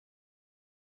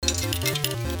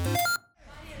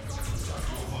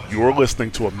You're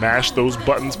listening to a Mash Those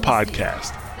Buttons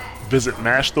podcast. Visit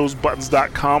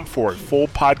mashthosebuttons.com for a full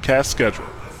podcast schedule.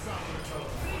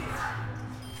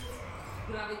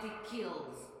 Gravity kills.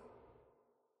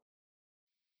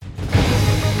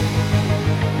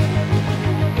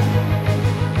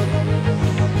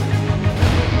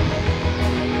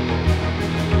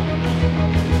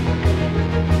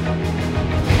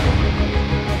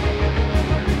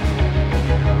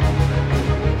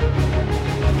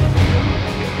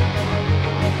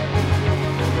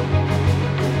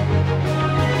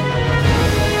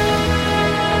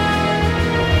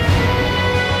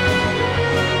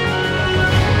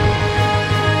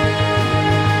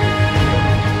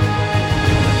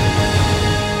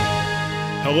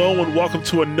 Hello and welcome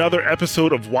to another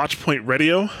episode of Watchpoint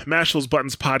Radio, Mash Those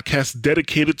Buttons podcast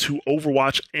dedicated to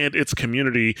Overwatch and its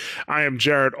community. I am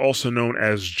Jared, also known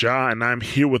as Ja, and I'm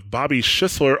here with Bobby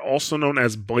Schisler, also known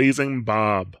as Blazing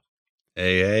Bob.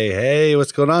 Hey,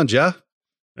 what's going on, Ja?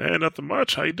 Hey, nothing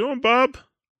much. How you doing, Bob?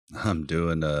 I'm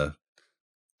doing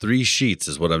 3 sheets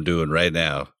is what I'm doing right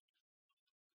now.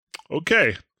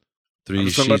 Okay. 3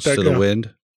 sheets to the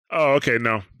wind. Oh, okay.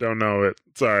 No, don't know it.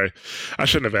 Sorry. I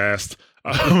shouldn't have asked.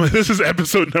 This is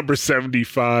episode number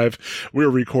 75. We're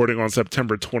recording on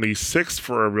September 26th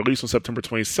for a release on September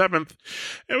 27th.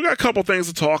 And we got a couple things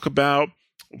to talk about.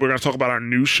 We're going to talk about our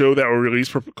new show that we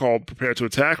released called Prepare to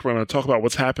Attack. We're going to talk about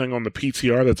what's happening on the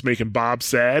PTR that's making Bob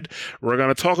sad. We're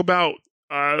going to talk about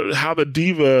how the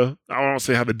Diva, I won't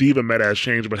say how the Diva meta has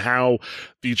changed, but how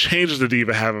the changes to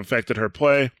Diva have affected her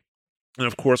play. And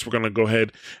of course, we're going to go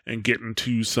ahead and get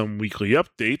into some weekly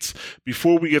updates.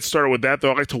 Before we get started with that,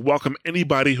 though, I'd like to welcome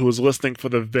anybody who is listening for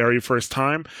the very first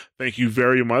time. Thank you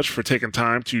very much for taking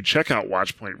time to check out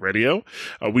Watchpoint Radio.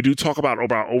 We do talk about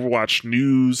Overwatch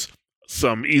news,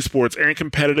 some esports and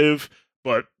competitive,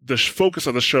 but the focus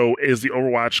of the show is the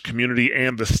Overwatch community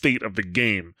and the state of the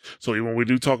game. So when we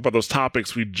do talk about those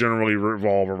topics, we generally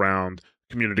revolve around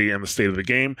community and the state of the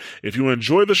game. If you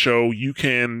enjoy the show, you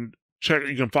can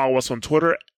follow us on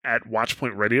Twitter at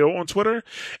Watchpoint Radio on Twitter.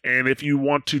 And if you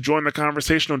want to join the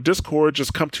conversation on Discord,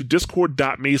 just come to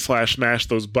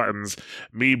discord.me/mashthosebuttons.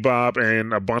 Me, Bob,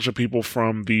 and a bunch of people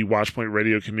from the Watchpoint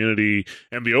Radio community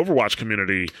and the Overwatch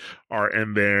community are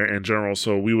in there in general.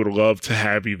 So we would love to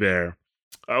have you there.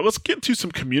 Let's get into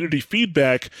some community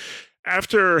feedback.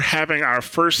 After having our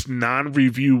first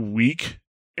non-review week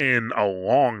in a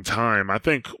long time, I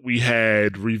think we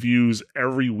had reviews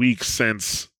every week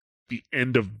since the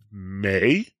end of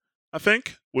May, I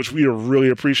think, which we are really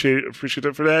appreciative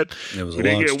for that. It was a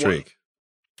long streak.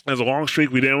 It was a long streak.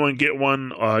 We didn't want to get one,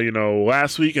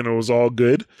 last week, and it was all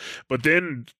good. But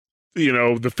then,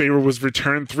 the favor was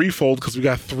returned threefold because we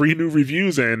got 3 new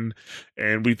reviews in,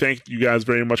 and we thank you guys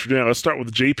very much for doing that. Let's start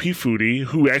with JP Foodie,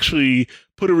 who actually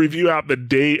put a review out the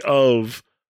day of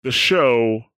the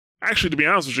show. Actually, to be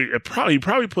honest with you, he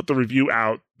probably put the review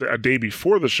out a day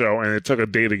before the show, and it took a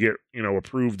day to get,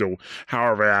 approved, or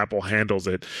however Apple handles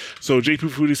it. So JP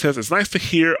Foodie says, it's nice to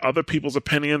hear other people's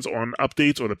opinions on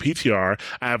updates or the PTR.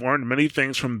 I have learned many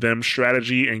things from them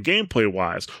strategy and gameplay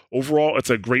wise. Overall, it's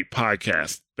a great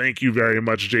podcast. Thank you very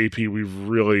much, JP. We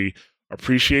really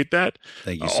appreciate that.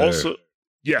 Thank you, sir.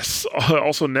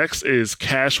 Also next is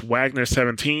Cash Wagner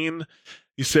 17.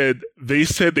 He said, they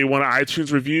said they want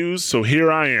iTunes reviews, so here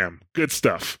I am. Good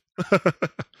stuff.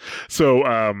 So,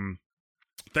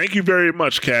 thank you very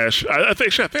much, Cash. I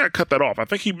think I cut that off. I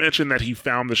think he mentioned that he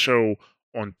found the show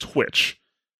on Twitch,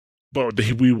 but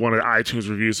we wanted iTunes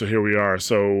reviews, so here we are.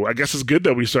 So I guess it's good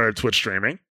that we started Twitch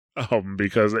streaming,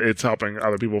 because it's helping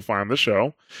other people find the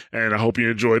show, and I hope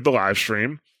you enjoyed the live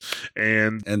stream.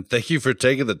 And thank you for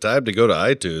taking the time to go to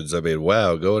iTunes. I mean,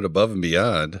 wow, going above and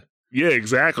beyond. Yeah,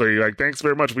 exactly. Thanks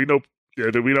very much. We know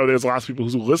there's lots of people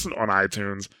who listen on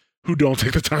iTunes who don't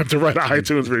take the time to write an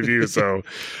iTunes review. So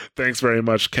thanks very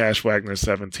much, Cash Wagner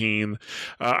 17.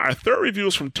 Our third review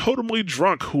is from Totemly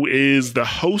Drunk, who is the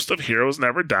host of Heroes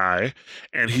Never Die.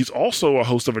 And he's also a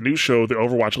host of a new show, the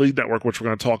Overwatch League Network, which we're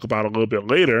going to talk about a little bit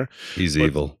later. He's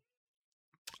evil.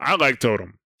 I like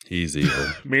Totem. He's evil.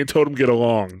 Me and Totem get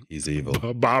along. He's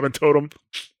evil. Bob and Totem,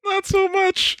 not so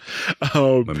much.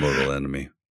 My mortal enemy.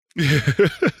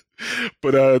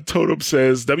 But Totem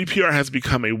says, WPR has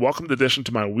become a welcomed addition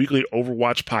to my weekly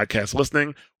Overwatch podcast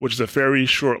listening, which is a very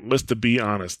short list, to be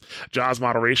honest. Ja's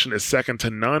moderation is second to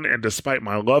none, and despite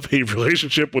my love-hate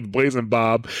relationship with Blazing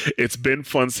Bob, it's been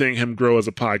fun seeing him grow as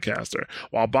a podcaster.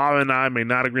 While Bob and I may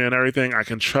not agree on everything, I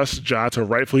can trust Ja to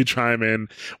rightfully chime in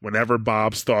whenever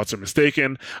Bob's thoughts are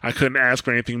mistaken. I couldn't ask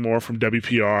for anything more from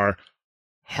WPR.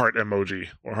 Heart emoji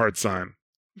or heart sign.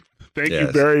 Thank you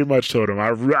very much, Totem.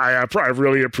 I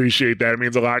really appreciate that. It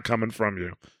means a lot coming from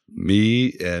you.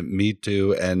 Me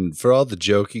too. And for all the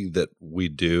joking that we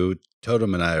do,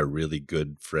 Totem and I are really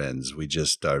good friends. We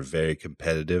just are very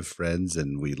competitive friends,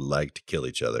 and we like to kill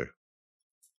each other.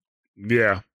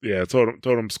 Yeah,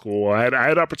 Totem's cool. I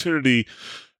had opportunity.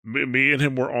 Me and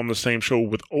him were on the same show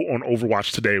on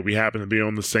Overwatch today. We happened to be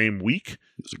on the same week.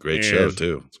 It was a great show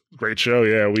too. Great show,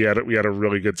 yeah. We had a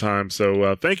really good time.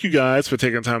 So thank you guys for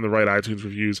taking time to write iTunes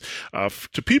reviews.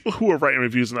 To people who are writing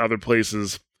reviews in other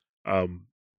places,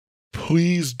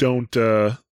 please don't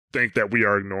think that we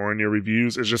are ignoring your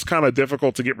reviews. It's just kind of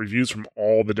difficult to get reviews from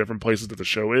all the different places that the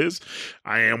show is.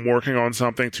 I am working on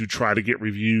something to try to get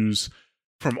reviews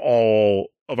from all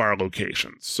of our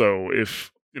locations. So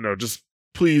if just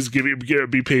please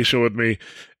be patient with me,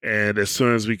 and as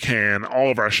soon as we can,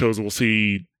 all of our shows will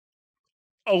see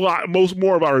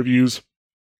more of our reviews,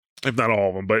 if not all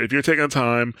of them. But if you're taking the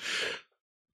time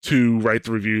to write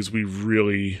the reviews, we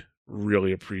really,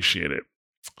 really appreciate it.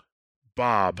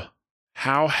 Bob,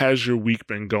 how has your week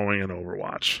been going in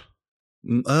Overwatch?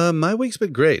 My week's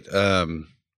been great. I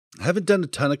haven't done a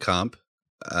ton of comp.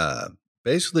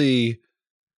 Basically,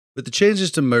 with the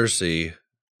changes to Mercy,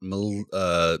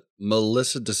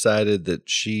 Melissa decided that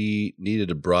she needed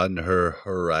to broaden her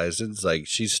horizons. Like,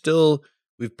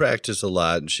 we've practiced a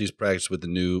lot, and she's practiced with the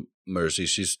new Mercy.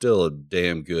 She's still a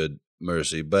damn good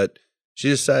Mercy, but she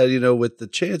decided, with the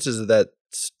chances of that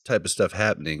type of stuff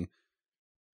happening,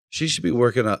 she should be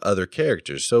working on other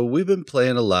characters. So we've been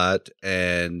playing a lot,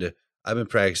 and I've been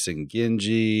practicing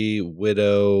Genji,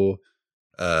 Widow,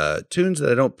 tunes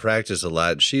that I don't practice a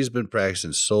lot. She's been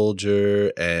practicing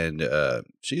Soldier, and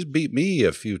she's beat me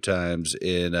a few times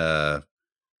in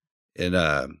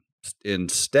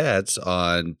stats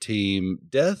on Team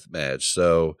Deathmatch.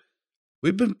 So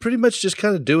we've been pretty much just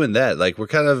kind of doing that. Like, we're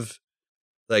kind of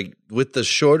like, with the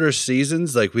shorter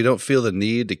seasons, like, we don't feel the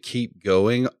need to keep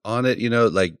going on it.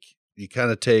 Like, you kind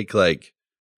of take, like,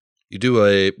 you do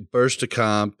a burst of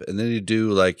comp, and then you do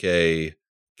like a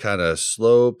kind of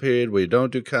slow period where you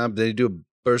don't do comp, then you do a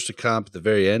burst of comp at the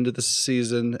very end of the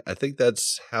season. I think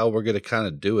that's how we're going to kind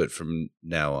of do it from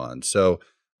now on. So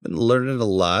I've been learning a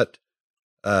lot.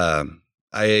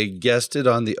 I guested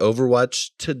on the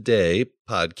Overwatch Today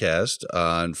podcast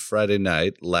on Friday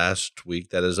night last week.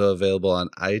 That is available on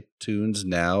iTunes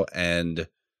now and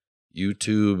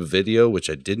YouTube video, which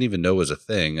I didn't even know was a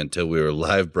thing until we were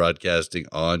live broadcasting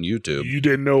on YouTube. You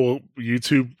didn't know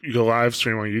YouTube, you can live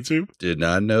stream on YouTube? Did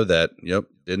not know that. Yep,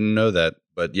 didn't know that.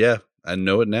 But yeah, I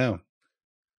know it now.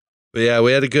 But yeah,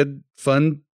 we had a good,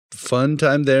 fun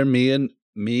time there. Me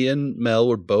and Mel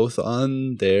were both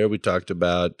on there. We talked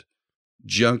about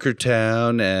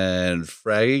Junkertown and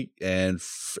fragging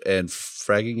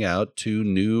out 2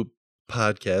 new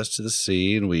podcasts to the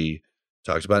scene. We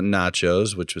talked about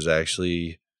nachos, which was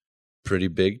actually pretty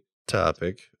big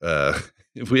topic.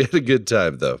 We had a good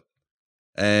time though.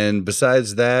 And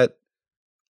besides that,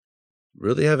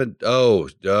 really haven't.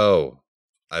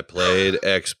 I played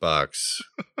Xbox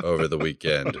over the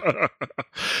weekend.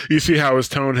 You see how his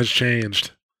tone has changed.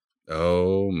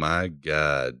 Oh my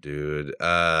God, dude.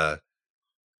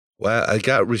 Wow, I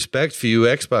got respect for you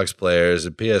Xbox players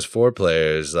and PS4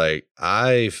 players. Like,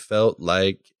 I felt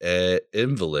like an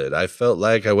invalid. I felt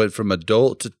like I went from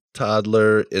adult to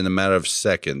toddler in a matter of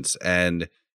seconds. And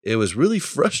it was really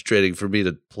frustrating for me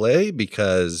to play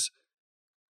because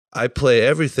I play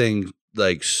everything,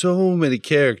 like so many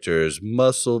characters,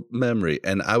 muscle memory.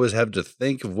 And I was having to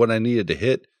think of what I needed to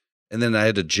hit. And then I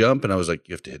had to jump, and I was like,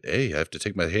 you have to hit A. I have to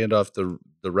take my hand off the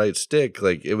right stick.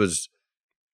 Like, it was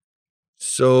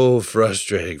so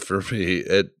frustrating for me.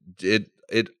 It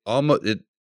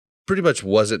pretty much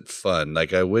wasn't fun.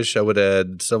 Like, I wish I would have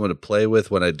had someone to play with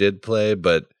when I did play,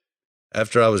 but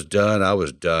after I was done,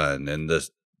 and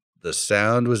the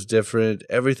sound was different.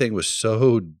 Everything was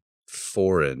so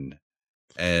foreign,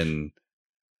 and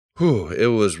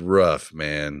it was rough,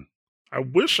 man. I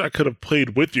wish I could have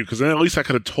played with you, because then at least I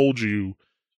could have told you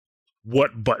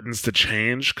what buttons to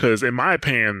change, because in my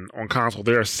opinion, on console,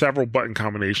 there are several button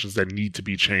combinations that need to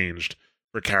be changed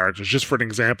for characters. Just for an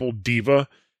example, D.Va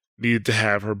needed to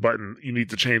have her button. You need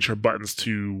to change her buttons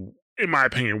to, in my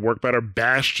opinion, work better.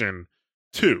 Bastion,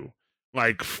 too.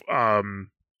 Like,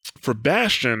 for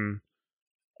Bastion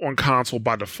on console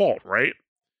by default, right?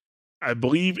 I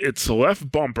believe it's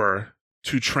left bumper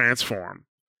to transform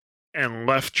and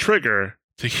left trigger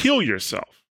to heal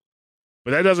yourself.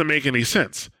 But that doesn't make any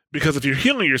sense, because if you're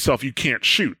healing yourself, you can't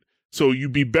shoot. So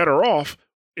you'd be better off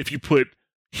if you put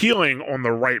healing on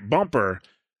the right bumper.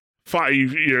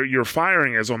 Your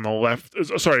firing is on the left.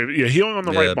 Sorry, healing on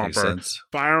the right bumper,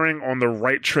 firing on the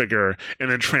right trigger,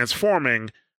 and then transforming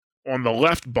on the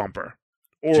left bumper.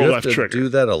 or Do you a have left to trigger. do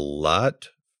that a lot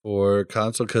for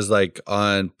console? Because like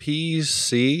on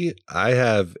PC, I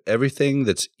have everything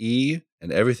that's E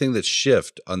and everything that's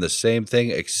Shift on the same thing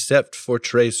except for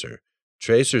Tracer.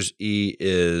 Tracer's E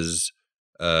is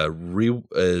rewind,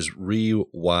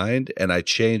 and I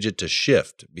change it to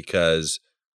Shift because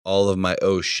all of my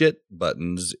oh shit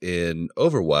buttons in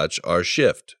Overwatch are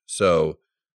Shift. So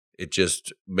it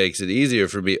just makes it easier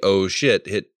for me. Oh shit,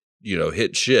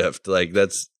 hit Shift. Like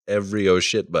that's every oh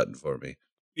shit button for me.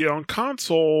 Yeah, on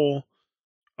console,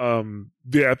 I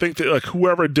think that like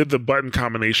whoever did the button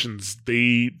combinations,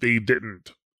 they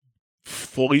didn't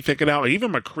fully think it out. Like,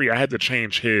 even McCree, I had to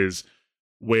change his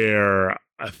where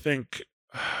I think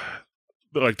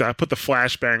like I put the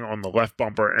flashbang on the left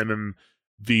bumper and then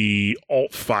the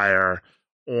alt fire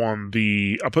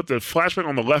I put the flashbang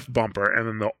on the left bumper and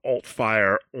then the alt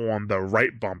fire on the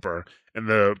right bumper and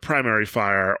the primary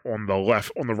fire on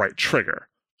the right trigger.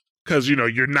 Because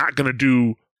you're not gonna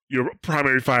do your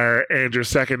primary fire and your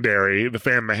secondary, the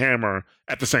fan and the hammer,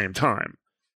 at the same time.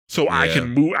 So I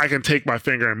can take my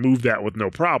finger and move that with no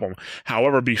problem.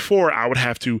 However, before I would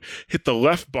have to hit the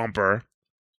left bumper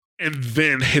and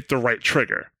then hit the right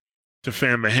trigger to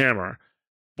fan the hammer.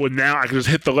 But now I can just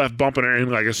hit the left bumper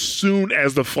and like as soon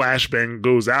as the flashbang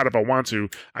goes out, if I want to,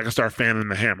 I can start fanning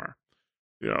the hammer.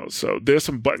 So there's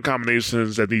some button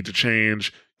combinations that need to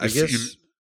change. I guess.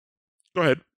 Go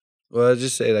ahead. Well, I was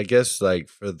just saying, I guess like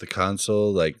for the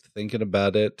console, like thinking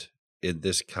about it in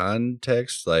this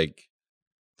context, like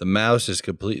the mouse is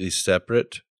completely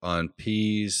separate on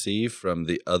PC from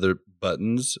the other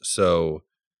buttons. So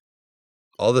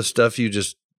all the stuff you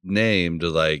just named,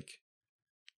 like,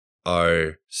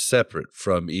 are separate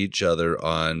from each other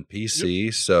on PC.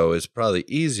 Yep. So it's probably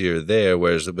easier there.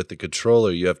 Whereas with the controller,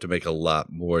 you have to make a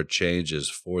lot more changes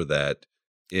for that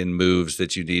in moves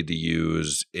that you need to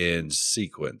use in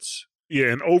sequence.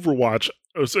 Yeah, in Overwatch,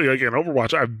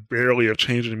 I barely have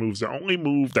changed any moves. The only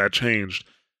move that changed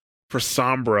for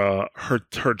Sombra, her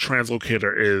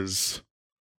translocator is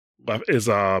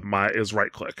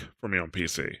right click for me on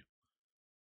PC.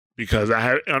 Because I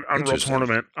have Unreal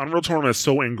Tournament. Unreal Tournament is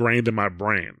so ingrained in my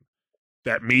brain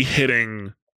that me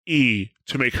hitting E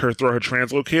to make her throw her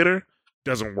translocator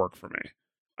doesn't work for me.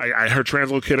 Her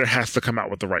translocator has to come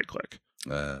out with the right click.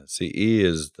 See, E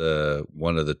is the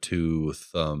one of the two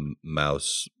thumb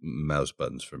mouse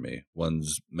buttons for me.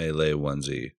 One's melee, one's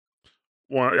E.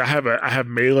 Well, I have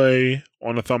melee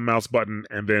on the thumb mouse button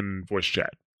and then voice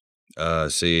chat. I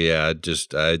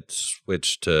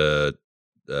switched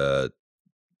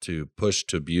to push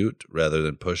to mute rather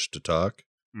than push to talk.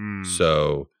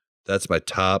 So that's my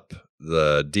top.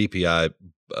 The DPI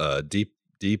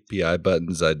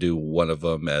buttons, I do one of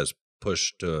them as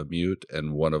push to mute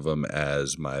and one of them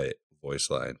as my voice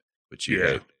line, which you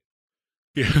hate.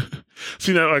 Yeah.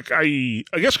 See, now, like I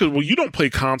guess because you don't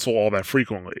play console all that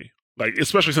frequently, like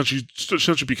especially since you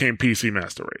became PC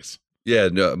Master Race. Yeah,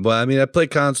 no, but I mean, I play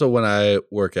console when I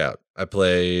work out. I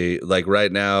play like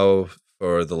right now.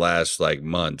 For the last like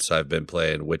months, I've been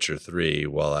playing Witcher 3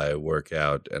 while I work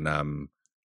out, and I'm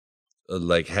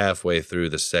like halfway through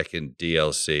the second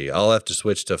DLC. I'll have to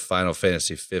switch to Final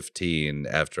Fantasy 15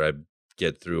 after I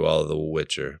get through all of the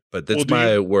Witcher, but that's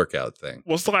my workout thing.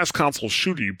 What's the last console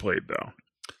shooter you played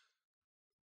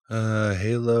though?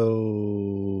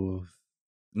 Halo.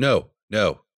 No,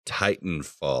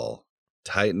 Titanfall.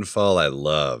 Titanfall, I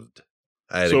loved.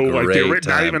 I had a great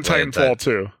time. Not even Titanfall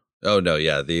 2. Oh, no,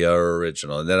 yeah, the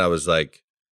original. And then I was like,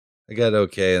 I got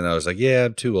okay, and I was like, yeah,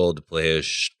 I'm too old to play a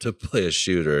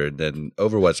shooter. And then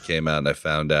Overwatch came out, and I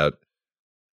found out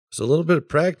it's a little bit of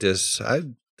practice.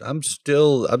 I'm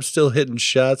still hitting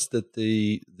shots that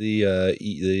the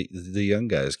young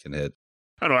guys can hit.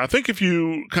 I don't know. I think if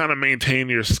you kind of maintain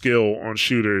your skill on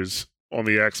shooters on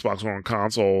the Xbox or on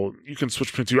console, you can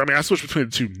switch between two. I mean, I switch between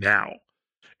the two now,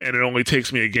 and it only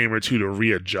takes me a game or two to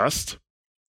readjust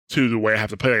to the way I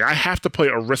have to play. Like, I have to play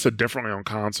Orisa differently on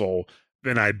console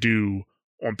than I do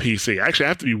on PC. Actually, I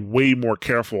have to be way more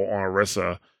careful on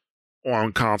Orisa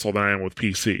on console than I am with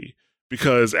PC.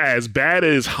 Because as bad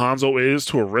as Hanzo is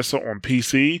to Orisa on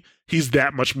PC, he's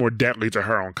that much more deadly to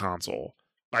her on console.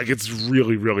 Like, it's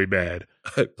really, really bad.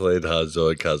 I played Hanzo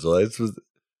on console. It was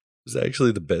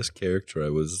actually the best character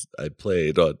I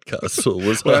played on console.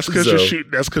 Was well, that's because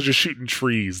you're shooting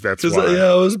trees. That's why.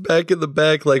 I was back in the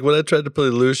back. Like when I tried to play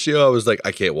Lucio, I was like,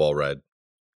 I can't wall ride.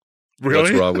 Really?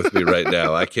 What's wrong with me right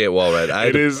now? I can't wall ride. I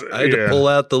had to pull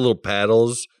out the little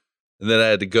paddles, and then I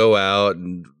had to go out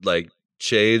and like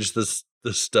change the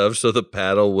stuff so the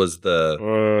paddle was the.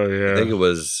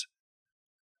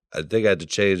 I think I had to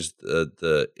change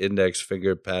the index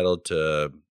finger paddle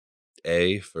to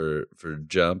A for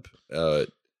jump.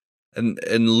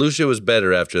 And Lucio was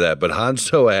better after that, but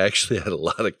Hanzo, I actually had a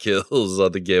lot of kills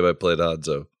on the game I played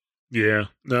Hanzo. Yeah,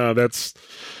 no, that's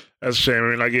a shame. I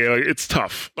mean, like, it's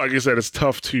tough. Like I said, it's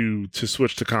tough to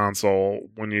switch to console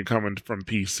when you're coming from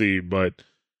PC. But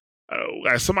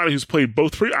as somebody who's played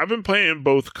both, I've been playing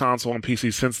both console and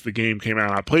PC since the game came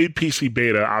out. I played PC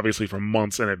beta obviously for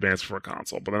months in advance for a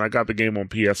console, but then I got the game on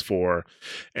PS4,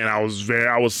 and I was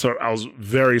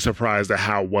very surprised at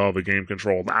how well the game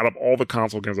controlled. Out of all the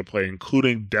console games I played,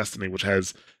 including Destiny, which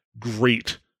has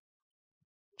great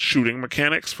shooting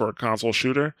mechanics for a console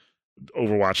shooter,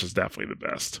 Overwatch is definitely the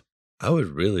best. I would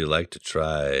really like to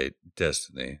try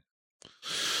Destiny.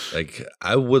 Like,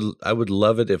 I would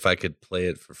love it if I could play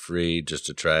it for free just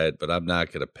to try it, but I'm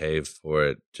not going to pay for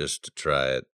it just to try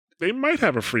it. They might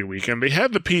have a free weekend. They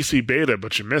had the PC beta,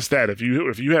 but you missed that. If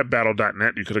you had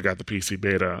Battle.net, you could have got the PC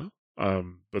beta.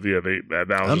 But yeah,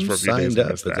 that was just for a few days. I'm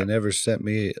signed up, but they never sent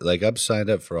me. Like, I'm signed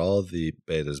up for all the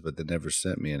betas, but they never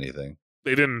sent me anything.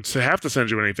 They didn't have to send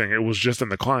you anything. It was just in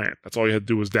the client. That's all you had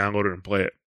to do was download it and play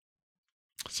it.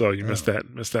 So you missed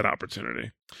that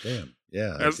opportunity. Damn.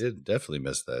 Yeah, I did definitely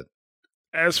miss that.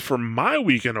 As for my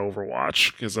weekend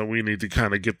Overwatch, because we need to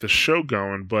kind of get the show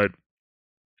going, but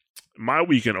my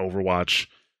weekend Overwatch,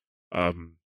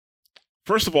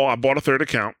 first of all, I bought a third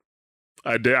account.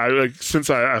 I did. Since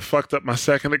I fucked up my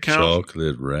second account.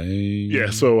 Chocolate Rain. Yeah,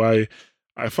 so I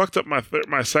fucked up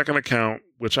my second account,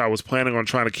 which I was planning on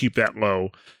trying to keep that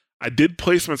low. I did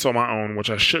placements on my own, which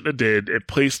I shouldn't have did. It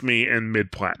placed me in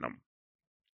mid-platinum.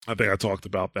 I think I talked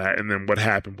about that, and then what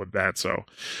happened with that. So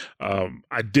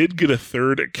I did get a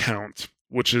third account,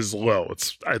 which is low.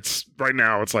 It's right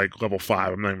now it's like level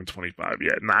 5. I'm not even 25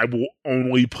 yet, and I will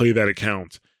only play that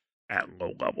account at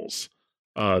low levels.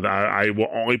 I will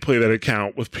only play that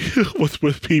account with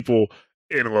people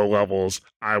in low levels.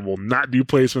 I will not do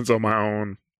placements on my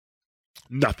own.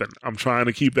 Nothing. I'm trying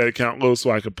to keep that account low so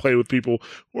I can play with people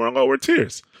who are in lower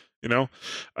tiers. You know,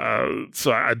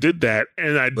 so I did that,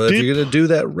 and But if you're gonna do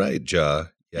that right, Ja,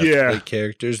 you have to play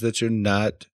characters that you're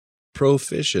not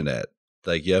proficient at.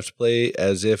 Like, you have to play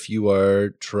as if you are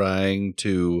trying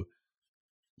to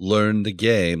learn the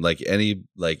game.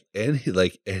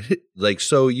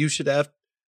 So you should have.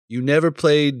 You never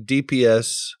played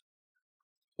DPS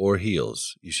or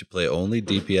heals. You should play only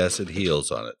DPS and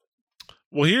heals on it.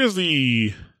 Well, here's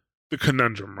the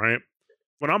conundrum, right?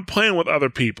 When I'm playing with other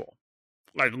people,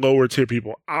 like lower tier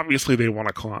people, obviously they want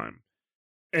to climb.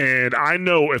 And I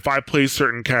know if I play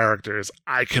certain characters,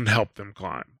 I can help them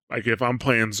climb. Like if I'm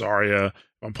playing Zarya,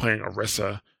 if I'm playing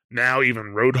Orisa, now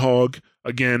even Roadhog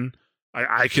again,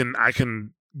 I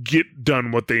can get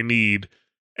done what they need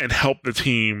and help the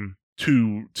team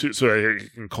to so they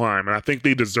can climb. And I think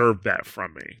they deserve that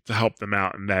from me, to help them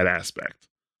out in that aspect.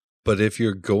 But if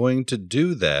you're going to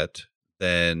do that,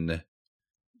 then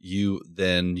you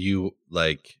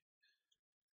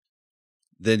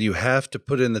have to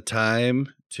put in the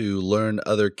time to learn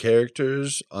other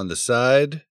characters on the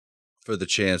side for the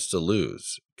chance to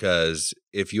lose. Because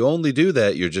if you only do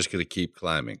that, you're just going to keep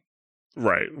climbing.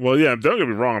 Right. Well, yeah, don't get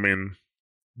me wrong. I mean,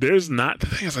 there's not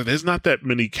that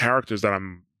many characters that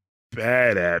I'm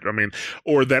bad at. I mean,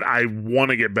 or that I want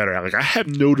to get better at. Like, I have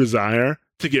no desire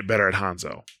to get better at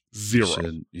Hanzo.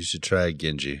 Zero. You should try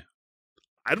Genji.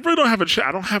 I really don't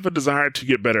have a desire to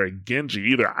get better at Genji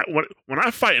either. When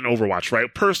I fight in Overwatch,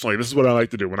 right? Personally, this is what I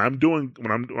like to do. When I'm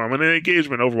in an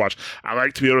engagement in Overwatch, I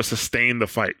like to be able to sustain the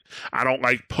fight. I don't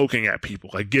like poking at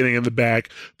people, like getting in the back,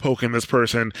 poking this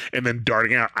person, and then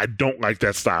darting out. I don't like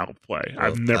that style of play. Well,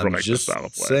 I've never liked that style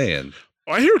of play. Saying.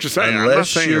 Oh, I hear what you're saying. I'm not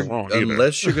saying you're wrong either.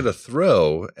 Unless you're going to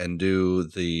throw and do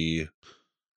the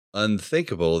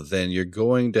unthinkable, then you're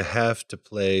going to have to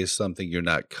play something you're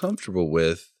not comfortable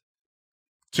with.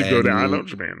 To go down, I know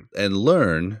what you mean. And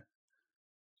learn,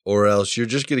 or else you're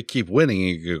just going to keep winning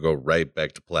and you're going to go right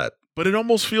back to plat. But it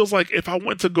almost feels like if I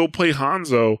went to go play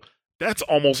Hanzo, that's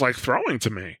almost like throwing to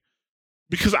me.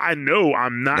 Because I know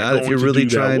I'm not going to do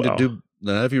that well.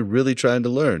 Not if you're really trying to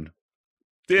learn.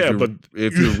 Yeah,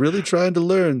 if you're really trying to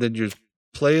learn, then you're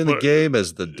playing the game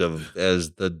as the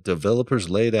developers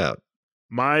laid out.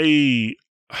 That's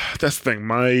the thing.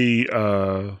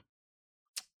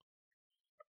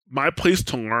 My place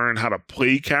to learn how to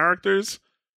play characters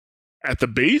at the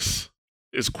base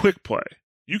is quick play.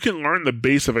 You can learn the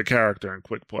base of a character in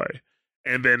quick play,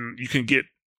 and then you can get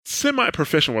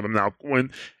semi-proficient with them. Now,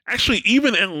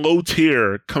 even in low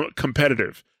tier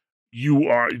competitive, you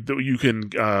can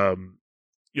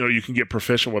get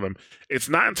proficient with them. It's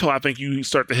not until I think you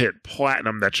start to hit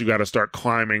platinum that you got to start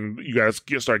climbing. You got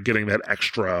to start getting that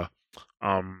extra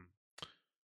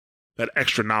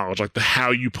extra knowledge, like the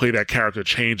how you play that character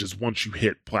changes once you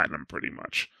hit platinum, pretty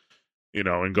much,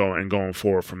 and going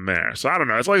forward from there. So I don't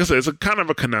know. It's like I said, it's a kind of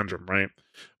a conundrum, right?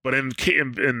 But in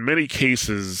many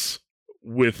cases,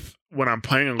 with when I'm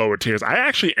playing in lower tiers, I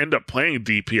actually end up playing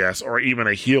DPS or even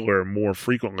a healer more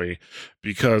frequently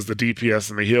because the DPS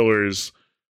and the healers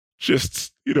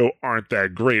just aren't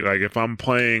that great. Like if I'm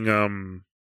playing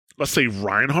let's say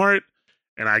Reinhardt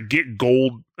and I get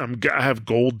gold, I have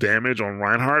gold damage on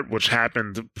Reinhardt, which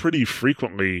happened pretty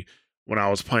frequently when I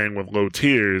was playing with low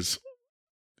tiers.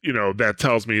 That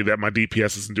tells me that my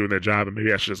DPS isn't doing their job and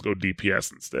maybe I should just go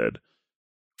DPS instead.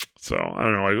 So I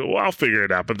don't know. I'll figure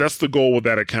it out. But that's the goal with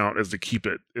that account, is to keep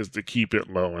it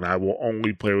low, and I will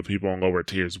only play with people on lower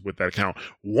tiers with that account.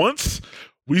 Once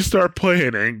we start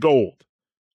playing in gold,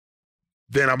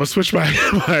 then I'm gonna switch my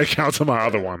account to my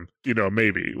other one.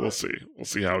 Maybe we'll see. We'll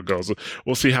see how it goes.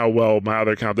 We'll see how well my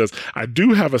other account does. I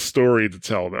do have a story to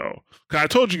tell though. 'Cause I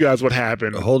told you guys what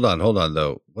happened. Hold on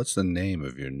though. What's the name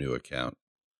of your new account?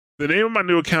 The name of my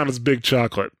new account is Big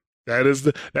Chocolate. That is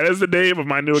the name of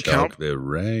my new account. Chocolate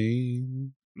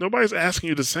Rain. Nobody's asking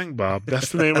you to sing, Bob.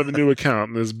 That's the name of the new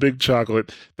account. This Big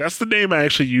Chocolate. That's the name I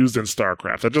actually used in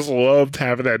StarCraft. I just loved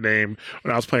having that name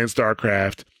when I was playing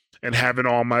StarCraft and having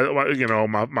all my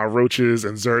my roaches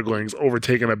and zerglings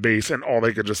overtaking a base, and all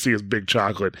they could just see is Big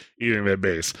Chocolate eating their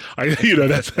base.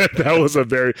 That was a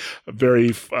very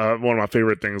one of my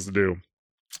favorite things to do.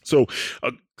 So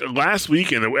last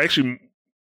week, and actually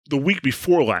the week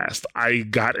before last, I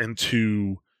got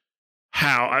into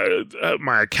how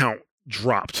my account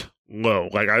dropped low.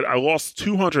 Like I lost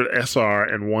 200 SR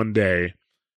in one day,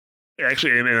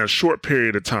 actually in a short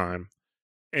period of time,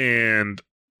 and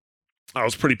I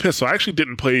was pretty pissed. So I actually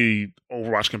didn't play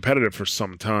Overwatch competitive for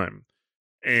some time,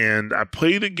 and I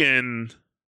played again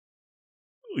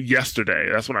yesterday.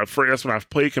 That's when I've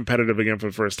played competitive again for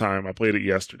the first time. I played it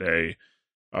yesterday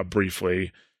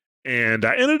briefly, and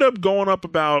I ended up going up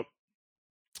about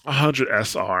 100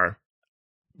 SR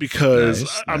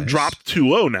because I'm dropped too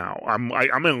low now.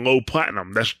 I'm in low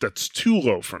platinum. That's too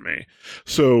low for me.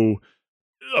 So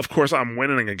of course I'm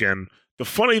winning again. The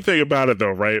funny thing about it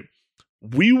though, right?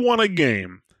 We won a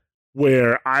game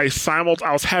where I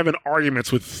was having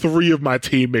arguments with 3 of my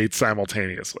teammates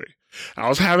simultaneously. I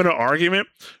was having an argument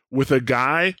with a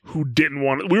guy who didn't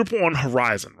want. We were on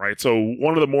Horizon, right? So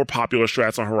one of the more popular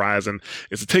strats on Horizon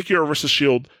is to take your Orisa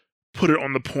shield, put it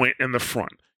on the point in the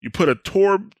front. You put a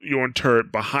Torbjorn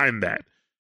turret behind that,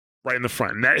 right in the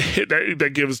front. And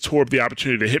that gives Torb the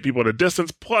opportunity to hit people at a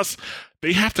distance. Plus,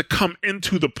 they have to come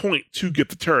into the point to get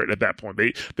the turret at that point.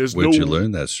 Where'd you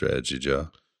learn that strategy, Joe?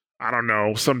 I don't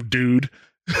know. Some dude,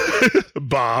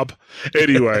 Bob.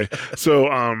 Anyway, so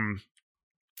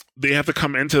they have to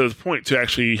come into the point to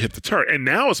actually hit the turret. And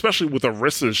now, especially with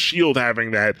Orisa's shield having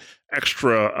that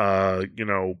extra,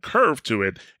 curve to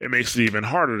it, it makes it even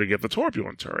harder to get the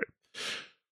Torbjorn turret.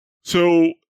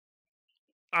 So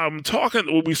I'm talking.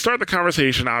 When we start the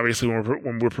conversation, obviously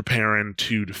when we're preparing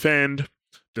to defend,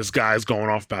 this guy's going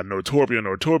off about no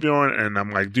Torbjorn, and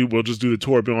I'm like, dude, we'll just do the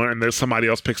Torbjorn, and then somebody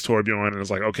else picks Torbjorn, and it's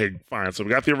like, okay, fine. So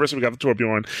we got the Orisa, we got the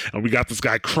Torbjorn, and we got this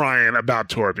guy crying about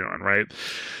Torbjorn, right?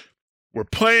 We're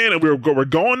playing, and we're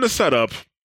going to set up,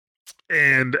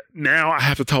 and now I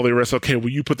have to tell the Orisa, okay, well,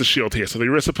 you put the shield here. So the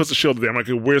Orisa puts the shield there. I'm like,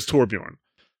 okay, where's Torbjorn?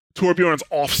 Torbjorn's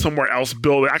off somewhere else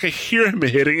building. I can hear him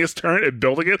hitting his turret and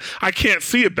building it. I can't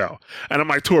see it, though. And I'm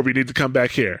like, Torb, you need to come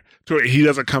back here. He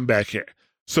doesn't come back here.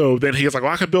 So then he's like,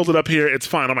 well, I can build it up here. It's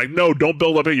fine. I'm like, no, don't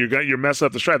build up here. You're messing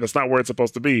up the strat. That's not where it's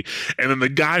supposed to be. And then the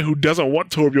guy who doesn't want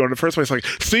Torbjorn in the first place is like,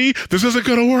 see, this isn't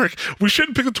going to work. We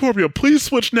shouldn't pick the Torbjorn. Please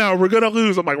switch now. We're going to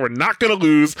lose. I'm like, we're not going to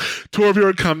lose.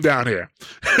 Torbjorn, come down here.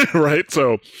 Right?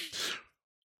 So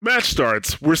match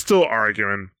starts. We're still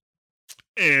arguing.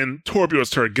 And Torbjorn's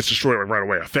turret gets destroyed right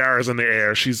away. Pharah's in the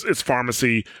air. It's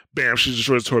pharmacy. Bam, she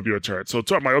destroys Torbjorn's turret. So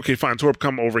I'm like, okay, fine, Torb,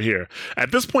 come over here.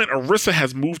 At this point, Orisa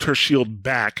has moved her shield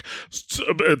back.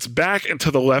 It's back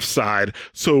into the left side,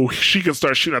 so she can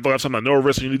start shooting at the left side. I'm like, no,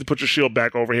 Orisa, you need to put your shield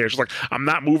back over here. She's like, I'm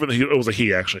not moving the shield. It was a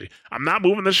he, actually. I'm not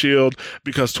moving the shield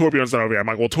because Torbjorn's not over here. I'm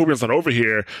like, well, Torbjorn's not over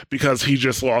here because he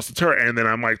just lost the turret. And then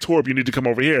I'm like, Torb, you need to come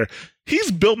over here.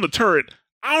 He's building the turret.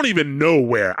 I don't even know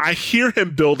where. I hear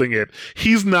him building it.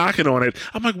 He's knocking on it.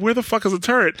 I'm like, where the fuck is the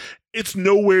turret? It's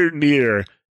nowhere near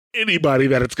anybody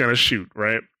that it's going to shoot,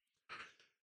 right?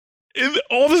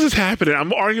 All this is happening.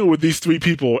 I'm arguing with these 3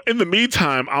 people. In the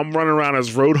meantime, I'm running around as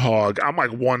Roadhog. I'm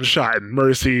like one-shotting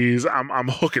Mercies. I'm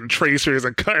hooking Tracers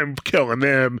and killing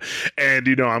them. And,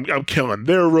 I'm killing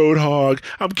their Roadhog.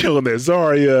 I'm killing their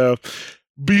Zarya.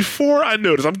 Before I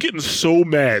notice, I'm getting so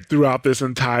mad throughout this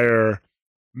entire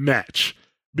match.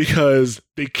 because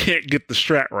they can't get the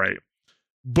strat right.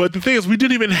 But the thing is, we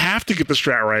didn't even have to get the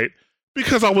strat right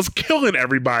because I was killing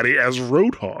everybody as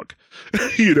Roadhog.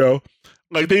 You know,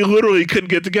 like they literally couldn't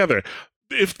get together.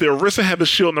 If the Orisa had the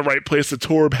shield in the right place, the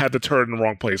Torb had the turret in the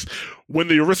wrong place. When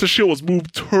the Orisa shield was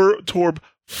moved, Torb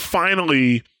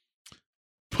finally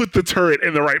put the turret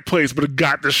in the right place, but it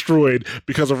got destroyed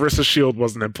because Orisa's shield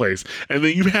wasn't in place. And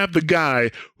then you have the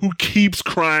guy who keeps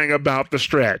crying about the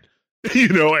strat, you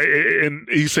know, and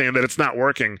he's saying that it's not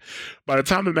working. By the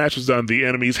time the match was done, the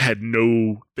enemies had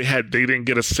they didn't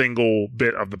get a single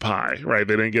bit of the pie, right?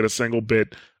 They didn't get a single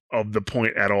bit of the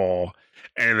point at all.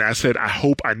 And I said, I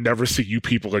hope I never see you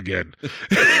people again.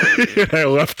 And I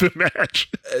left the match.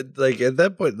 Like at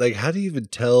that point, like how do you even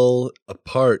tell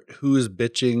apart who is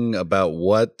bitching about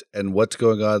what and what's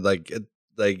going on? Like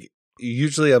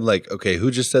usually I'm like, okay,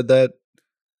 who just said that?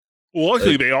 Well,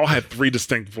 luckily they all had 3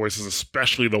 distinct voices,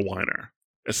 especially the whiner.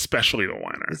 It's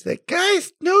like,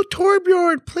 guys, no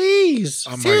Torbjorn, please.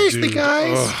 I'm Seriously, like,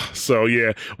 guys. Ugh. So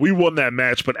yeah, we won that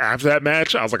match, but after that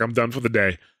match, I was like, I'm done for the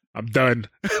day. I'm done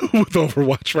with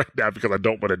Overwatch right now because I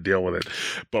don't want to deal with it.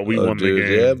 But we won the game.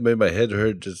 Yeah, it made my head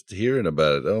hurt just hearing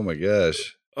about it. Oh my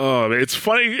gosh. Oh, it's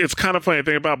funny. It's kind of funny to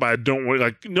think about, but I don't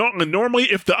like. No,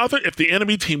 normally, if the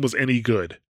enemy team was any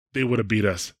good, they would have beat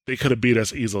us. They could have beat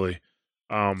us easily.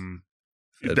 That's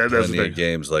the thing.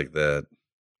 Games like that.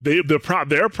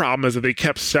 Their problem is that they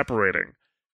kept separating,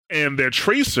 and their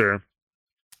Tracer,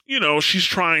 you know, she's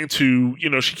trying to, you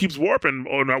know, she keeps warping,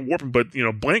 or not warping, but, you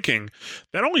know, blinking.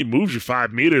 That only moves you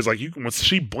 5 meters. Like, once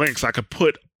she blinks, I could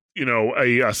put, you know,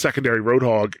 a secondary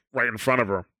Roadhog right in front of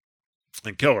her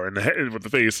and kill her in the head with the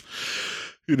face.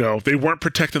 You know, they weren't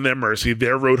protecting their Mercy.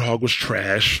 Their Roadhog was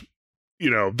trash. You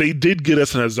know, they did get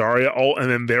us an Azaria ult,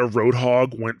 and then their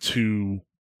Roadhog went to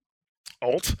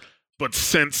ult. But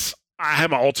since I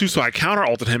had my ult too, so I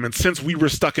counter-ulted him, and since we were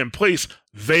stuck in place,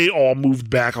 they all moved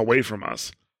back away from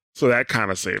us. So that kind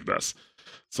of saved us.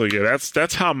 So yeah,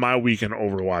 that's how my week in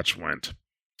Overwatch went.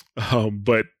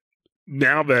 But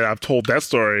now that I've told that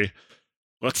story,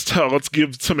 let's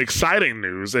give some exciting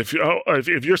news. If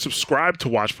you're subscribed to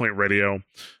Watchpoint Radio,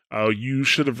 you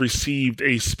should have received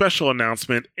a special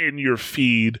announcement in your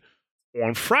feed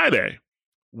on Friday.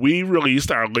 We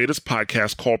released our latest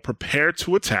podcast called Prepare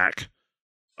to Attack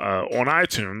on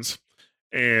iTunes.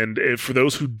 And for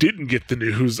those who didn't get the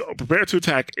news, Prepare to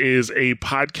Attack is a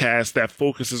podcast that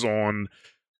focuses on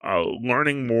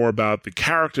learning more about the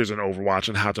characters in Overwatch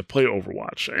and how to play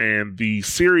Overwatch. And the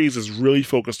series is really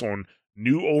focused on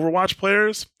new Overwatch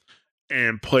players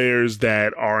and players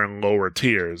that are in lower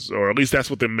tiers, or at least that's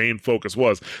what the main focus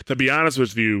was. To be honest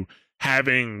with you,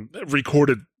 having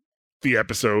recorded the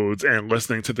episodes and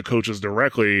listening to the coaches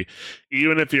directly,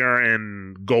 even if you're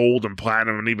in gold and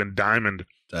platinum and even diamond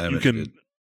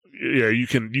you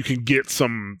can get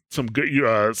some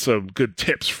good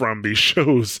tips from these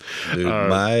shows. Dude,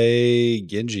 my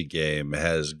Genji game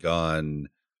has gone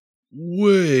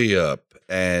way up,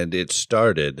 and it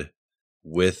started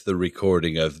with the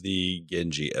recording of the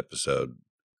Genji episode.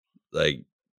 Like,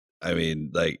 I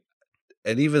mean, like,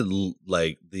 and even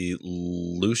like the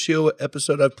Lucio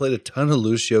episode, I've played a ton of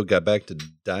Lucio, got back to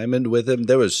Diamond with him.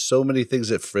 There was so many things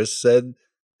that Frisk said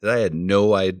that I had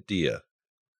no idea.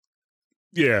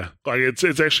 Yeah, like it's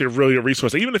actually really a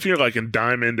resource. Even if you're like in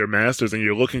Diamond or Masters and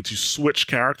you're looking to switch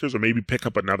characters or maybe pick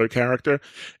up another character,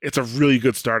 it's a really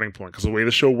good starting point because the way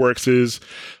the show works is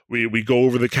we go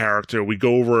over the character, we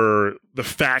go over the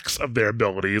facts of their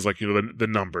abilities, like, you know, the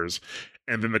numbers,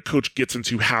 and then the coach gets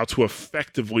into how to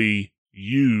effectively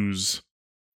use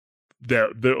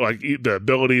the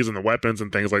abilities and the weapons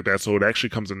and things like that. So it actually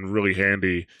comes in really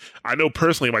handy. I know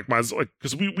personally, like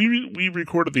because we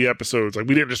recorded the episodes, like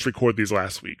we didn't just record these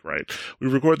last week, right? We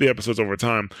recorded the episodes over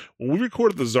time. When we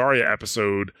recorded the Zarya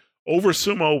episode,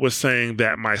 Oversumo was saying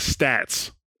that my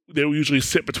stats, they usually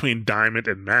sit between Diamond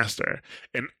and Master.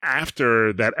 And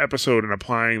after that episode and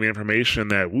applying the information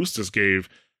that Woostis gave,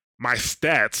 my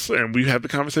stats, and we had the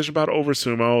conversation about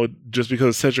Oversumo, just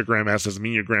because it says your Grandmaster doesn't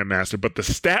mean your Grandmaster, but the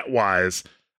stat-wise,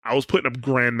 I was putting up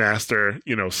Grandmaster,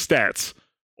 you know, stats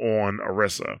on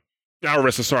Orisa. Not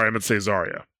Orisa, sorry, I meant to say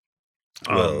Zarya.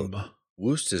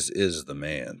 Woostis is the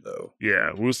man, though. Yeah,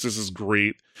 Woostis is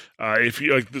great. If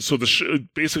you like, so the show,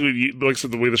 basically, like I said,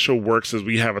 the way the show works is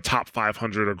we have a top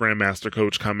 500 or Grandmaster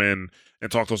coach come in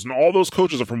and talk to us, and all those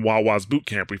coaches are from Wawa's Boot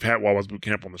Camp. We've had Wawa's Boot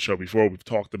Camp on the show before. We've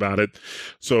talked about it.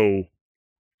 So,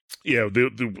 yeah,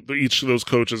 each of those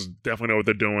coaches definitely know what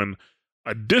they're doing.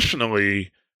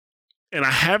 Additionally, and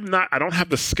I don't have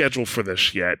the schedule for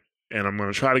this yet, and I'm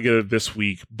going to try to get it this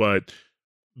week, but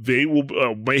they will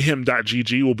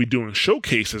Mayhem.gg will be doing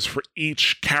showcases for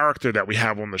each character that we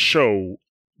have on the show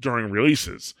during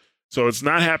releases. So it's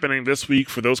not happening this week.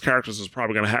 For those characters, it's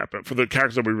probably going to happen. For the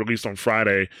characters that we released on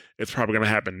Friday, it's probably going to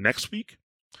happen next week.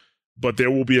 But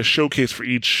there will be a showcase for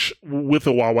each with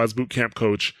a Wild Wild Bootcamp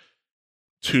coach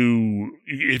to,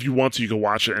 if you want to, you can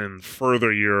watch it and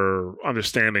further your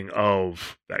understanding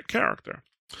of that character.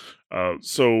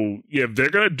 So yeah, they're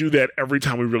going to do that every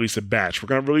time we release a batch. We're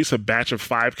going to release a batch of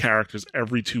 5 characters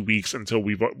every 2 weeks until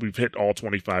we've hit all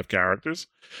 25 characters.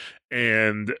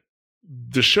 And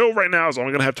the show right now is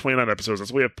only going to have 29 episodes.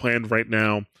 That's what we have planned right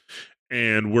now.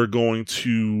 And we're going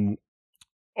to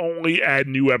only add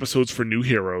new episodes for new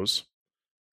heroes.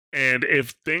 And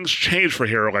if things change for a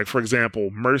hero, like for example,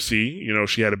 Mercy,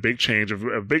 she had a big change. If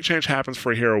a big change happens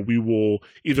for a hero, we will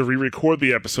either re-record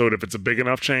the episode if it's a big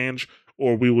enough change,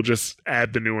 or we will just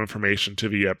add the new information to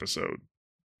the episode.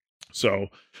 So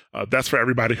that's for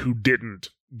everybody who didn't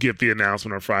get the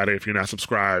announcement on Friday. If you're not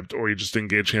subscribed or you just didn't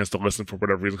get a chance to listen for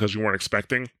whatever reason because you weren't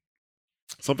expecting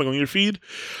something on your feed.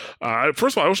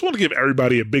 First of all, I just want to give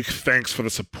everybody a big thanks for the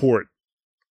support.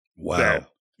 Wow.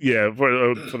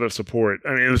 For the support.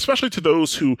 I mean, especially to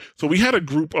those who. So we had a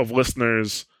group of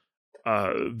listeners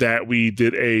that we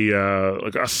did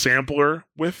a sampler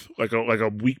with, like a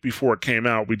week before it came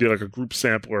out. We did like a group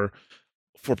sampler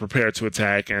for Prepare to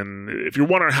Attack. And if you're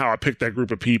wondering how I picked that group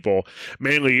of people,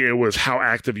 mainly it was how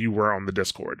active you were on the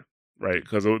Discord, right?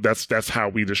 Because that's how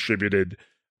we distributed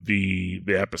the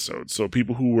episode. So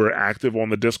people who were active on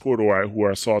the Discord or who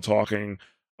I saw talking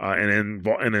and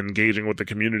engaging with the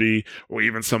community, or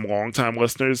even some longtime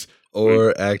listeners,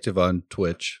 or active on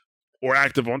Twitch,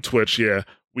 yeah.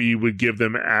 We would give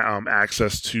them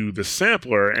access to the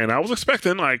sampler, and I was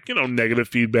expecting negative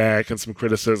feedback and some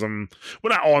criticism.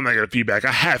 Well, not all negative feedback.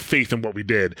 I have faith in what we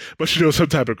did, but some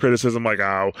type of criticism like,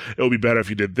 oh, it would be better if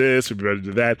you did this, it would be better to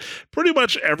do that. Pretty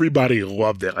much everybody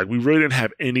loved it. Like, we really didn't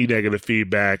have any negative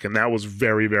feedback, and that was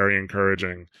very, very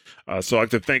encouraging. So I'd like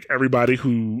to thank everybody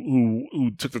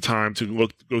who took the time to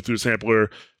go through the sampler,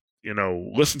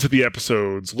 listen to the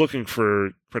episodes, looking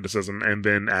for criticism, and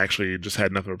then actually just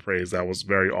had nothing but praise. That was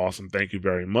very awesome. Thank you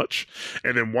very much.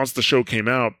 And then once the show came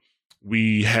out,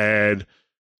 we had,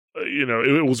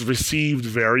 it was received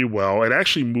very well. It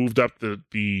actually moved up the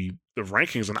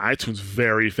rankings on iTunes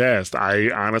very fast.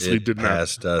 I honestly did not. It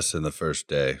passed us in the first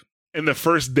day. In the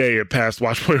first day, it passed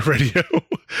Watchpoint Radio.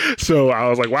 So I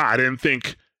was like, wow, I didn't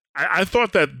think. I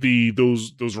thought that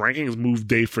those rankings moved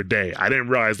day for day. I didn't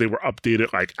realize they were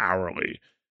updated like hourly.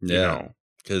 Yeah,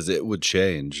 because it would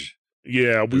change.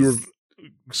 Yeah, we were.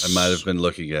 I might have been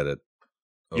looking at it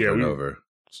over and over.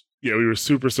 Yeah, we were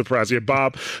super surprised. Yeah,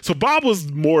 Bob. So Bob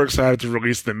was more excited to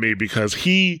release than me because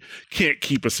he can't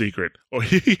keep a secret,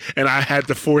 and I had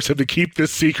to force him to keep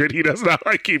this secret. He does not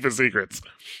like keeping secrets.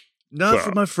 Not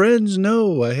for my friends.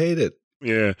 No, I hate it.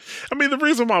 Yeah. I mean, the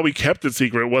reason why we kept it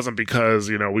secret wasn't because,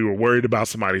 we were worried about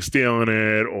somebody stealing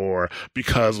it or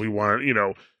because we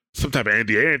wanted, some type of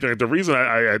NDA or anything. The reason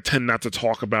I tend not to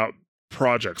talk about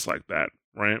projects like that,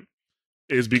 right,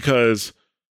 is because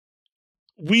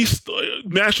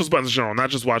Nationals Buttons in general,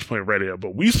 not just Watchpoint Radio,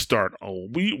 but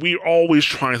we're always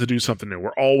trying to do something new.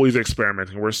 We're always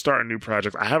experimenting. We're starting new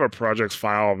projects. I have a projects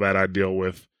file that I deal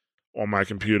with on my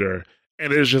computer,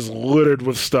 and it's just littered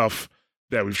with stuff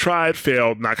that we've tried,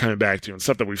 failed, not coming back to, and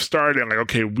stuff that we've started, and like,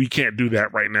 okay, we can't do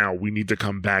that right now. We need to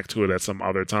come back to it at some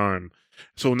other time.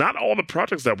 So not all the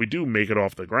projects that we do make it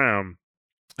off the ground.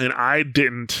 And I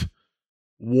didn't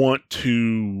want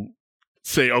to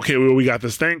say, okay, well, we got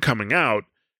this thing coming out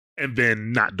and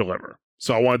then not deliver.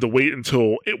 So I wanted to wait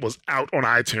until it was out on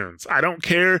iTunes. I don't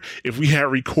care if we had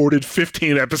recorded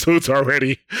 15 episodes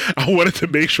already. I wanted to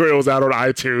make sure it was out on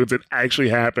iTunes and actually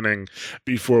happening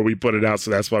before we put it out.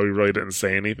 So that's why we really didn't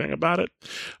say anything about it.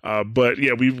 But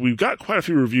yeah, we've got quite a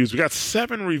few reviews. We got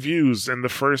 7 reviews in the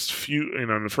first few,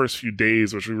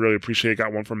 days, which we really appreciate.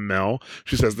 Got one from Mel.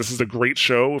 She says, "This is a great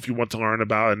show if you want to learn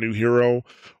about a new hero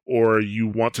or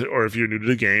if you're new to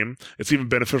the game. It's even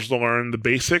beneficial to learn the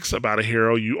basics about a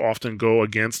hero you often go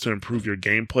against to improve your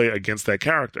gameplay against that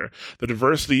character. The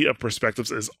diversity of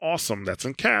perspectives is awesome." That's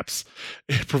in caps.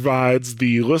 "It provides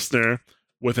the listener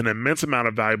with an immense amount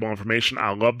of valuable information. I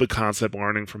love the concept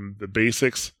learning from the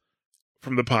basics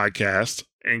from the podcast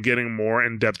and getting more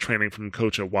in-depth training from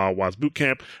coach at Wild Wild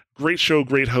Bootcamp. Great show,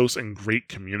 great hosts, and great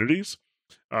communities."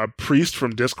 Priest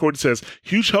from Discord says,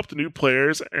 "Huge help to new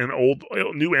players and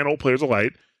new and old players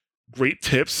alike. Great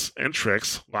tips and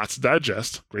tricks. Lots to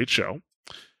digest. Great show."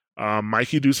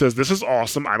 Mikey Do says, "This is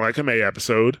awesome. I like a May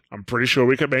episode. I'm pretty sure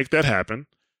we can make that happen."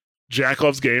 Jack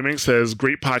Loves Gaming says,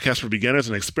 great podcast for beginners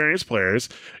and experienced players.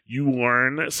 You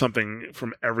learn something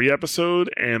from every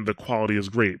episode, and the quality is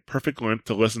great. Perfect length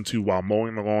to listen to while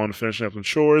mowing the lawn, finishing up some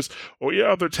chores, or your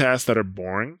other tasks that are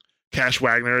boring. Cash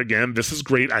Wagner, again, this is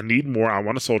great. I need more. I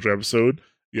want a Soldier episode.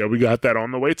 Yeah, we got that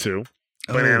on the way, too.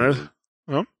 Banana.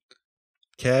 Huh?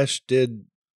 Cash did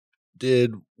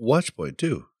Watchpoint,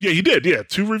 too. Yeah, he did. Yeah,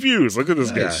 2 reviews. Look at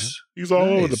this guy. He's all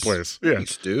over the Nice. place. Yeah.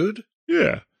 Thanks, dude.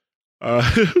 Yeah.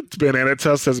 Banana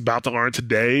Test says, about to learn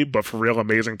today, but for real,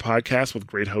 amazing podcast with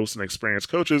great hosts and experienced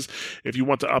coaches. If you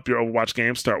want to up your Overwatch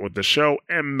game, start with the show.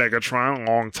 And Megatron,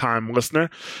 long-time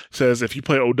listener, says, if you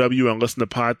play OW and listen to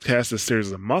podcasts, this series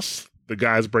is a must. The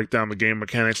guys break down the game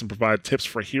mechanics and provide tips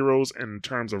for heroes in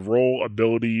terms of role,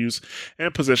 ability use,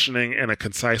 and positioning in a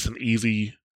concise and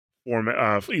easy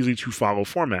to follow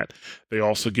format. They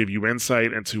also give you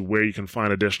insight into where you can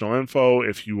find additional info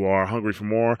if you are hungry for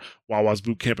more. Wawa's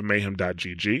Bootcamp and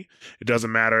Mayhem.gg. It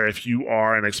doesn't matter if you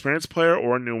are an experienced player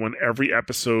or a new one, every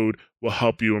episode will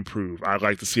help you improve. I'd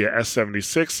like to see a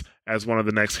S76 as one of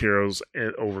the next heroes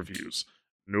in overviews.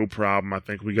 No problem. I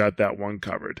think we got that one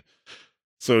covered.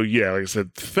 So yeah, like I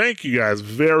said, thank you guys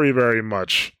very, very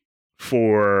much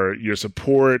for your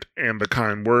support and the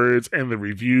kind words and the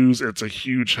reviews. It's a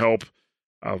huge help.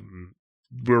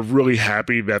 We're really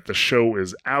happy that the show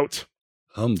is out.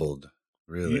 Humbled,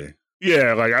 really.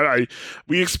 Yeah, like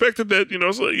we expected that,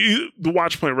 the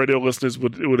Watchpoint Radio listeners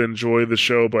would enjoy the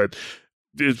show, but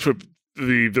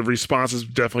the response has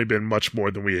definitely been much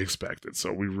more than we expected.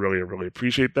 So we really, really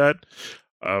appreciate that.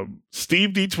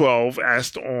 Steve D12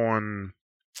 asked on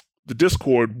the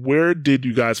Discord, where did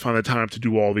you guys find the time to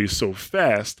do all these so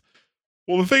fast?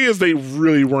 Well, the thing is, they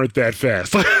really weren't that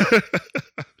fast.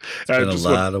 It's been a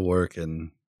lot of work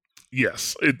and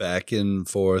yes, back and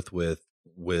forth with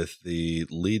the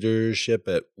leadership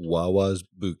at Wawa's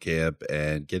Bootcamp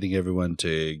and getting everyone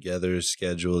together,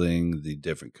 scheduling the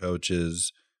different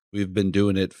coaches. We've been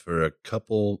doing it for a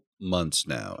couple months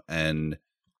now, and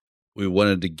we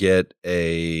wanted to get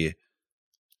a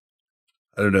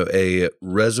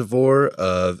reservoir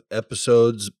of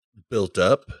episodes built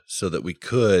up so that we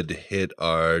could hit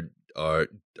our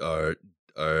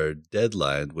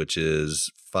deadline, which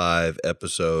is 5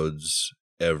 episodes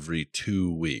every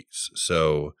 2 weeks.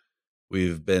 So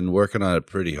we've been working on it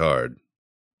pretty hard.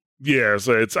 Yeah,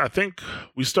 so I think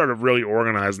we started really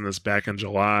organizing this back in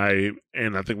July,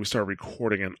 and I think we started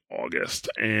recording in August.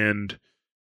 And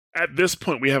at this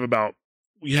point, we have about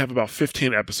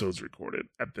 15 episodes recorded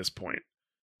at this point.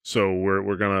 So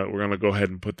we're gonna go ahead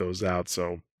and put those out.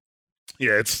 So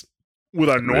yeah, it's with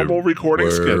our normal recording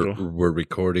schedule. We're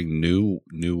recording new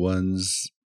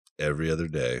ones every other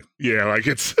day. Yeah, like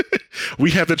it's we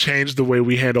have to change the way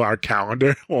we handle our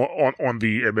calendar on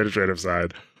the administrative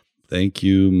side. Thank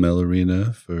you,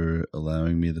 Melarina, for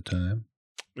allowing me the time.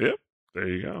 Yep, there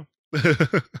you go.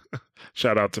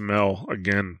 Shout out to Mel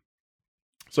again.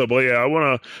 So, but yeah, I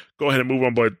want to go ahead and move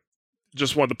on, but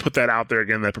just wanted to put that out there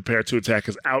again. That Prepare to Attack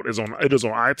is out. It is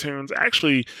on iTunes.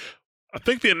 Actually, I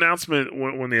think the announcement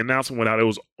when the announcement went out, it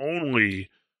was only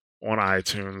on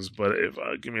iTunes. But if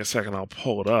give me a second, I'll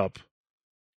pull it up.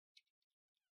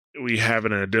 We have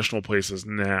it in additional places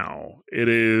now. It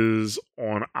is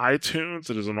on iTunes.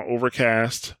 It is on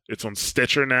Overcast. It's on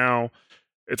Stitcher now.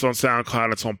 It's on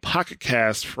SoundCloud. It's on Pocket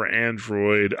Cast for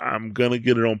Android. I'm gonna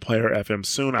get it on Player FM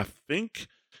soon. I think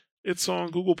it's on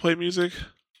Google Play Music.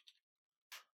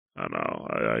 I don't know.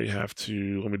 I have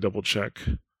to, let me double check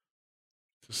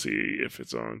to see if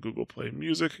it's on Google Play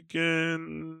Music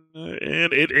again.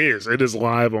 And it is. It is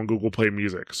live on Google Play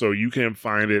Music. So you can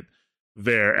find it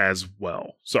there as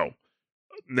well. So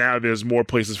now there's more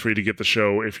places for you to get the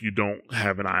show if you don't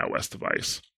have an iOS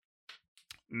device.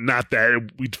 Not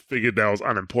that we figured that was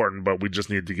unimportant, but we just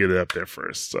need to get it up there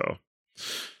first. So,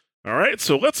 all right.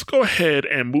 So let's go ahead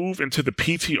and move into the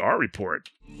PTR report.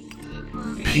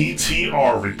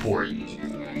 PTR report.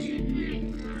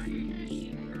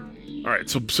 All right,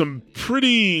 so some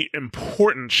pretty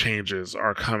important changes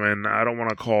are coming. I don't want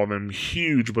to call them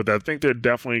huge, but I think they're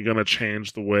definitely going to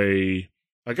change the way,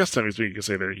 I guess technically you can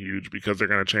say they're huge because they're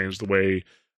going to change the way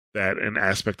that an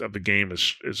aspect of the game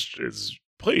is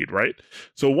played, right?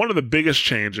 So one of the biggest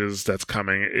changes that's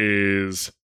coming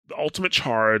is the ultimate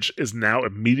charge is now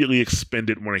immediately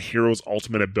expended when a hero's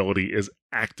ultimate ability is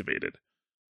activated.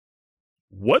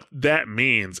 What that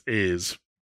means is,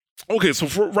 okay, so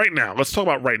for right now, let's talk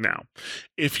about right now.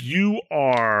 If you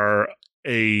are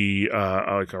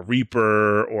like a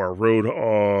Reaper or a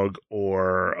Roadhog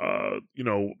or a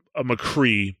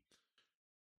McCree,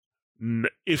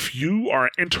 if you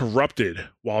are interrupted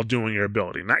while doing your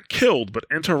ability, not killed, but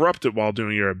interrupted while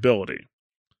doing your ability,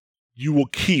 you will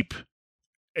keep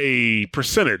a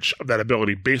percentage of that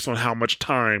ability based on how much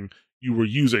time you were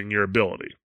using your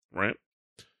ability, right?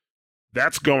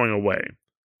 That's going away.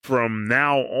 From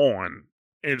now on,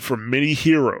 and for many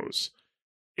heroes,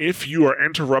 if you are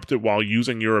interrupted while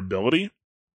using your ability,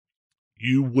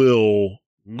 you will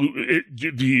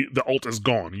the ult is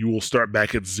gone. You will start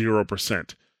back at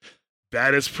 0%.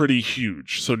 That is pretty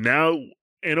huge. So now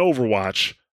in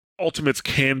Overwatch, ultimates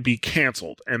can be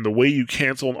canceled, and the way you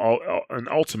cancel an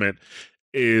ultimate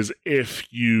is if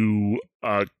you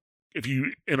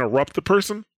interrupt the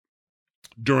person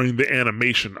during the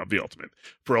animation of the ultimate.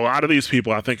 For a lot of these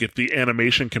people, I think if the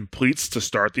animation completes to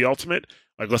start the ultimate,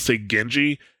 like let's say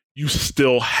Genji, you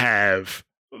still have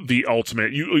the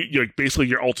ultimate. You like basically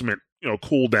your ultimate,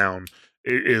 cooldown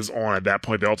is on at that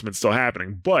point. The ultimate's still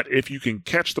happening. But if you can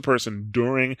catch the person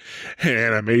during an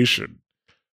animation,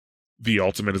 the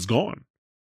ultimate is gone.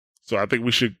 So I think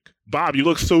we should. Bob, you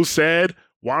look so sad.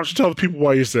 Why don't you tell the people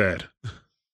why you're sad?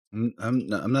 I'm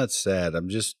not sad. I'm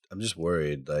just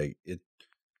worried. Like the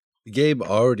game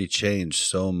already changed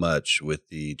so much with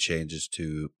the changes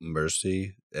to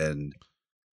Mercy, and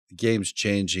the game's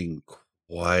changing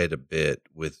quite a bit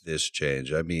with this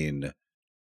change. I mean,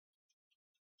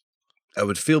 I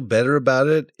would feel better about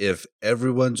it if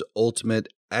everyone's ultimate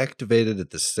activated at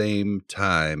the same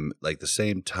time, like the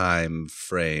same time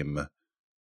frame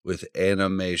with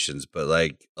animations. But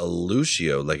like a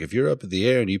Lucio, like if you're up in the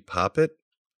air and you pop it,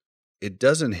 it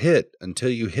doesn't hit until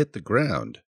you hit the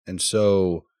ground. And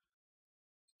so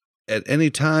at any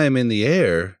time in the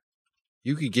air,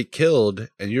 you could get killed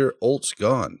and your ult's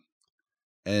gone.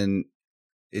 And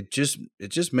it just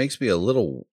makes me a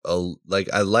little like,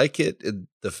 I like it,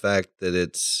 the fact that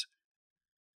it's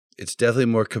definitely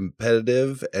more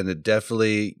competitive, and it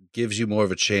definitely gives you more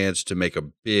of a chance to make a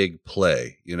big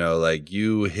play. Like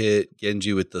you hit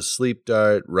Genji with the sleep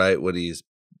dart right when he's,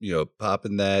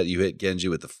 popping that. You hit Genji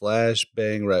with the flash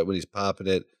bang right when he's popping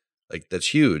it. Like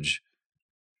that's huge.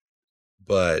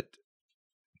 But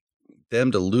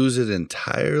them to lose it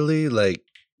entirely, like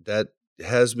that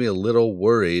has me a little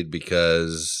worried,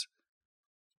 because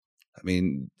I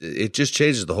mean, it just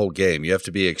changes the whole game. You have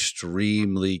to be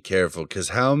extremely careful, because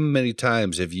how many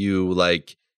times have you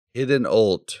like hit an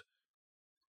ult,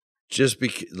 just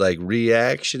like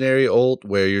reactionary ult,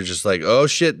 where you're just like, oh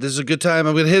shit, this is a good time,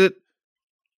 I'm gonna hit it,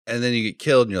 and then you get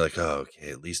killed, and you're like, oh okay,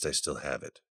 at least I still have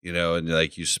it, and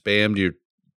like you spammed your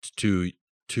to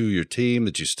your team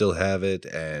that you still have it,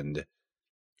 and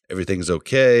everything's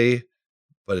okay.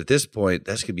 But at this point,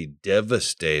 that's gonna be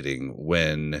devastating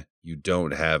when you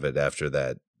don't have it after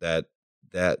that.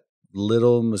 That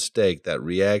little mistake, that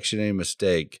reactionary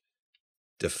mistake,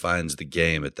 defines the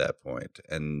game at that point.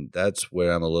 And that's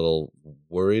where I'm a little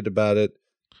worried about it.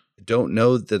 I don't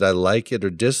know that I like it or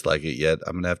dislike it yet.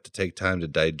 I'm going to have to take time to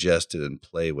digest it and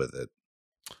play with it.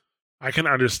 I can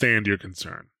understand your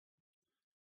concern.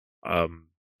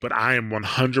 But I am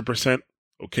 100%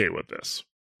 okay with this.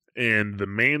 And the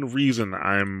main reason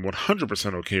I'm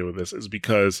 100% okay with this is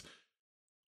because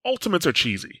ultimates are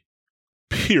cheesy.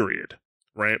 Period.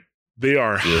 Right? They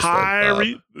are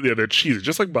they're cheesy,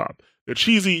 just like Bob. They're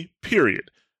cheesy, period.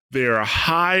 They are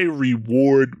high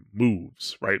reward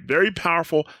moves, right? Very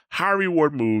powerful, high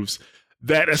reward moves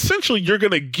that essentially you're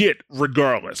going to get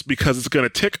regardless, because it's going to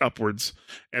tick upwards.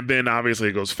 And then obviously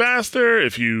it goes faster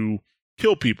if you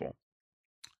kill people.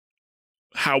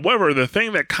 However, the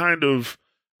thing that kind of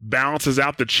balances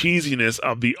out the cheesiness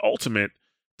of the ultimate,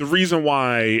 the reason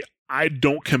why I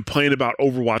don't complain about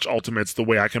Overwatch ultimates the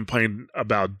way I complain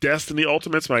about Destiny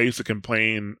ultimates when I used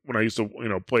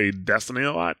to play Destiny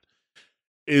a lot,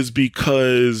 is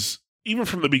because even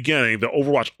from the beginning, the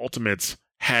Overwatch ultimates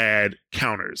had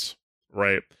counters,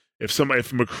 right? If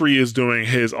McCree is doing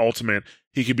his ultimate,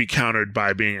 he could be countered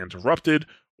by being interrupted,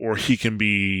 or he can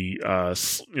be,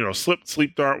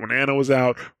 sleep dart when Ana was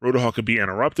out. Rotohawk could be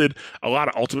interrupted. A lot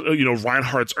of ultimate,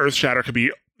 Reinhardt's Earth Shatter could be,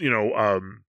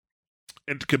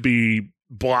 it could be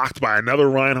blocked by another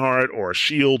Reinhardt or a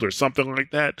shield or something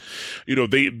like that.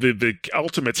 The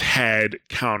ultimates had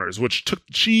counters, which took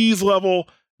the cheese level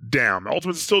down. The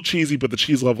ultimates are still cheesy, but the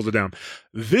cheese levels are down.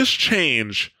 This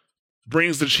change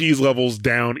brings the cheese levels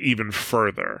down even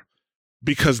further,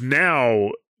 because now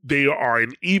they are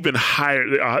an even higher.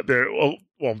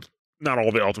 Not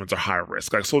all the ultimates are high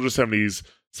risk. Like Soldier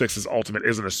 76's ultimate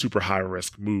isn't a super high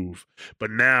risk move,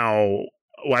 but now.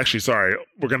 Well, actually, sorry.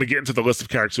 We're going to get into the list of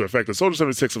characters who are affected. Soldier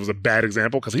 76 was a bad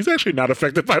example because he's actually not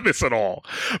affected by this at all.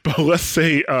 But let's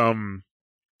say, who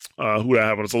do I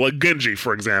have on? So like Genji,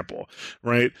 for example,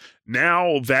 right?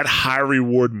 Now that high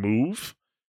reward move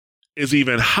is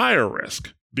even higher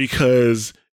risk,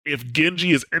 because if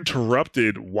Genji is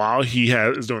interrupted while he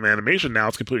is doing the animation, now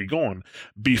it's completely gone.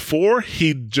 Before,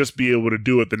 he'd just be able to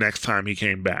do it the next time he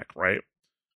came back, right?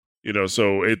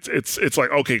 So it's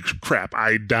like, okay, crap,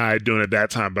 I died doing it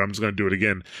that time, but I'm just going to do it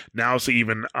again. Now it's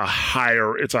even a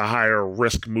higher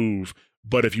risk move,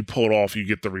 but if you pull it off, you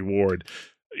get the reward.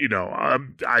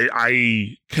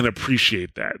 I can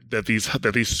appreciate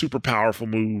that these super powerful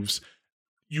moves,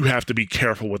 you have to be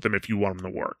careful with them if you want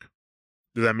them to work.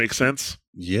 Does that make sense?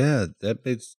 Yeah, that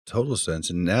makes total sense.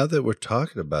 And now that we're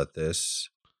talking about this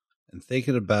and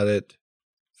thinking about it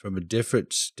from a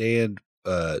different thinking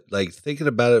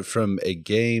about it from a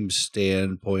game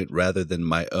standpoint rather than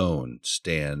my own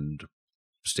standpoint,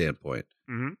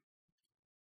 Mm-hmm.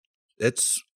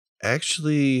 it's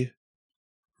actually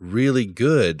really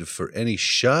good for any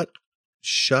shot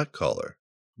caller,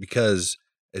 because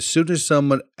as soon as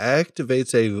someone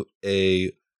activates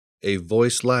a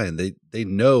voice line, they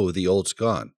know the ult's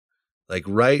gone. Like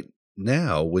right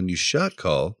now, when you shot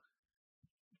call,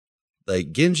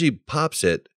 like Genji pops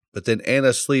it, but then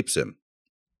Ana sleeps him.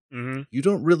 Mm-hmm. You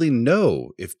don't really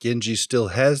know if Genji still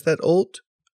has that ult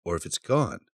or if it's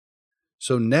gone.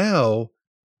 So now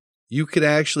you can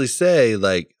actually say,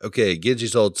 like, okay,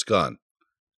 Genji's ult's gone.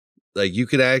 Like you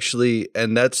can actually,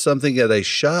 and that's something that a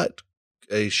shot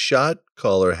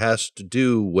caller has to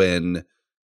do when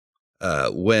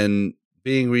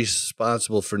being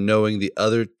responsible for knowing the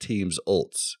other team's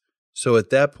ults. So at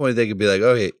that point, they could be like,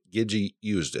 okay, Genji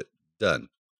used it, done.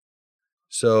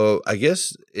 So I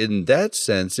guess in that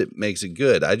sense, it makes it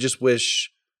good. I just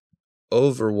wish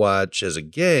Overwatch as a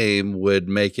game would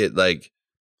make it like,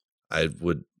 I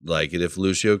would like it if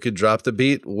Lucio could drop the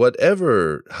beat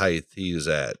whatever height he's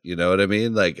at. You know what I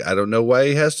mean? Like, I don't know why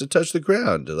he has to touch the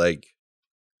ground. Like,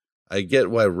 I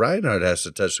get why Reinhardt has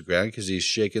to touch the ground because he's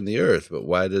shaking the earth, but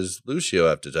why does Lucio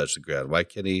have to touch the ground? Why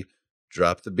can't he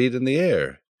drop the beat in the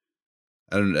air?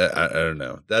 I don't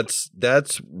know. That's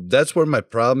where my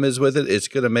problem is with it. It's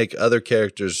going to make other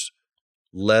characters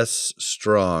less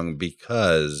strong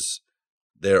because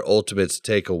their ultimates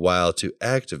take a while to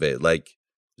activate. Like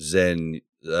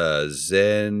Zenyatta's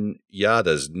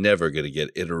never going to get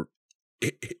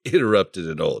interrupted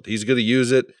in ult. He's going to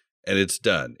use it and it's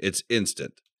done. It's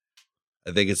instant.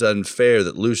 I think it's unfair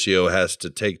that Lucio has to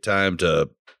take time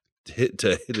to hit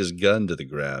his gun to the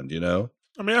ground,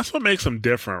 I mean, that's what makes them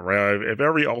different, right? If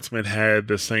every ultimate had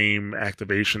the same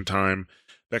activation time,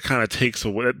 that kind of takes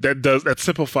away, that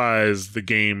simplifies the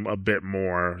game a bit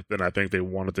more than I think they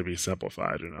want it to be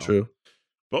simplified, True.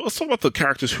 But let's talk about the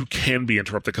characters who can be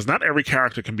interrupted, because not every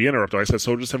character can be interrupted. Like I said,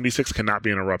 Soldier 76 cannot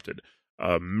be interrupted.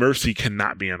 Mercy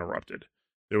cannot be interrupted.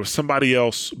 There was somebody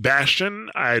else, Bastion.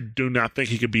 I do not think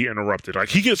he could be interrupted. Like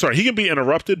he can be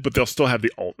interrupted, but they'll still have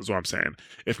the ult. Is what I'm saying.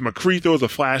 If McCree throws a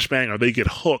flashbang or they get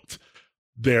hooked,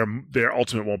 their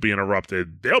ultimate won't be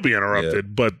interrupted. They'll be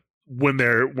interrupted, but when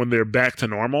they're back to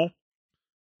normal,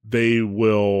 they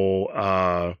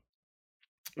will.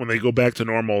 When they go back to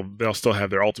normal, they'll still have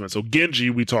their ultimate. So Genji,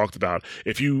 we talked about.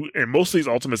 And most of these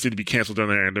ultimates need to be canceled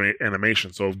during their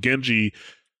animation. So if Genji,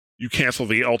 you cancel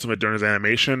the ultimate during his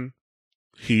animation,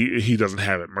 he doesn't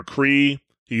have it. McCree,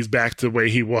 he's back to the way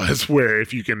he was, where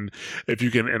if you can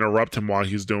interrupt him while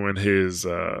he's doing his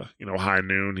high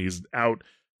noon, he's out.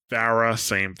 Pharah,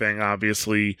 same thing,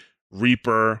 obviously.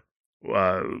 Reaper,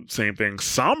 same thing.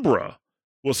 Sombra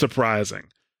was surprising.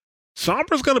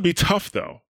 Sombra's going to be tough,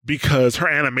 though, because her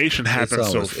animation happens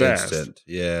so fast. Instant.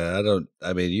 Yeah,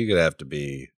 you'd have to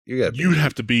be,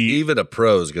 even a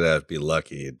pro's going to have to be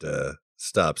lucky to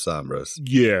stop Sombras.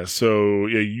 Yeah, so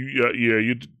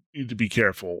you need to be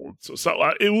careful. So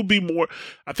it will be more,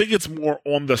 I think it's more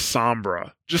on the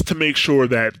Sombra, just to make sure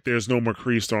that there's no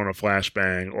McCree throwing a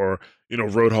flashbang or,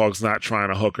 Roadhog's not trying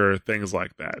to hook her, things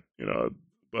like that. It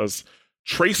was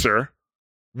Tracer,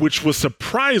 which was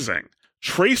surprising.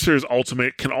 Tracer's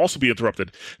ultimate can also be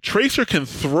interrupted. Tracer can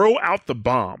throw out the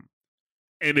bomb,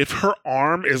 and if her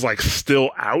arm is like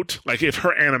still out, like if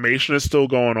her animation is still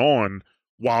going on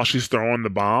while she's throwing the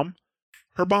bomb,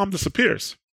 her bomb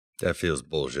disappears. That feels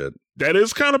bullshit. That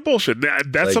is kind of bullshit.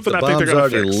 That's like something I think they're going to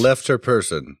fix. Already left her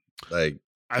person. Like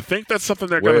I think that's something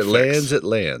they're going to fix. Where it lands, it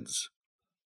lands.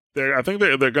 I think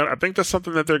they're going. I think that's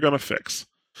something that they're going to fix.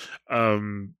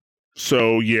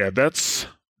 So yeah,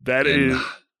 that is.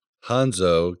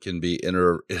 Hanzo can be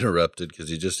interrupted because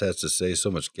he just has to say so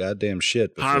much goddamn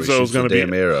shit before he shoots the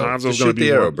damn arrow. Hanzo's going to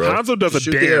be arrow, bro. Hanzo does a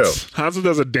dance. Hanzo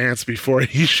does a dance before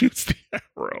he shoots the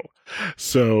arrow.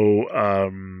 So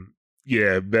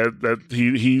yeah, that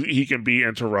he can be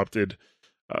interrupted.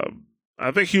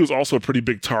 I think he was also a pretty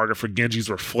big target for Genji's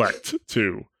Reflect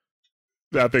too.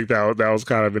 I think that was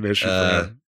kind of an issue for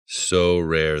him. So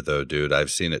rare though, dude.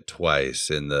 I've seen it twice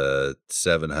in the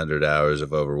 700 hours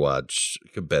of Overwatch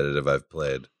competitive I've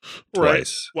played. Right.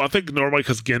 Twice. Well, I think normally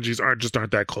because Genjis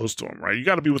aren't that close to him, right? You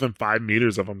got to be within 5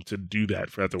 meters of him to do that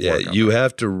for that to Yeah, work. you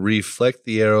have to reflect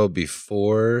the arrow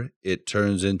before it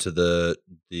turns into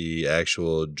the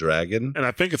actual dragon. And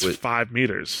I think it's With- 5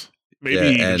 meters, maybe Yeah,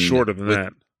 even and shorter than with-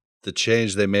 that. The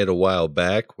change they made a while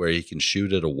back where he can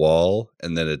shoot at a wall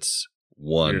and then it's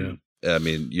one. I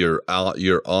mean, you're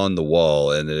on the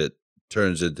wall and it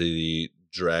turns into the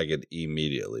dragon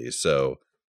immediately. So,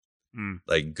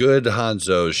 like, good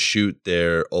Hanzos shoot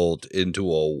their ult into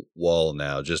a wall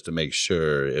now just to make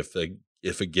sure if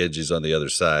a Genji's on the other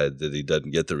side that he doesn't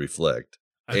get the reflect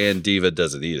and D.Va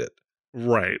doesn't eat it.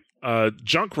 Right.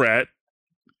 Junkrat,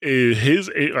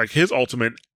 his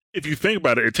ultimate, if you think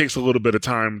about it, it takes a little bit of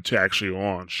time to actually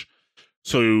launch.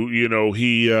 So,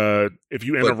 if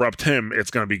you interrupt him,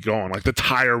 it's going to be gone. Like, the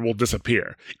tire will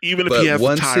disappear, even if he has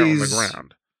the tire on the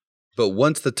ground. But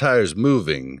once the tire's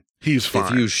moving, he's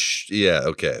fine. If you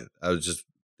okay. I was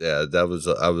a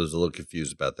little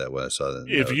confused about that when I saw that.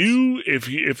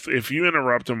 If you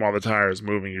interrupt him while the tire is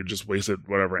moving, you just wasted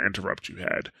whatever interrupt you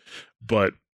had.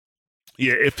 But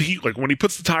yeah, when he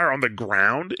puts the tire on the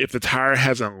ground, if the tire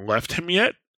hasn't left him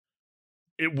yet,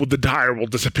 the tire will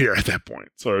disappear at that point.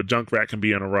 So Junkrat can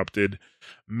be interrupted.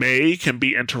 Mei can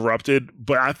be interrupted,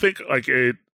 but I think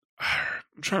I'm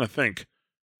trying to think.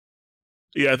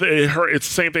 Yeah, it's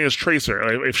the same thing as Tracer.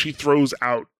 Like, if she throws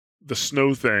out the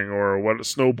snow thing or what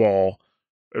snowball,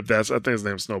 I think his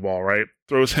name's Snowball, right?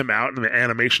 Throws him out and the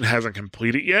animation hasn't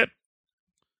completed yet,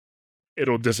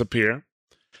 it'll disappear.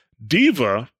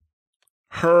 D.Va,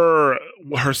 her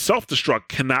self-destruct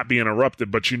cannot be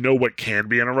interrupted, but you know what can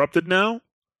be interrupted now?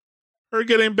 Her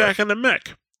getting back in the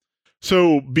mech.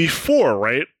 So before,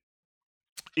 right?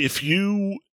 If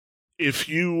you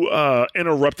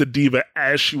interrupted D.Va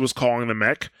as she was calling the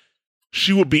mech,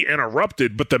 she would be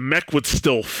interrupted, but the mech would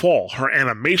still fall. Her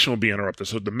animation would be interrupted.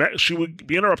 So she would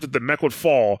be interrupted, the mech would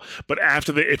fall, but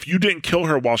if you didn't kill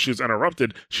her while she was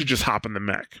interrupted, she'd just hop in the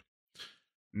mech.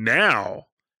 Now,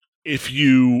 if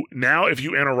you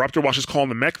interrupt her while she's calling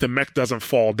the mech doesn't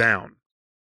fall down.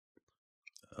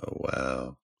 Oh,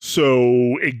 wow.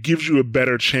 So it gives you a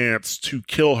better chance to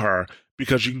kill her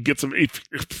because you can get some.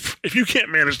 If you can't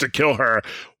manage to kill her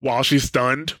while she's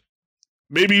stunned,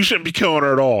 maybe you shouldn't be killing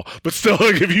her at all. But still,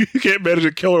 like, if you can't manage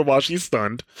to kill her while she's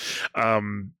stunned,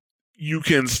 you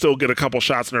can still get a couple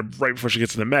shots in her right before she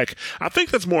gets in the mech. I think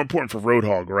that's more important for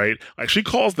Roadhog, right? Like, she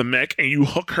calls the mech and you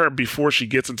hook her before she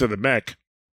gets into the mech.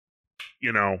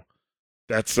 You know,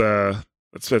 that'd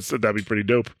be pretty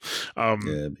dope.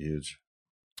 Yeah, huge.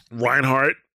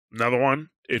 Reinhardt, another one.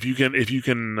 If you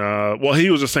can, well, he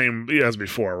was the same as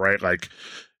before, right? Like,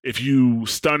 if you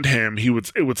stunned him,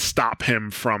 it would stop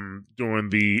him from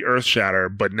doing the Earth Shatter,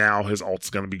 but now his ult's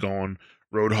going to be gone.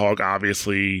 Roadhog,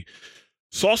 obviously,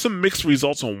 saw some mixed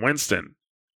results on Winston.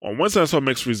 On Winston, I saw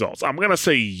mixed results. I'm going to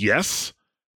say yes,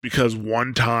 because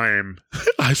one time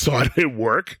I saw it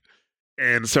work,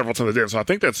 and several times I didn't. So I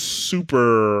think that's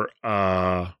super...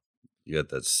 You got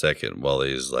that second while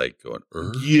he's like going.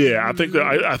 Yeah,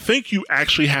 I think you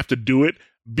actually have to do it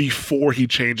before he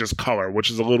changes color, which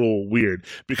is a little weird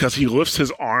because he lifts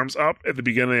his arms up at the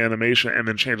beginning of the animation and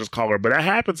then changes color. But that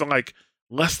happens in like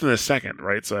less than a second,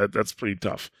 right? So that's pretty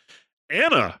tough.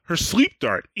 Ana, her sleep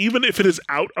dart, even if it is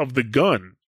out of the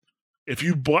gun, if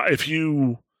you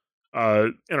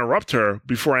interrupt her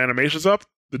before animation's up,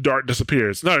 the dart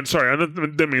disappears. No, sorry, I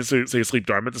didn't mean to say sleep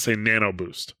dart. I meant to say nano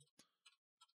boost.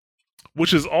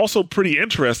 Which is also pretty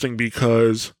interesting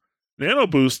because Nano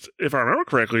Boost, if I remember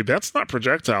correctly, that's not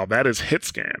projectile, that is hit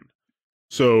scan.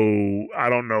 So I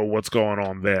don't know what's going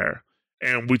on there.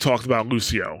 And we talked about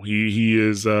Lucio. He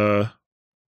is a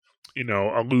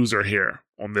loser here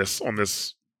on this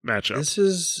matchup. This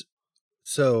is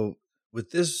so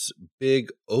with this big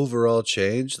overall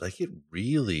change, like, it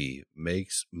really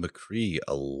makes McCree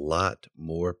a lot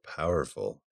more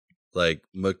powerful. Like,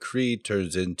 McCree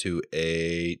turns into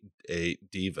a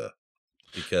D.Va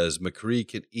because McCree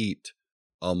can eat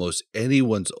almost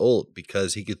anyone's ult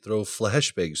because he can throw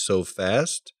flashbangs so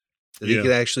fast that he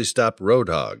can actually stop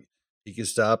Roadhog. He can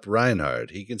stop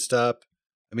Reinhardt. He can stop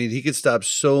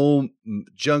so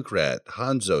Junkrat,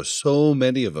 Hanzo, so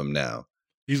many of them now.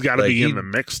 He's got to be in the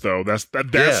mix, though. That's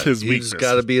his weakness. He's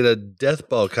got to be in a death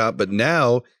ball comp, but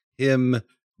now him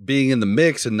being in the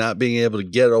mix and not being able to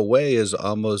get away is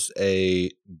almost a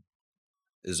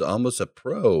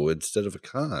pro instead of a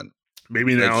con.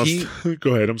 Maybe now.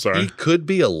 Go ahead. I'm sorry. He could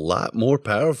be a lot more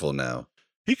powerful now.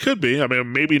 He could be. I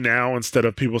mean, maybe now instead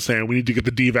of people saying we need to get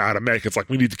the D.Va out of mech, it's like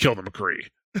we need to kill the McCree.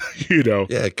 You know,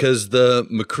 Yeah, because the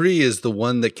McCree is the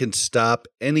one that can stop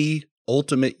any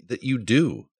ultimate that you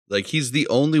do. Like, he's the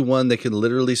only one that can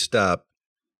literally stop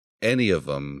any of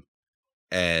them.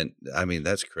 And I mean,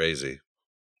 that's crazy.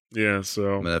 yeah. I'm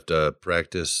So gonna have to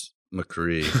practice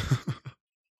McCree.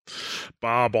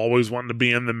 Bob always wanting to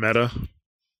be in the meta.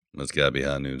 That's gotta be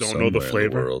Hanu Don't somewhere know the in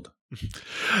flavor. the world.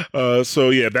 So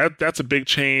yeah, that's a big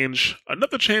change.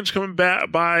 Another change coming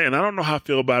back by, and I don't know how I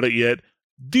feel about it yet.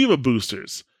 Diva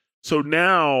boosters. So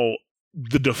now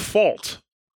the default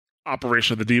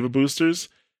operation of the Diva boosters,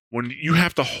 when you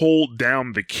have to hold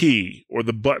down the key or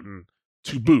the button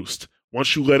to boost.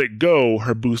 Once you let it go,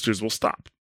 her boosters will stop.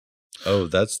 Oh,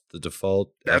 that's the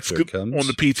default That's after good it comes? on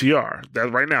the PTR. That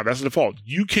right now, that's the default.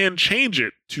 You can change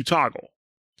it to toggle.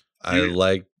 I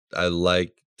like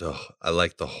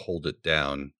to hold it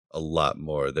down a lot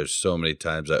more. There's so many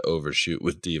times I overshoot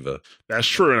with Diva. That's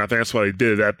true, and I think that's why they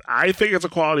did that. I think it's a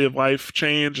quality of life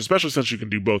change, especially since you can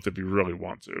do both if you really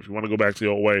want to. If you want to go back to the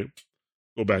old way,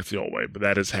 go back to the old way. But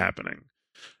that is happening.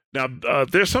 Now,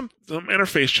 there's some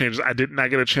interface changes I did not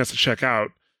get a chance to check out.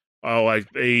 What's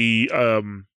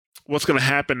going to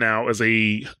happen now is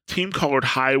a team-colored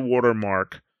high water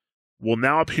mark will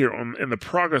now appear in the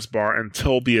progress bar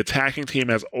until the attacking team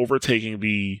has overtaken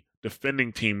the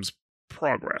defending team's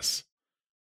progress.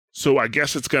 So I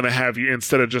guess it's going to have you,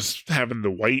 instead of just having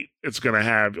the white, it's going to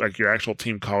have like your actual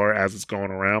team color as it's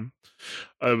going around.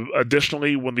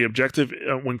 Additionally, when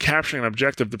capturing an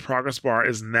objective, the progress bar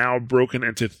is now broken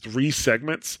into 3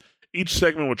 segments. Each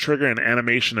segment will trigger an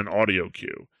animation and audio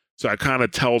cue. So it kind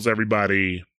of tells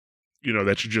everybody,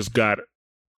 that you just got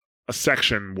a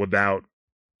section without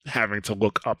having to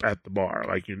look up at the bar,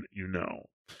 like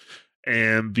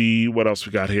And what else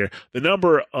we got here? The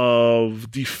number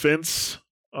of defense,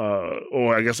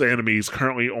 or I guess enemies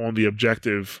currently on the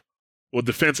objective. Well,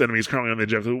 defense enemies currently on the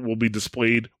objective will be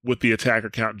displayed with the attacker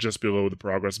count just below the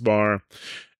progress bar.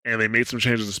 And they made some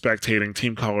changes to spectating.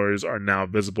 Team colors are now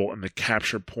visible in the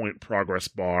capture point progress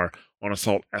bar on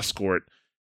Assault Escort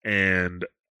and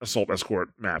Assault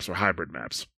Escort maps or hybrid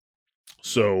maps.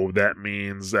 So that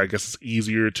means, I guess, it's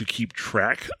easier to keep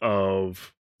track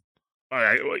of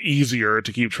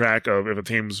if a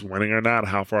team's winning or not,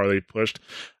 how far they pushed.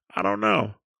 I don't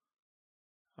know.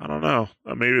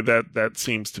 Maybe that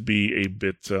seems to be a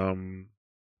bit. I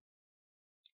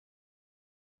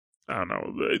don't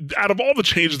know. Out of all the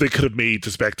changes they could have made to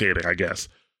spectating, I guess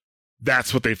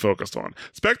that's what they focused on.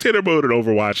 Spectator mode in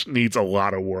Overwatch needs a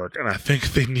lot of work, and I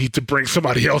think they need to bring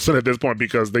somebody else in at this point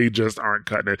because they just aren't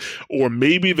cutting it. Or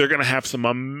maybe they're going to have some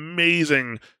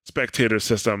amazing spectator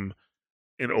system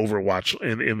in Overwatch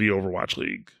in the Overwatch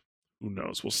League. Who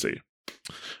knows? We'll see.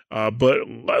 But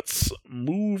let's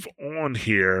move on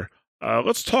here.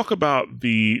 Let's talk about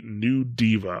the new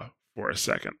Diva for a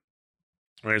second.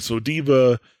 All right, so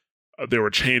Diva, there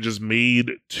were changes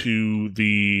made to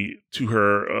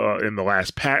her in the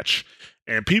last patch,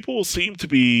 and people seem to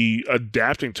be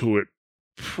adapting to it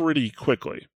pretty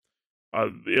quickly.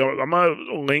 I'm gonna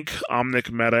link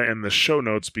Omnic Meta in the show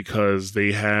notes because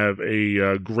they have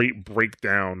a great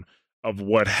breakdown of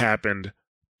what happened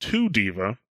to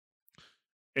Diva.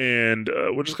 And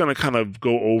we're just going to kind of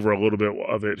go over a little bit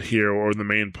of it here, or the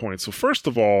main points. So first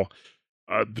of all,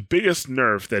 the biggest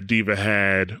nerf that Diva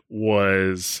had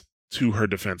was to her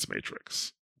defense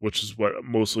matrix, which is what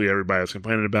mostly everybody is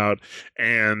complaining about.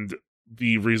 And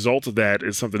the result of that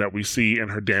is something that we see in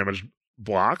her damage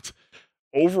blocked.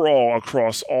 Overall,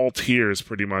 across all tiers,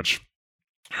 pretty much,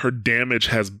 her damage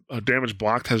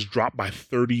blocked has dropped by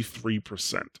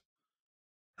 33%.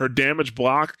 Her damage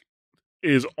block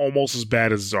is almost as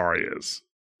bad as Zarya is.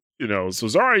 So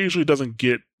Zarya usually doesn't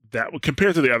get that,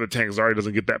 compared to the other tanks, Zarya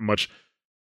doesn't get that much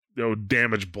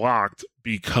damage blocked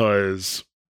because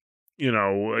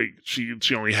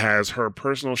she only has her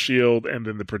personal shield and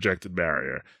then the projected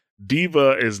barrier.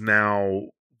 Diva is now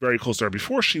very close to her.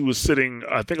 Before, she was sitting,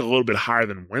 I think, a little bit higher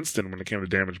than Winston when it came to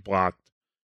damage blocked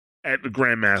at the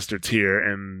Grandmaster tier,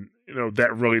 and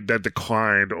that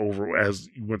declined over as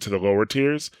you went to the lower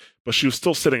tiers, but she was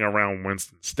still sitting around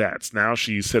Winston's stats. Now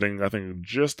she's sitting, I think,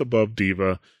 just above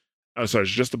Diva.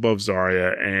 Just above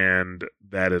Zarya, and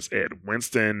that is it.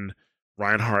 Winston,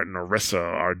 Reinhardt, and Orisa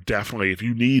are definitely, if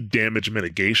you need damage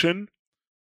mitigation,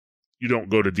 you don't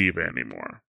go to Diva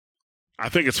anymore. I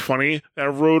think it's funny that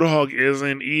Roadhog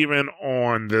isn't even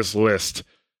on this list.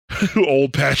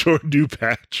 Old patch or new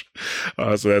patch.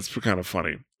 So that's kind of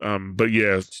funny. But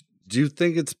yeah. Do you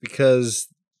think it's because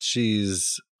she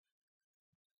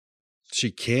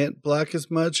can't block as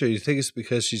much, or you think it's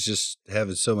because she's just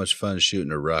having so much fun shooting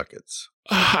her rockets?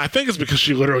 I think it's because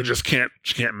she literally just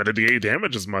she can't mitigate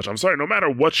damage as much. I'm sorry, no matter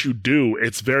what you do,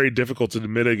 it's very difficult to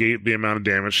mitigate the amount of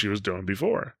damage she was doing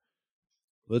before.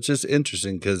 Well, it's just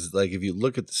interesting because, like, if you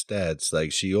look at the stats,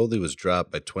 like, she only was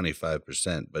dropped by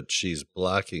 25%, but she's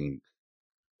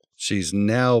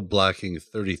now blocking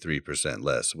 33%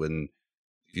 less. When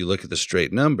if you look at the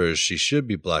straight numbers, she should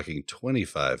be blocking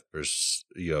 25%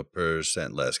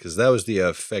 less, because that was the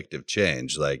effective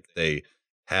change. Like, they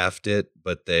halved it,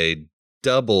 but they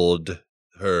doubled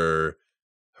her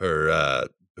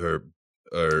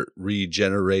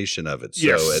regeneration of it.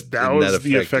 Yes, So that in was that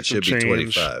the effect, it effective should be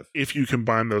change 25. if you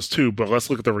combine those two. But let's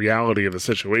look at the reality of the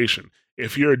situation.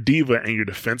 If you're a diva and your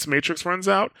defense matrix runs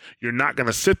out, you're not going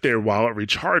to sit there while it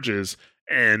recharges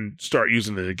and start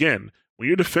using it again. When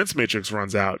your defense matrix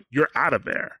runs out, you're out of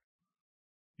there.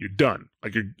 You're done.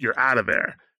 Like, you're out of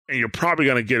there, and you're probably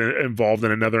going to get involved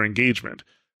in another engagement.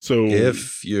 So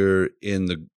If you're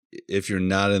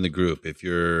not in the group, if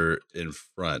you're in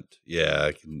front,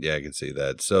 I can see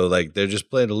that. So, like, they're just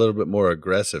playing a little bit more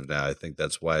aggressive now. I think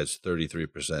that's why it's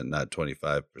 33%, not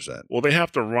 25%. well, they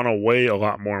have to run away a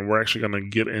lot more, and we're actually going to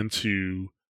get into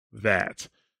that.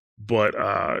 But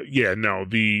her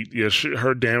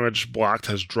damage blocked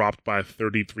has dropped by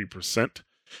 33%.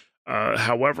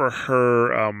 However,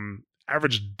 her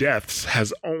average deaths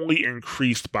has only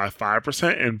increased by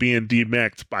 5% and being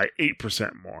demeched by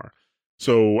 8% more.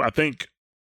 So I think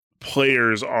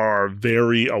players are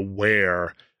very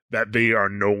aware that they are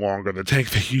no longer the tank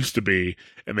they used to be,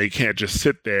 and they can't just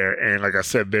sit there. And like I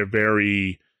said, they're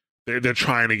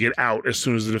trying to get out as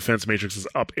soon as the defense matrix is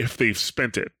up if they've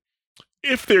spent it,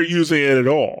 if they're using it at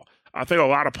all. I think a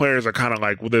lot of players are kind of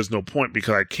like, well, there's no point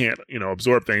because I can't,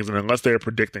 absorb things. And unless they're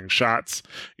predicting shots,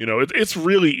 it's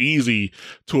really easy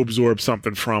to absorb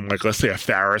something from, like, let's say a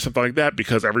Pharah or something like that,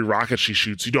 because every rocket she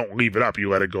shoots, you don't leave it up. You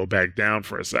let it go back down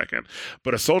for a second.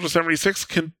 But a Soldier 76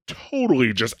 can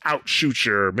totally just outshoot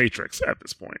your Matrix at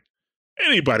this point.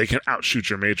 Anybody can outshoot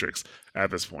your Matrix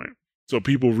at this point. So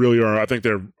people really are, I think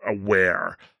they're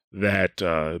aware that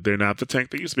they're not the tank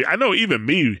they used to be. I know even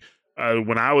me,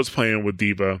 when I was playing with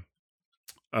D.Va,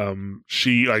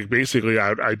 she, like, basically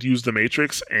I'd use the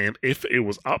Matrix, and if it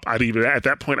was up, at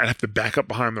that point I'd have to back up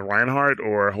behind the Reinhardt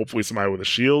or hopefully somebody with a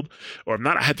shield, or if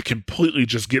not, I had to completely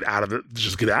just get out of there.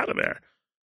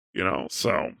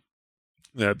 So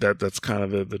that's kind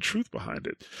of the truth behind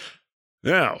it.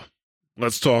 Now,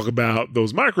 let's talk about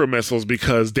those micro missiles,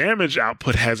 because damage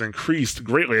output has increased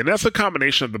greatly, and that's a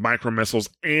combination of the micro missiles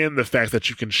and the fact that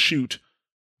you can shoot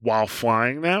while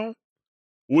flying now,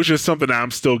 which is something that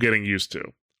I'm still getting used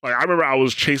to. Like, I remember I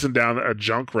was chasing down a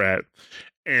Junkrat,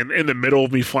 and in the middle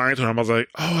of me flying to him, I was like,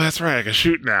 oh, that's right, I can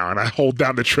shoot now. And I hold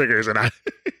down the triggers, and I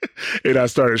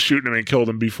started shooting him and killed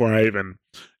him before I even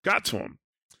got to him.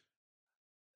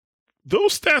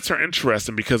 Those stats are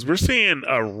interesting because we're seeing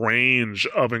a range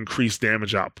of increased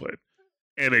damage output,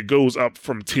 and it goes up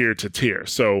from tier to tier.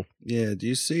 So, yeah, do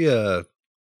you see a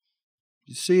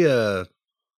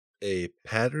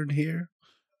pattern here?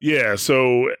 Yeah,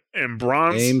 so in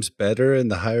bronze, aims better in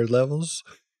the higher levels.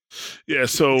 Yeah,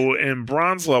 so in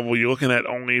bronze level, you're looking at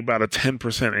only about a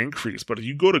 10% increase. But if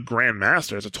you go to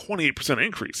Grandmaster, it's a 28%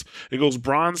 increase. It goes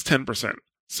bronze 10%,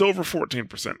 silver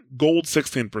 14%, gold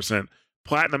 16%,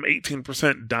 platinum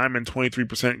 18%, diamond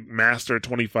 23%, master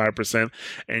 25%,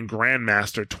 and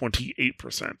Grandmaster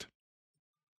 28%.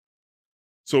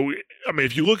 So, I mean,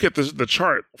 if you look at the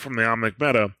chart from the Omnic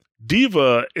Meta,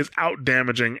 D.Va is out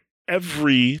damaging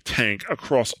every tank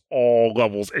across all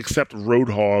levels except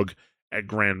Roadhog at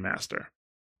Grandmaster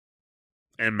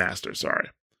and Master, sorry.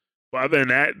 But other than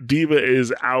that, D.Va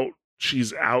is out.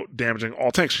 She's out damaging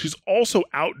all tanks. She's also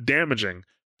out damaging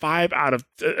 5 out of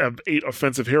 8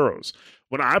 offensive heroes.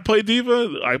 When I play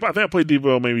D.Va, I think I played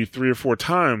D.Va maybe 3 or 4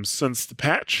 times since the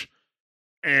patch,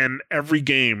 and every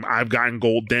game I've gotten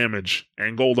gold damage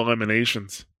and gold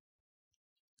eliminations.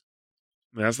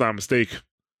 That's not a mistake,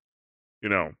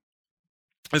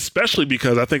 Especially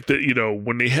because I think that,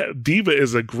 when they have D.Va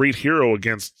is a great hero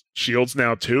against shields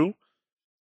now too.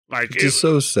 Like, it's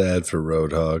so sad for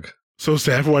Roadhog. So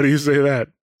sad. Why do you say that?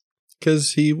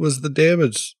 Because he was the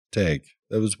damage tank.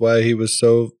 That was why he was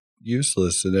so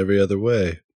useless in every other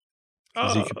way.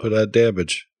 Because he could put out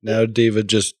damage. Now D.Va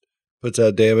just puts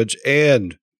out damage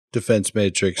and defense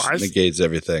matrix negates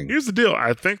everything. Here's the deal.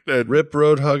 I think that rip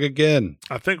Roadhog again.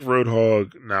 I think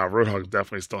Roadhog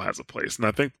definitely still has a place. And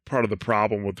I think part of the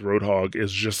problem with Roadhog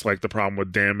is just like the problem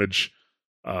with damage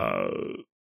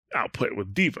output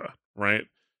with D.Va, right?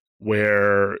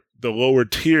 Where the lower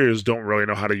tiers don't really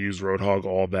know how to use Roadhog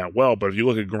all that well. But if you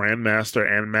look at Grandmaster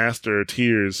and Master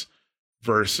tiers,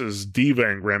 versus Diva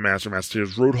and Grandmaster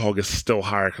Massateers, Roadhog is still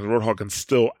higher because Roadhog can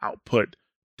still output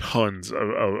tons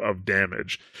of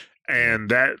damage. And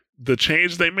that the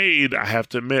change they made, I have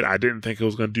to admit, I didn't think it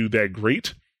was going to do that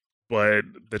great. But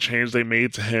the change they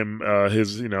made to him,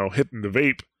 his, hitting the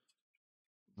vape,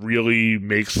 really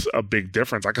makes a big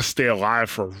difference. I could stay alive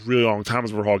for a really long time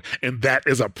as Roadhog, and that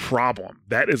is a problem.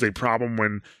 That is a problem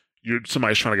when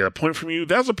somebody's trying to get a point from you.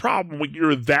 That's a problem when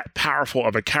you're that powerful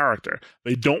of a character.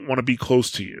 They don't want to be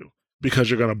close to you because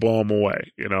you're going to blow them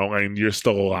away, and you're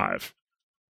still alive.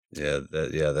 Yeah,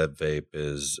 that vape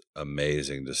is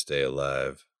amazing to stay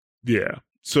alive. Yeah.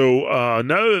 So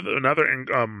another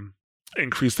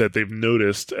increase that they've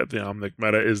noticed at the Omnic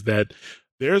meta is that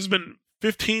there's been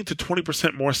 15 to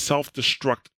 20% more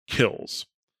self-destruct kills,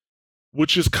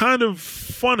 which is kind of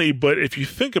funny, but if you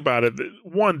think about it,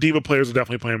 one, Diva players are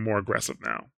definitely playing more aggressive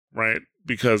now, right?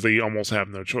 Because they almost have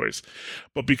no choice.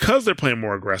 But because they're playing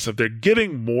more aggressive, they're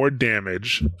getting more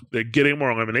damage, they're getting more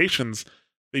eliminations,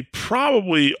 they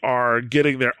probably are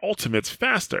getting their ultimates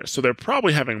faster. So they're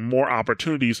probably having more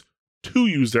opportunities to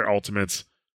use their ultimates,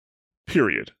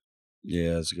 period.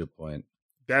 Yeah, that's a good point.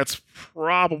 That's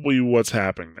probably what's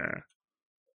happening there.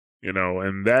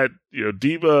 And that,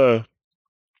 Diva,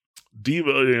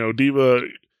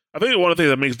 I think one of the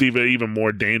things that makes Diva even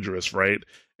more dangerous, right,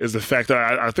 is the fact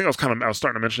that I think I was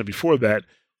starting to mention it before, that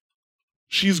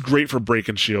she's great for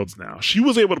breaking shields now. She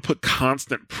was able to put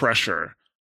constant pressure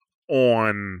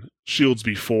on shields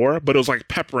before, but it was like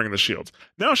peppering the shields.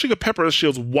 Now she could pepper the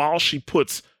shields while she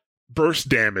puts burst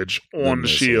damage on the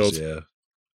shields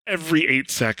every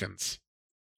 8 seconds.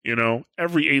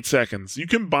 Every 8 seconds. You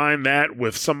combine that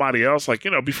with somebody else, like,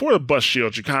 before the bust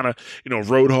shields, you kind of,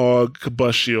 Roadhog could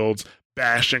bust shields,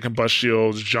 Bastion can bust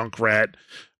shields, Junkrat.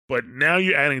 But now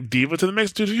you're adding Diva to the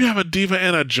mix. Dude, if you have a Diva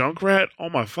and a Junkrat, oh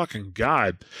my fucking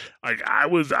God. Like, I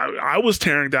was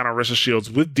tearing down Orisa shields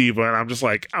with Diva, and I'm just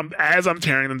like, as I'm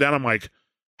tearing them down, I'm like,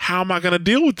 how am I going to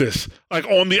deal with this? Like,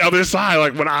 on the other side,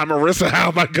 like, when I'm Orisa, how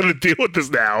am I going to deal with this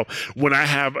now? When I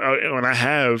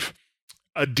have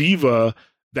a Diva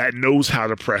that knows how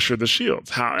to pressure the shields.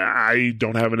 I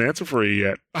don't have an answer for you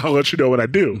yet. I'll let you know when I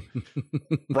do.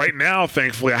 Right now,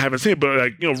 thankfully, I haven't seen it,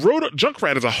 but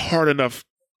Junkrat is a hard enough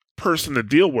person to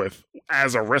deal with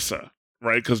as Orisa,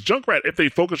 right? Because Junkrat, if they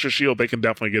focus your shield, they can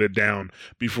definitely get it down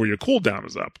before your cooldown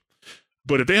is up.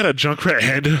 But if they had a Junkrat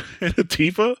and a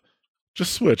Tifa,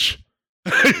 just switch.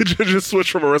 Just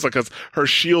switch from Orisa, because her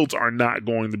shields are not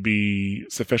going to be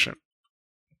sufficient.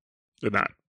 They're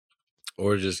not.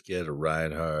 Or just get a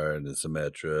Reinhardt and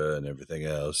Symmetra and everything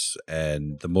else.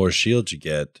 And the more shields you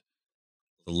get,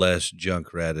 the less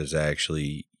Junkrat is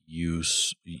actually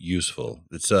useful.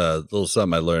 It's a little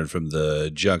something I learned from the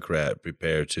Junkrat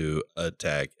Prepare to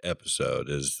Attack episode,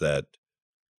 is that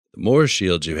the more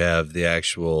shields you have, the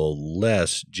actual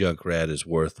less Junkrat is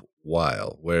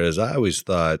worthwhile. Whereas I always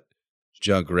thought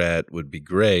Junkrat would be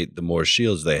great the more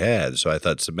shields they had. So I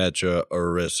thought Symmetra,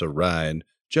 Orisa, Rein,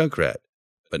 Junkrat.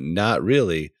 But not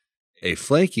really. A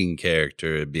flanking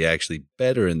character would be actually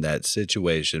better in that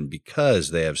situation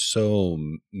because they have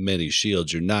so many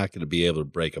shields. You're not going to be able to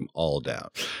break them all down.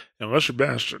 Unless you're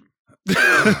Bastion.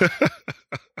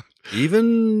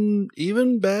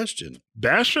 Even Bastion.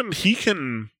 Bastion, he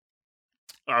can...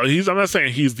 I'm not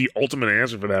saying he's the ultimate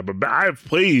answer for that, but I've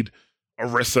played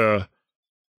Orisa,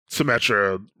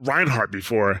 Symmetra, Reinhardt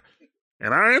before,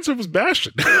 and our answer was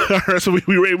Bastion. So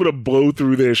we were able to blow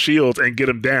through their shields and get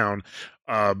them down.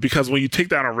 Because when you take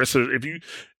down Orisa,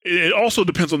 it also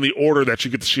depends on the order that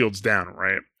you get the shields down,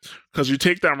 right? Because you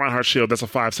take down Reinhardt shield, that's a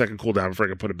 5-second cooldown before I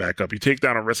can put it back up. You take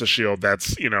down Orisa shield,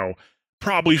 that's,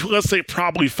 probably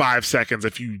 5 seconds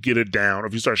if you get it down.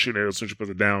 If you start shooting it as soon as you put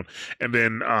it down. And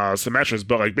then Symmetra's,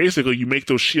 but like basically you make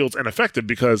those shields ineffective,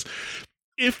 because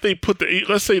if they put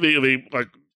let's say they like,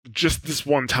 just this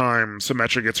one time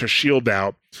Symmetra gets her shield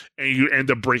out and you end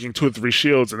up breaking 2 or 3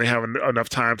 shields, and they have enough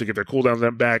time to get their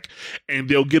cooldowns back, and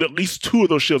they'll get at least 2 of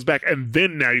those shields back, and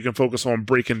then now you can focus on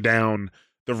breaking down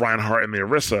the Reinhardt and the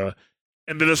Orisa,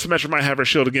 and then the Symmetra might have her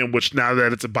shield again, which now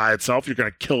that it's by itself, you're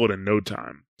going to kill it in no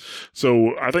time.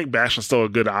 So I think Bastion's still a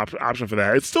good option for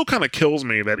that. It still kind of kills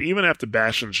me that even after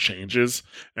Bastion's changes,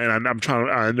 and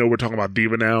I know we're talking about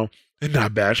Diva now, and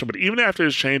not Bastion, but even after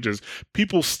his changes,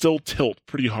 people still tilt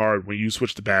pretty hard when you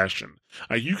switch to Bastion.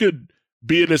 Like, you could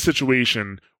be in a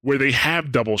situation where they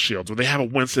have double shields, where they have a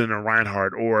Winston and a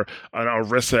Reinhardt, or an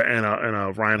Orisa and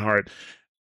a Reinhardt,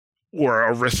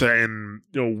 or Orisa and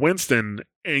Winston,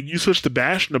 and you switch to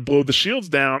Bastion to blow the shields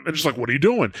down, and just like, what are you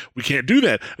doing? We can't do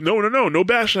that. No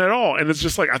Bastion at all. And it's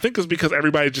just like, I think it's because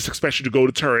everybody just expects you to go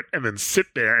to turret and then sit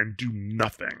there and do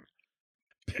nothing.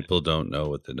 People don't know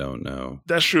what they don't know.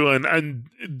 That's true, and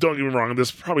don't get me wrong,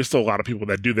 there's probably still a lot of people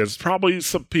that do this. Probably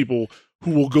some people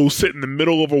who will go sit in the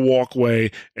middle of a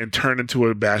walkway and turn into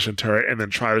a Bastion turret and then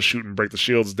try to shoot and break the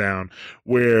shields down,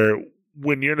 where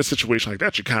when you're in a situation like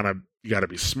that, you got to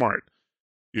be smart.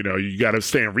 You know, you got to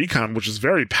stay in recon, which is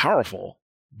very powerful,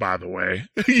 by the way.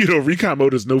 You know, recon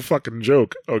mode is no fucking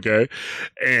joke, okay?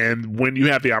 And when you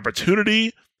have the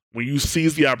opportunity, when you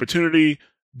seize the opportunity,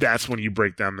 that's when you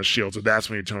break down the shields, or that's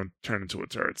when you turn into a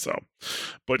turret. So,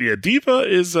 but yeah, D.Va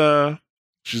is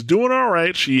she's doing all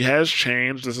right. She has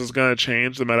changed. This is gonna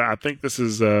change the meta. I think this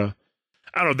is I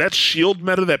don't know, that shield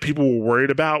meta that people were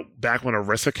worried about back when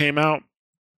Orisa came out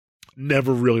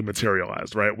never really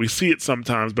materialized, right? We see it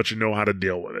sometimes, but you know how to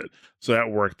deal with it. So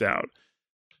that worked out.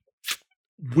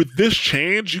 With this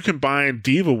change, you combine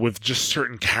D.Va with just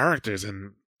certain characters,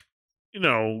 and you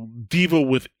know, D.Va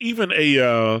with even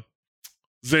a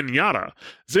Zenyatta.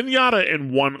 Zenyatta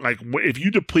in one, like, if you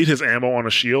deplete his ammo on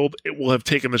a shield, it will have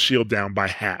taken the shield down by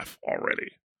half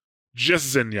already.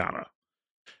 Just Zenyatta.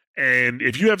 And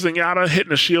if you have Zenyatta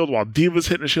hitting a shield while D.Va's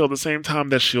hitting a shield at the same time,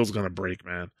 that shield's gonna break,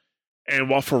 man. And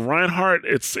while for Reinhardt,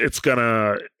 it's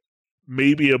gonna,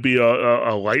 maybe it'll be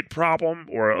a light problem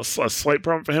or a slight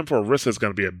problem for him. For Orisa, it's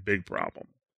gonna be a big problem,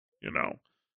 you know.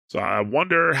 So I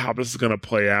wonder how this is going to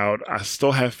play out. I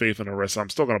still have faith in Orisa. I'm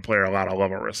still going to play her a lot. I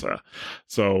love Orisa.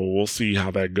 So we'll see how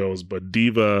that goes. But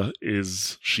D.Va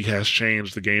she has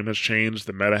changed. The game has changed.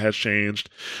 The meta has changed.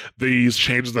 These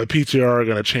changes, the PTR, are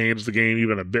going to change the game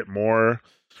even a bit more.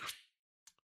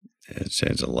 Yeah, it's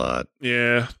changed a lot.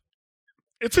 Yeah.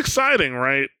 It's exciting,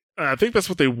 right? I think that's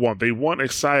what they want. They want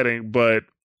exciting, but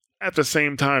at the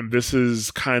same time, this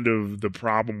is kind of the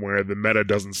problem where the meta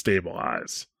doesn't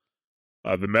stabilize.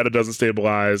 The meta doesn't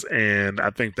stabilize, and I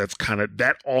think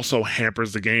that also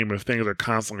hampers the game if things are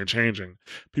constantly changing.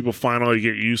 People finally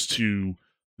get used to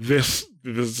this.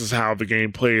 This is how the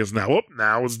game plays now.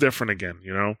 Now it's different again.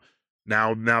 You know,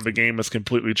 now the game has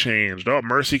completely changed. Oh,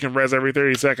 Mercy can res every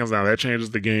 30 seconds now. That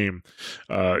changes the game.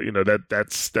 You know,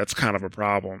 that's kind of a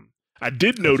problem. I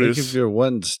did notice. I think if you're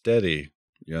one steady,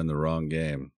 you're in the wrong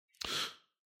game.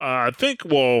 I think.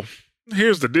 Well,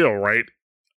 here's the deal, right?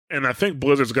 And I think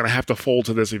Blizzard's going to have to fold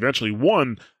to this eventually.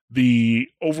 One, the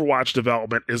Overwatch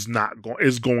development is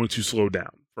going to slow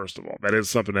down. First of all, that is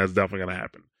something that's definitely going to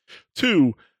happen.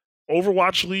 Two,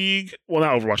 Overwatch League. Well,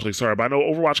 not Overwatch League. Sorry, but I know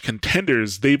Overwatch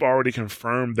Contenders. They've already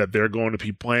confirmed that they're going to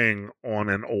be playing on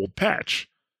an old patch.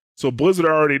 So Blizzard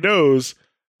already knows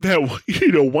that,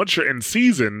 you know, once you're in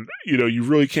season, you know, you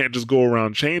really can't just go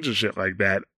around changing shit like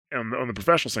that. On the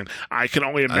professional scene, I can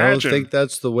only imagine. I don't think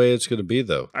that's the way it's going to be,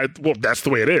 though. Well, that's the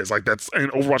way it is. Like, that's in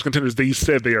Overwatch Contenders. They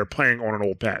said they are playing on an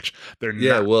old patch. They're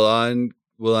not.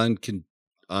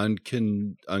 On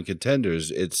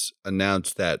Contenders, it's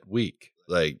announced that week.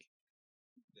 Like,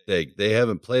 they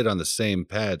haven't played on the same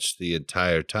patch the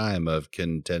entire time of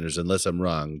Contenders, unless I'm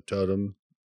wrong. Totem,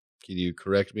 can you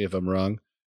correct me if I'm wrong?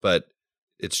 But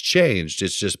it's changed.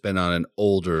 It's just been on an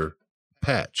older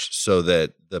patch so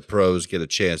that the pros get a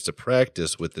chance to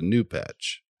practice with the new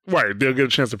patch. Right, they'll get a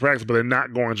chance to practice, but they're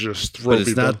not going to just throw. But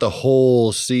it's not the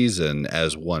whole season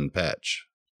as one patch.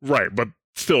 Right, but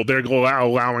still, they're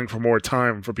allowing for more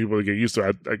time for people to get used to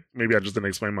it. Maybe I just didn't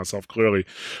explain myself clearly.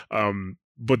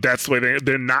 But that's the way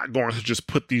they're not going to just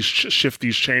put these shift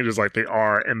these changes like they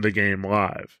are in the game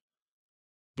live.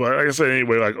 But like I said,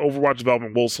 anyway, like Overwatch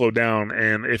development will slow down,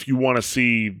 and if you want to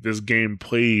see this game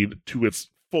played to its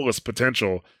fullest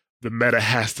potential, the meta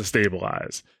has to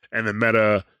stabilize, and the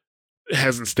meta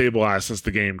hasn't stabilized since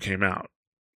the game came out.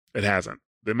 It hasn't.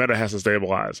 The meta has to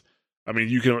stabilize. I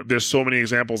mean, there's so many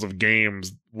examples of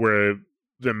games where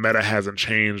the meta hasn't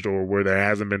changed, or where there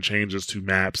hasn't been changes to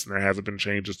maps, and there hasn't been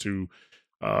changes to,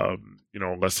 you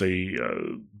know, let's say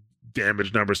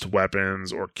damage numbers to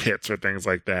weapons or kits or things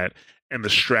like that, and the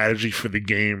strategy for the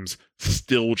games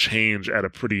still change at a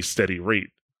pretty steady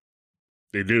rate.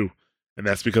 They do. And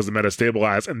that's because the meta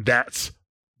stabilized, and that's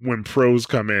when pros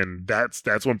come in.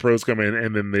 That's when pros come in,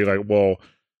 and then they like, well,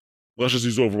 let's just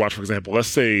use Overwatch for example. Let's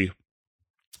say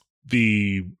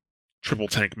the triple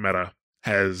tank meta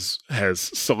has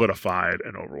solidified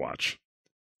in Overwatch,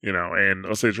 you know, and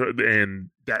let's say, and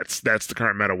that's the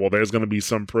current meta. Well, there's going to be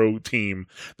some pro team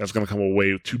that's going to come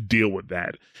away to deal with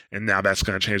that, and now that's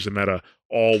going to change the meta,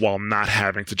 all while not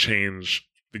having to change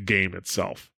the game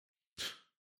itself.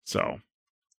 So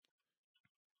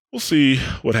we'll see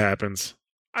what happens.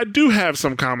 I do have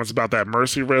some comments about that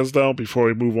Mercy res, though, before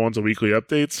we move on to weekly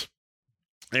updates,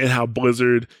 and how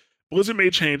Blizzard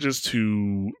made changes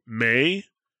to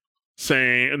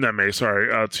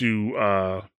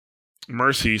to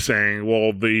Mercy saying,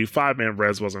 well, the 5-man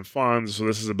res wasn't fun, so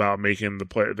this is about making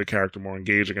the character more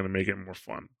engaging and to make it more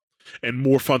fun. And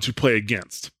more fun to play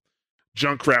against.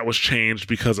 Junkrat was changed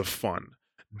because of fun.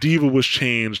 D.Va was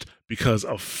changed because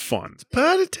of fun.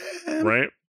 Party time. Right?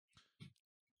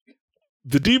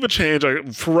 The D.Va change,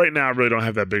 for right now, I really don't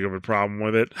have that big of a problem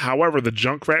with it. However, the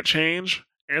Junkrat change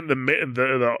and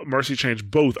the Mercy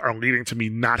change both are leading to me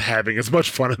not having as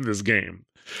much fun in this game.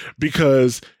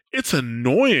 Because it's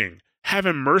annoying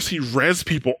having Mercy res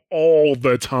people all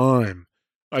the time.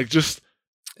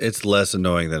 It's less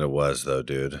annoying than it was, though,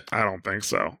 dude. I don't think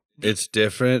so. It's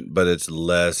different, but it's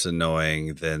less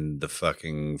annoying than the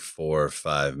fucking 4 or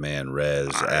 5-man res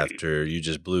after you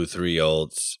just blew 3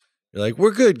 ults. You're like,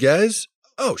 we're good, guys.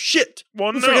 Oh, shit.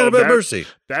 Well, we forgot about Mercy.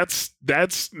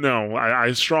 No,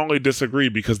 I strongly disagree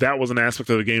because that was an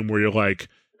aspect of the game where you're like,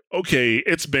 okay,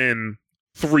 it's been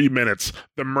 3 minutes.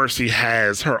 The Mercy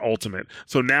has her ultimate.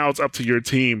 So now it's up to your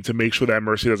team to make sure that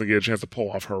Mercy doesn't get a chance to pull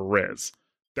off her res.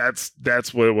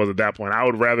 That's what it was at that point. I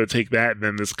would rather take that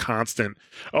than this constant,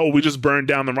 oh, we just burned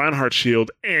down the Reinhardt shield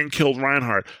and killed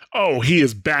Reinhardt. Oh, he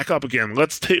is back up again.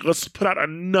 Let's put out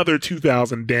another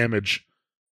 2,000 damage.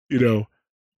 Let's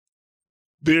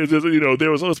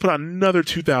put out another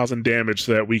 2,000 damage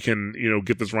so that we can,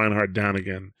 get this Reinhardt down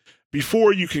again.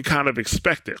 Before you can kind of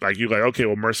expect it. Like, you're like, okay,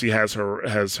 well, Mercy has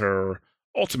her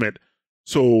ultimate.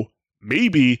 So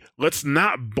maybe let's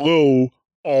not blow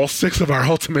all 6 of our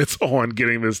ultimates on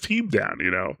getting this team down,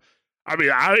 I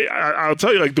mean, I'll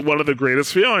tell you, like, one of the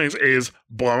greatest feelings is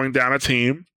blowing down a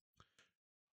team,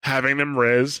 having them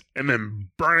res, and then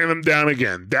burning them down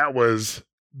again. That was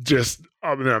just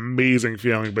an amazing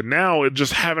feeling. But now,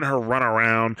 just having her run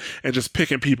around and just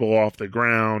picking people off the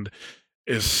ground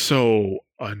is so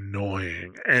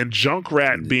annoying. And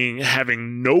Junkrat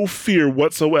having no fear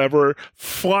whatsoever,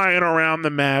 flying around the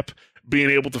map,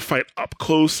 being able to fight up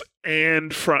close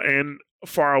and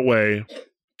far away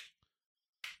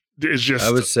is just...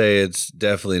 I would say it's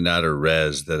definitely not a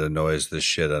res that annoys the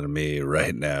shit out of me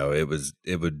right now. It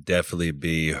would definitely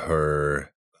be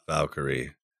her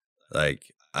Valkyrie.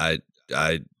 Like, I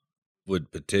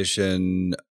would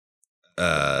petition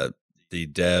the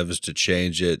devs to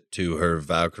change it to her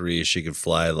Valkyrie. She can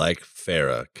fly like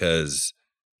Pharah, because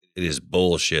it is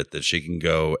bullshit that she can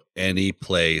go any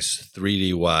place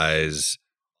 3D wise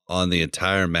on the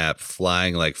entire map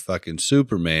flying like fucking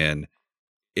Superman.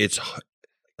 It's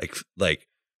like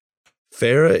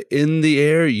Pharah in the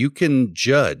air, you can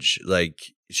judge.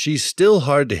 Like, she's still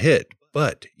hard to hit,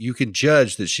 but you can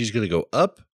judge that she's going to go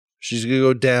up, she's going to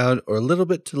go down, or a little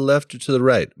bit to the left or to the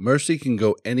right. Mercy can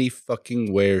go any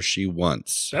fucking where she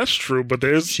wants. That's true, but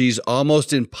she's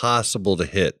almost impossible to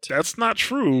hit. That's not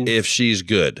true. If she's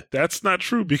good. That's not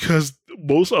true because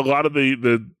a lot of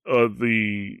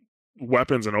the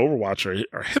weapons in Overwatch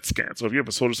are hit scans. So if you have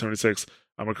a Soldier 76,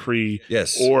 a McCree,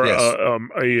 yes, or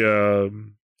the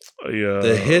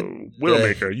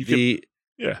Widowmaker, you can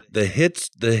the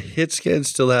hit scans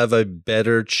still have a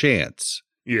better chance.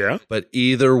 Yeah. But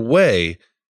either way,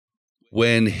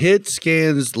 when hit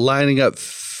scans lining up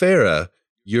Pharah,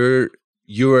 you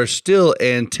are still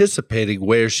anticipating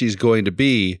where she's going to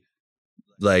be,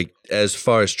 like, as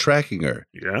far as tracking her.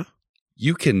 Yeah.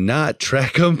 You cannot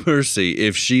track a Mercy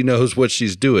if she knows what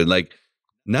she's doing. Like,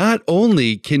 not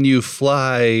only can you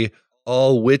fly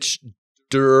all which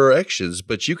directions,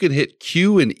 but you can hit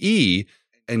Q and E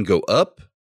and go up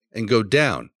and go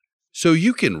down. So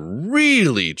you can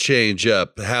really change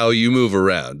up how you move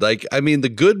around. Like, I mean, the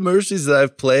good Mercies that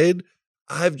I've played,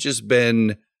 I've just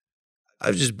been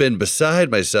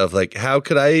beside myself. Like, how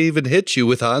could I even hit you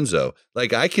with Hanzo?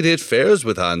 Like, I could hit Pharah's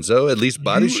with Hanzo, at least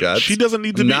body shots. She doesn't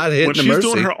need to not hitting when she's Mercy.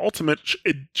 Doing her ultimate.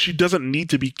 She doesn't need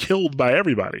to be killed by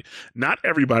everybody. Not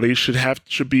everybody should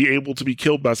be able to be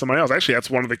killed by somebody else. Actually, that's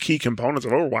one of the key components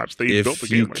of Overwatch. They built the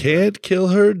game. If you can't kill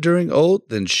her during ult,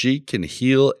 then she can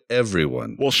heal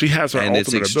everyone. Well, she has her and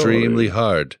ultimate it's extremely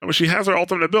hard. I mean, she has her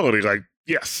ultimate ability. Like,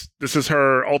 yes, this is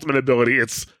her ultimate ability.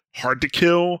 It's hard to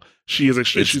kill. She's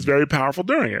very powerful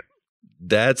during it.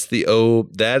 That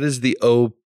is the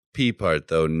OP part,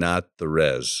 though, not the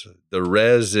res. The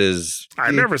res is...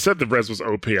 I never said the res was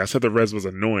OP. I said the res was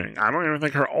annoying. I don't even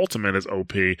think her ultimate is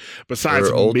OP. Besides,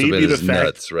 her ultimate maybe the is fact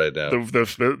nuts right now.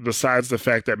 Besides the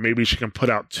fact that maybe she can put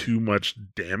out too much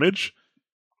damage,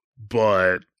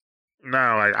 but no,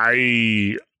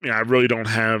 I really don't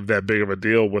have that big of a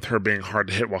deal with her being hard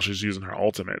to hit while she's using her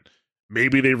ultimate.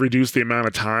 Maybe they reduced the amount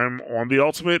of time on the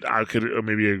ultimate. I could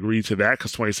maybe agree to that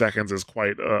because 20 seconds is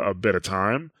quite a bit of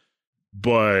time.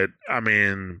 But, I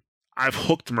mean, I've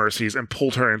hooked Mercies and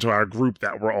pulled her into our group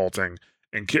that we're ulting.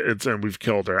 and we've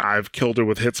killed her. I've killed her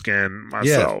with hit scan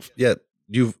myself. Yeah.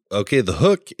 The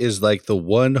hook is like the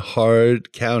one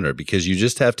hard counter because you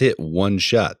just have to hit one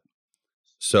shot.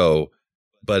 So,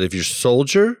 but if you're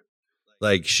soldier,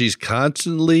 like she's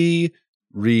constantly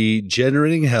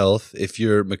regenerating health. If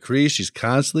you're McCree, she's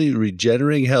constantly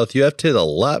regenerating health. You have to hit a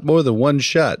lot more than one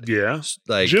shot. Yeah.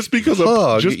 Like just because you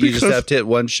of just have to hit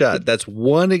one shot. That's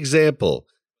one example.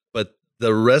 But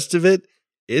the rest of it,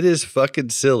 it is fucking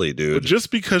silly, dude.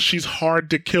 Just because she's hard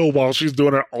to kill while she's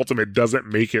doing her ultimate doesn't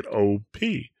make it OP.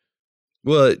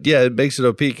 Well, yeah, it makes it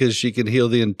OP because she can heal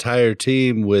the entire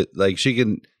team with, like, she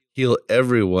can heal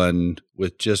everyone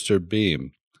with just her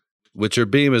beam. Which her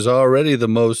beam is already the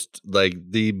most,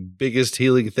 like, the biggest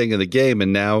healing thing in the game,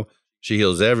 and now she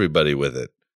heals everybody with it.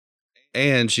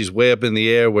 And she's way up in the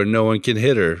air where no one can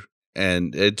hit her,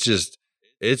 and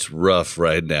it's rough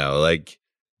right now. Like,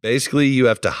 basically, you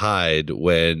have to hide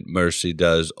when Mercy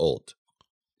does ult.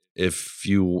 If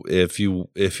you want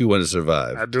to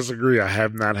survive. I disagree. I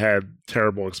have not had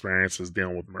terrible experiences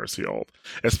dealing with Mercy ult,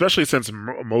 especially since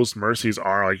most Mercies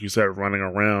are, like you said, running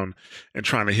around and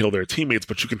trying to heal their teammates,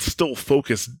 but you can still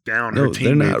focus down her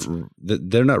teammates.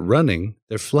 They're not running.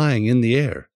 They're flying in the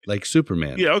air like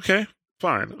Superman. Yeah, okay.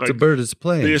 Fine. Like, it's a bird, it's a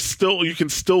plane. You can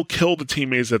still kill the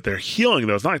teammates that they're healing,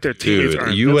 though. It's not like their teammates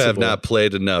are you invincible. have not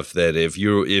played enough. That if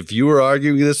you were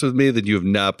arguing this with me, then you have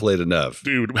not played enough.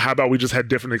 Dude, how about we just had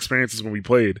different experiences when we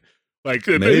played? Like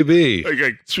maybe.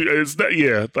 It's that,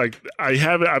 yeah. Like I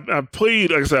haven't. I've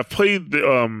played. Like I said, I've played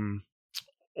on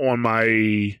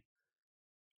my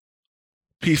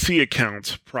PC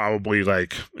account probably I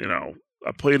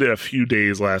played it a few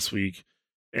days last week,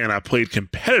 and I played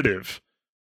competitive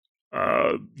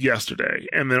yesterday,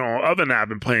 and then on other than that, I've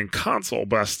been playing console,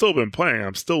 but I've still been playing.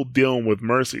 I'm still dealing with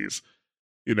Mercies,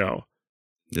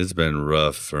 It's been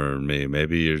rough for me.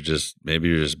 Maybe you're just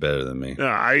better than me.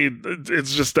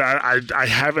 It's just that I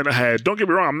haven't had. Don't get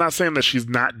me wrong. I'm not saying that she's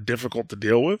not difficult to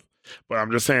deal with, but I'm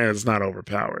just saying it's not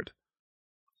overpowered.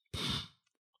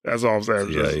 That's all I'm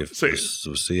saying.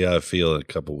 We'll see how I feel in a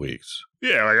couple weeks.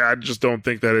 Yeah, like I just don't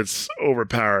think that it's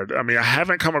overpowered. I mean, I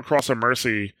haven't come across a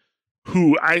Mercy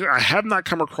who I have not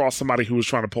come across somebody who was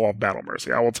trying to pull off Battle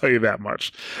Mercy. I will tell you that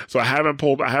much. So I haven't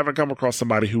come across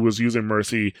somebody who was using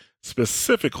Mercy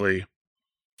specifically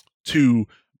to,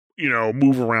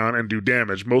 move around and do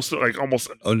damage.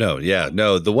 Oh no, yeah,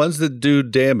 no. The ones that do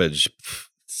damage,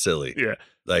 silly. Yeah.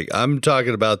 Like I'm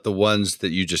talking about the ones that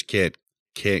you just can't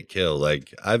kill.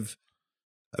 Like I've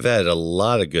had a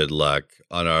lot of good luck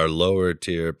on our lower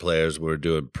tier players. We're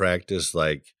doing practice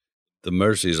like. The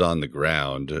Mercy's on the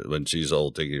ground when she's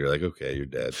ulting. You're like, okay, you're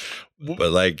dead.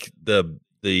 But like the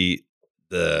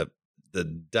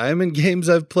diamond games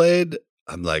I've played,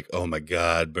 I'm like, oh my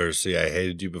God, Mercy, I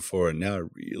hated you before, and now I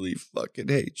really fucking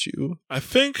hate you. I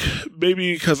think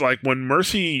maybe because like when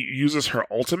Mercy uses her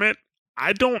ultimate,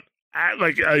 it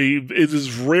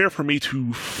is rare for me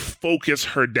to focus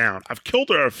her down. I've killed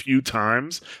her a few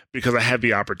times because I had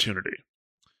the opportunity.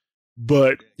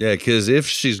 But yeah, because if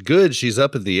she's good, she's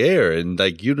up in the air, and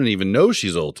like you don't even know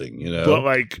she's ulting, But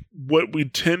like what we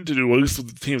tend to do, at least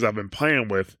with the teams I've been playing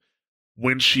with,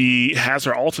 when she has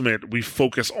her ultimate, we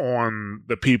focus on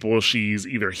the people she's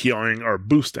either healing or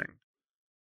boosting.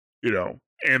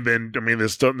 And then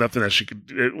there's still nothing that she can.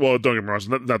 Well, don't get me wrong,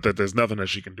 not that there's nothing that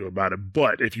she can do about it.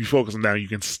 But if you focus on that, you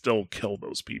can still kill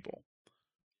those people.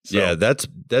 So, yeah, that's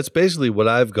basically what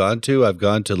I've gone to. I've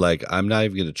gone to like I'm not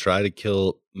even going to try to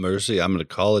kill Mercy. I'm going to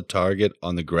call a target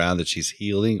on the ground that she's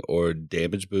healing or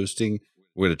damage boosting.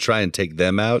 We're going to try and take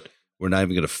them out. We're not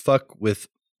even going to fuck with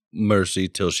Mercy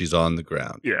till she's on the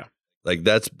ground. Yeah, like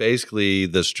that's basically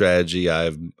the strategy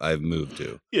I've moved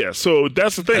to. Yeah, so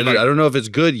that's the thing. I don't know if it's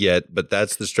good yet, but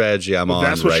that's the strategy I'm on.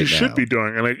 That's what right you now. should be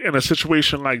doing. And in a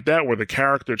situation like that where the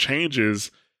character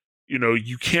changes.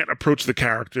 You can't approach the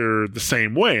character the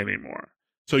same way anymore.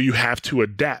 So you have to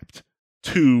adapt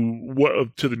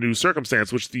to the new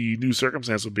circumstance, which the new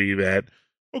circumstance would be that,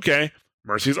 okay,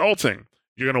 Mercy's ulting.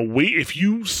 You're going to wait. If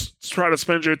you try to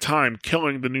spend your time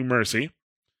killing the new Mercy,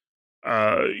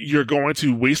 you're going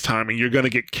to waste time and you're going to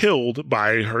get killed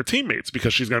by her teammates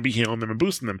because she's going to be healing them and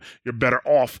boosting them. You're better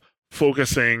off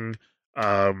focusing.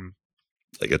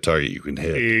 Like a target you can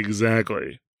hit.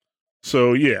 Exactly.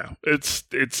 So yeah, it's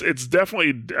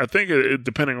definitely. I think it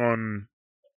depending on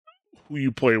who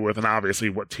you play with and obviously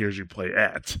what tiers you play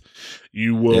at,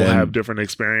 you will have different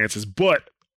experiences.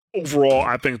 But overall,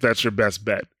 I think that's your best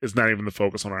bet. It's not even the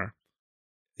focus on her.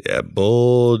 Yeah,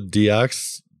 Bull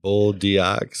Dioxide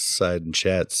in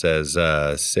chat says,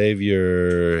 "Save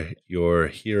your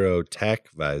hero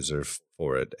tack visor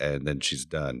for it," and then she's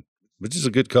done, which is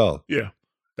a good call. Yeah.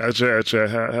 That's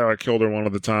how I killed her one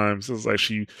of the times. It's like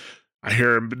I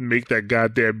hear her make that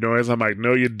goddamn noise. I'm like,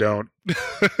 no, you don't.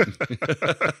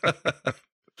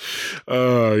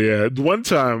 Oh yeah. One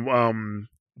time,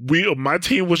 my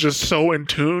team was just so in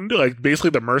tune. Like basically,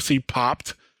 the Mercy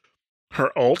popped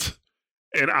her ult,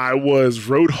 and I was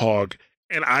Roadhog,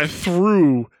 and I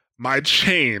threw my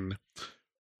chain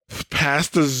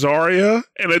past the Zarya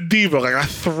and a D.Va. Like I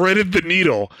threaded the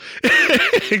needle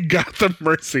and got the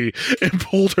Mercy and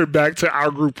pulled her back to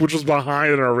our group, which was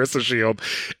behind an Orisa shield.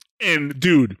 And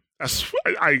dude,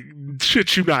 I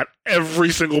shit you not,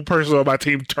 every single person on my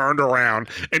team turned around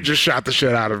and just shot the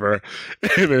shit out of her.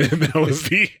 And that was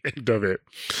the end of it.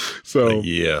 So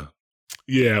yeah,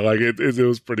 like it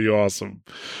was pretty awesome.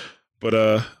 But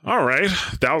all right,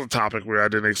 that was a topic where I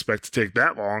didn't expect to take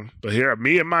that long. But here are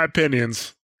me and my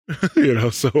opinions.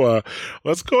 So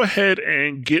let's go ahead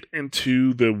and get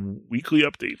into the weekly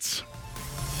updates.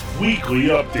 Weekly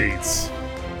updates.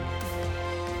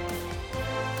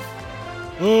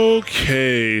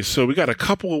 Okay, so we got a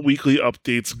couple of weekly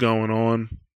updates going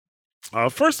on.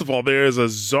 First of all, there's a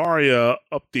Zarya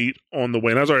update on the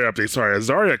way. Not Zarya update, sorry, a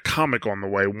Zarya comic on the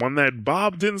way. One that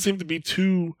Bob didn't seem to be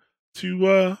too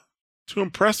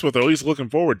impressed with, or at least looking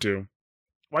forward to.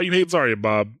 Why you hate Zarya,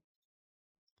 Bob?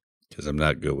 Because I'm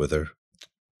not good with her.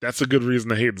 That's a good reason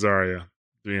to hate Zarya,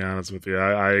 to be honest with you.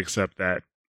 I accept that.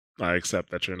 I accept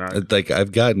that you're not. Like,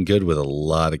 I've gotten good with a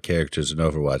lot of characters in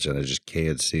Overwatch, and I just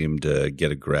can't seem to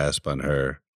get a grasp on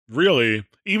her. Really?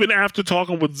 Even after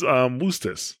talking with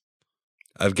Woostis?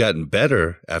 I've gotten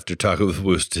better after talking with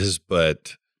Woostis,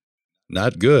 but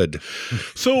not good.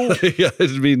 So, I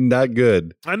mean, not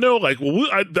good. I know, like, well,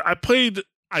 I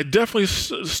definitely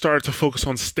started to focus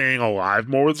on staying alive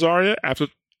more with Zarya after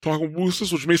talking with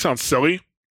Woostis, which may sound silly,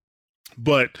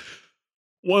 but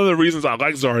one of the reasons I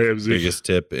like Zarya is biggest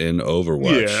tip in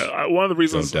Overwatch. Yeah, one of the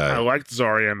reasons I liked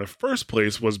Zarya in the first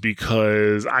place was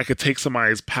because I could take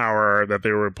somebody's power that they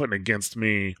were putting against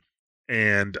me,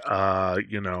 and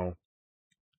and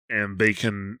they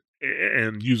can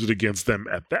and use it against them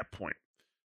at that point.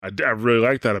 I really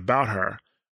like that about her,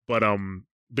 but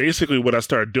basically what I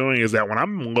started doing is that when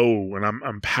I'm low and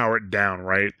I'm powered down,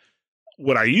 right?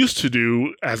 What I used to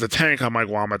do as a tank, I'm like,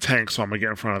 well, I'm a tank, so I'm gonna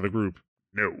get in front of the group.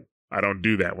 No. I don't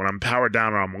do that. When I'm powered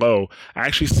down or I'm low, I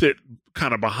actually sit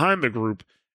kind of behind the group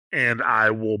and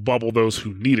I will bubble those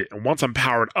who need it. And once I'm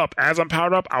powered up, I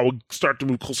will start to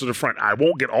move closer to the front. I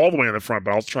won't get all the way in the front,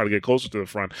 but I'll try to get closer to the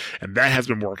front. And that has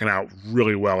been working out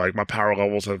really well. Like my power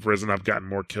levels have risen. I've gotten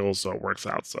more kills, so it works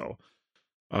out. So,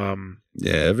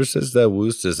 yeah, ever since that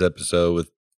Woostis episode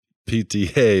with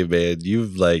PTA, man,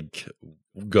 you've like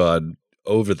gone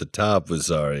over the top with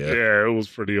Zarya. Yeah, it was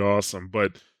pretty awesome.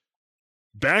 But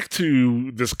back to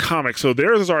this comic. So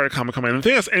there's a Zarya comic coming. And the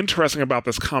thing that's interesting about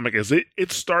this comic is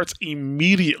it starts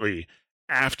immediately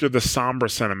after the Sombra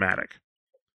cinematic.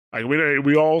 Like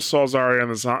we all saw Zarya in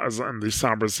the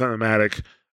Sombra cinematic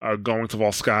going to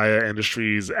Volskaya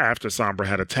Industries after Sombra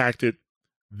had attacked it.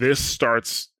 This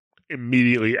starts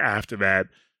immediately after that,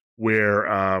 where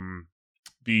I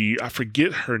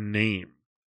forget her name,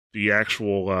 the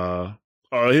actual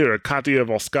Katya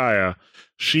Volskaya,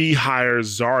 she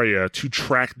hires Zarya to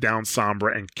track down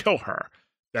Sombra and kill her.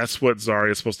 That's what Zarya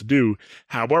is supposed to do.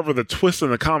 However, the twist in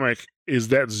the comic is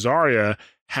that Zarya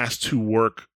has to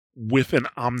work with an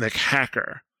Omnic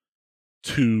hacker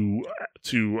to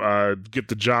get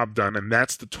the job done, and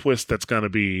that's the twist that's going to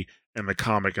be in the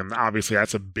comic. And obviously,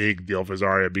 that's a big deal for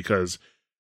Zarya because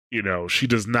she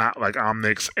does not like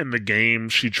Omnics in the game.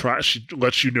 She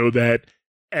lets you know that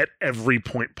at every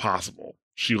point possible.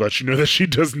 She lets you know that she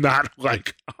does not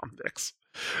like Omnics.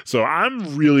 So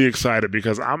I'm really excited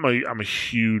because I'm a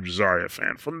huge Zarya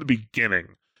fan. From the beginning,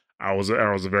 I was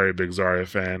a very big Zarya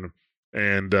fan,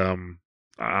 and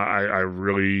I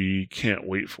really can't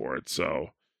wait for it. So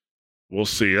we'll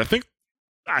see.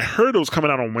 I heard it was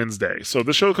coming out on Wednesday. So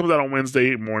the show comes out on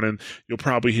Wednesday morning. You'll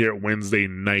probably hear it Wednesday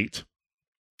night.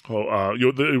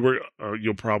 You'll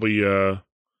probably.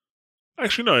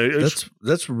 Actually, no.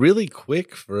 That's really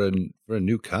quick for a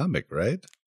new comic, right?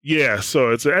 Yeah.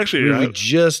 So it's actually we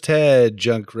just had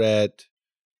Junkrat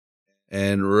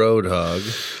and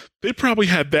Roadhog. They probably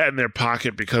had that in their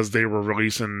pocket because they were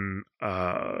releasing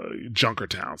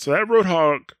Junkertown. So that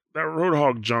Roadhog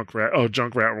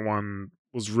Junkrat one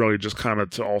was really just kind of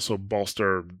to also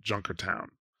bolster Junkertown.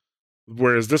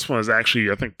 Whereas this one is actually,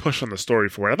 I think, pushing the story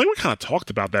forward. I think we kind of talked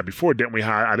about that before, didn't we?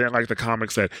 How I didn't like the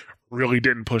comics that really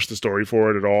didn't push the story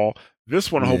forward at all.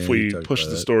 This one hopefully pushed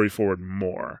the story forward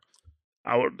more.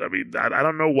 I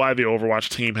don't know why the Overwatch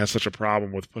team has such a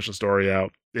problem with pushing story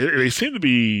out. They seem to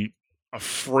be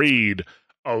afraid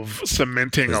of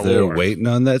cementing a They're lore. waiting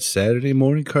on that Saturday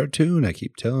morning cartoon. I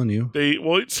keep telling you.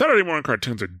 Saturday morning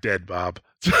cartoons are dead, Bob.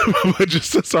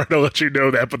 Just sorry to let you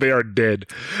know that, but they are dead.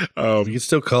 You can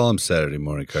still call them Saturday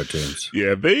morning cartoons.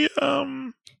 Yeah, they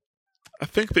I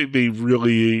think they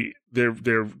really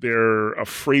they're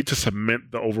afraid to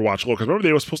cement the Overwatch lore, because remember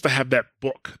they were supposed to have that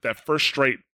book, that first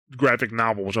straight graphic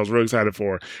novel, which I was really excited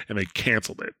for, and they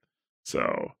canceled it.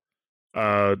 So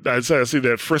I see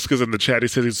that Frisk is in the chat. He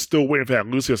says he's still waiting for that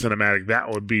Lucio cinematic. That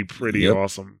would be pretty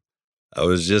awesome. I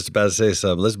was just about to say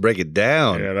something. Let's break it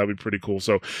down. Yeah, that'd be pretty cool.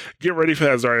 So get ready for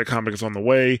that. Zarya comic is on the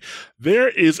way. There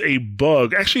is a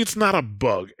bug. Actually, it's not a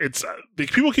bug. It's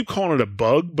people keep calling it a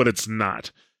bug, but it's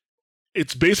not.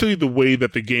 It's basically the way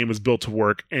that the game is built to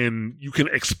work, and you can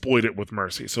exploit it with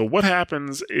Mercy. So what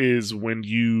happens is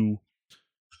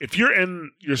if you're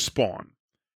in your spawn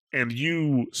and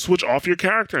you switch off your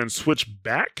character and switch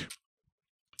back,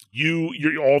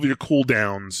 all of your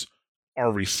cooldowns are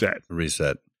reset.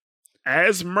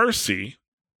 As Mercy,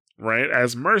 right?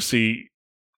 As Mercy,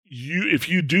 if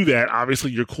you do that,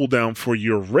 obviously your cooldown for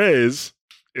your res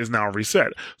is now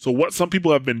reset. So what some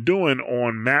people have been doing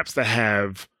on maps that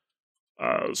have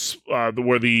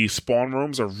where the spawn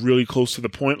rooms are really close to the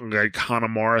point, like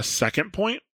Hanamara's second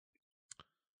point,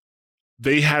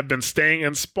 they have been staying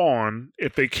in spawn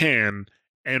if they can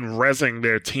and rezzing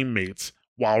their teammates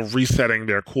while resetting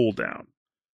their cooldown.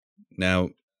 Now,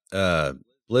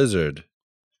 Blizzard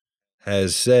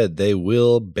has said they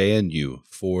will ban you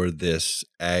for this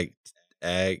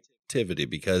activity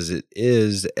because it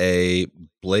is a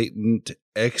blatant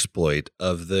exploit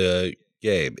of the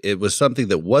game. It was something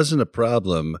that wasn't a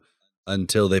problem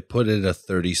until they put in a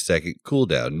 30-second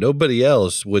cooldown. Nobody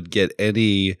else would get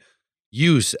any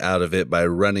use out of it by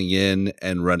running in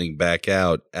and running back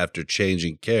out after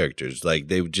changing characters. Like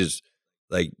they would just,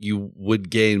 like you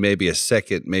would gain maybe a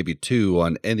second, maybe two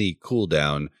on any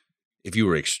cooldown if you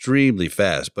were extremely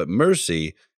fast. But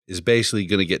Mercy is basically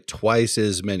going to get twice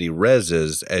as many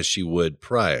reses as she would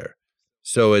prior.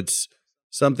 So it's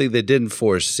something they didn't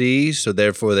foresee, so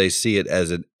therefore they see it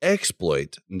as an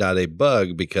exploit, not a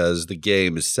bug, because the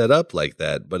game is set up like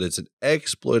that, but it's an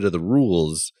exploit of the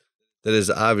rules that is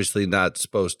obviously not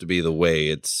supposed to be the way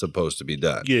it's supposed to be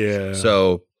done. Yeah.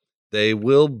 So they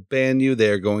will ban you.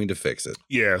 They're going to fix it.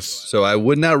 Yes. So I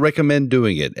would not recommend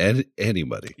doing it,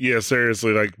 anybody. Yeah,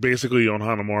 seriously. Like basically on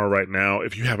Hanamara right now,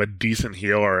 if you have a decent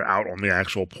healer out on the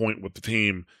actual point with the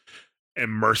team, and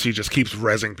Mercy just keeps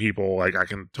rezzing people, like I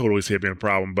can totally see it being a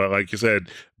problem. But like you said,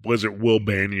 Blizzard will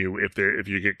ban you if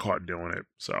you get caught doing it.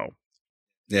 So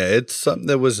yeah, it's something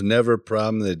that was never a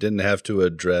problem. They didn't have to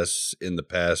address in the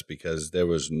past because there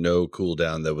was no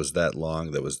cooldown that was that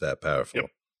long, that was that powerful.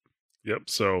 Yep.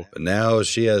 So but now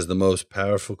she has the most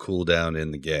powerful cooldown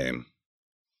in the game.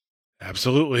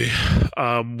 Absolutely.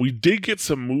 We did get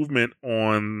some movement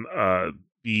on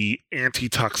the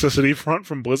anti-toxicity front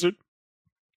from Blizzard.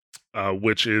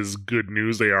 Which is good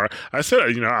news. I said,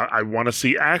 I want to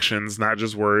see actions, not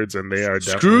just words, and they are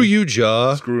definitely. Screw you,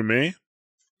 Jaw. Screw me.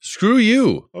 Screw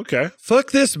you. Okay.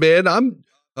 Fuck this, man.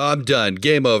 I'm done.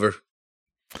 Game over.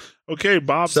 Okay,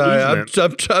 Bob's sorry. I'm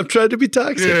trying to be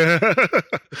toxic. Yeah.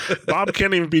 Bob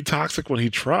can't even be toxic when he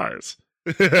tries.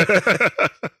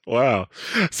 Wow.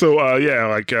 So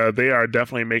they are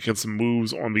definitely making some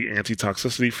moves on the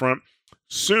anti-toxicity front.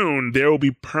 Soon, there will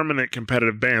be permanent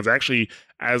competitive bans. Actually,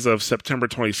 as of September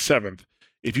 27th,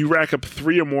 if you rack up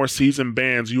 3 or more season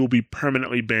bans, you will be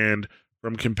permanently banned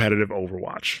from competitive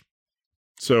Overwatch.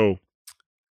 So,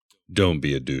 don't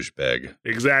be a douchebag.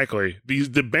 Exactly.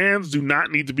 The bans do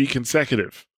not need to be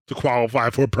consecutive to qualify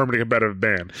for a permanent competitive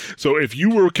ban. So, if you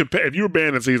were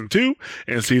banned in season 2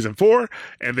 and season 4,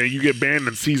 and then you get banned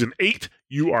in season 8,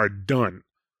 you are done.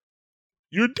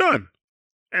 You're done,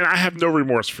 and I have no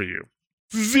remorse for you.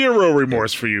 Zero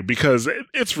remorse for you because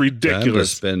it's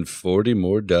ridiculous. Time to spend $40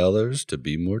 more to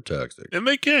be more toxic. And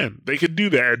they could do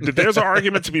that. There's an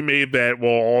argument to be made that, well,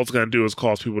 all it's going to do is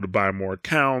cause people to buy more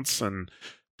accounts. And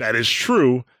that is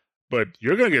true, but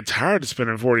you're going to get tired of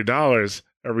spending $40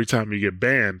 every time you get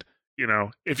banned.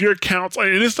 If your account's, and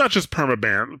it's not just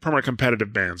perma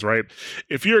competitive bans, right?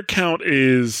 If your account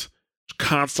is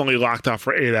constantly locked out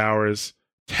for 8 hours,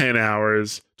 10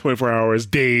 hours, 24 hours,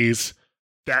 days,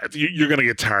 that you're going to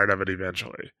get tired of it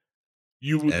eventually.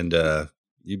 You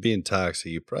being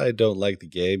toxic, you probably don't like the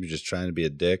game. You're just trying to be a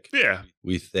dick. Yeah.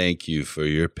 We thank you for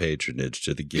your patronage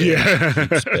to the game. Yeah.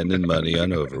 Keep spending money on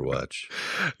Overwatch.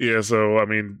 Yeah. So, I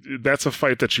mean, that's a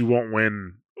fight that you won't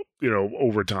win,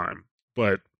 over time.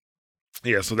 But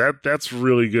yeah, so that's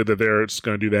really good that they're just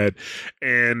going to do that.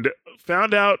 And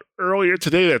found out earlier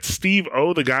today that Steve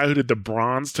O, the guy who did the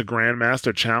Bronze to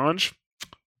Grandmaster Challenge,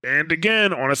 banned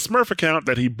again on a Smurf account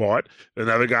that he bought.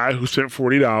 Another guy who spent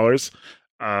 $40,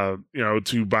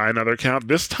 to buy another account.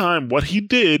 This time, what he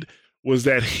did was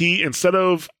that he, instead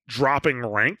of dropping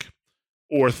rank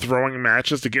or throwing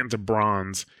matches to get into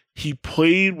bronze, he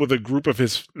played with a group of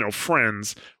his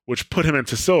friends, which put him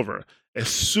into silver. As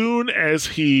soon as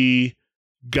he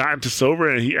got into silver,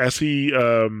 and as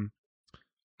soon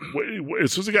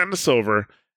as he got into silver,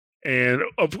 and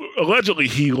allegedly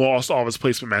he lost all of his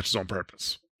placement matches on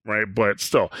purpose, right? But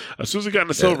still, as soon as he got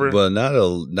into silver,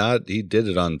 he did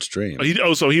it on stream.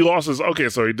 So he lost his. Okay,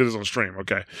 so he did it on stream.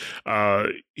 Okay,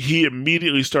 he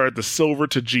immediately started the Silver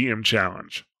to GM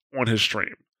challenge on his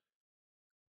stream.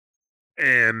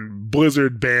 And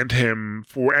Blizzard banned him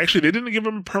for... Actually, they didn't give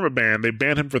him a permaban. They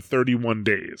banned him for 31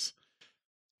 days.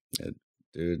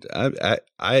 Dude, I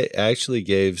actually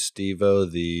gave Steve-O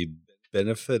the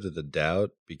benefit of the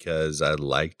doubt because I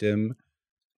liked him.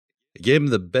 I gave him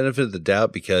the benefit of the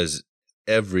doubt because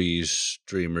every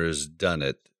streamer's done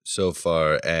it so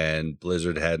far, and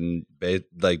Blizzard hadn't...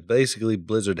 basically,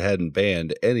 Blizzard hadn't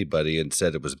banned anybody and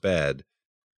said it was bad.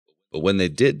 But when they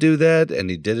did do that, and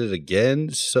he did it again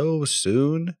so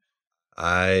soon,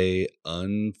 I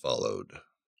unfollowed.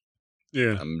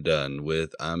 Yeah, I'm done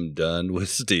with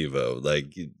Steve-O.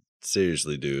 Like,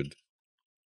 seriously, dude.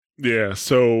 Yeah.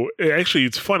 So actually,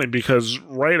 it's funny because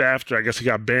right after I guess he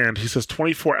got banned, he says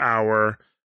 24-hour.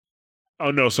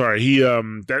 Oh no, sorry. He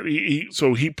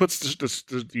puts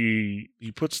he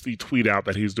puts the tweet out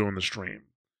that he's doing the stream.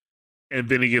 And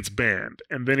then he gets banned.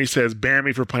 And then he says, ban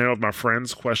me for playing with my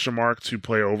friends, ? To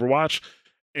play Overwatch.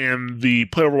 And the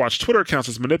Play Overwatch Twitter account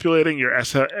is manipulating your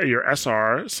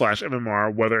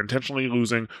SR/MMR, whether intentionally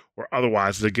losing or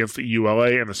otherwise, is against the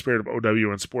ULA and the spirit of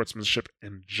OW and sportsmanship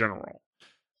in general.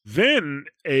 Then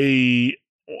a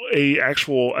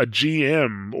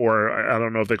GM, or I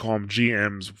don't know if they call them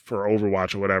GMs for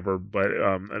Overwatch or whatever, but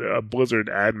a Blizzard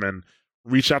admin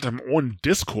reached out to him on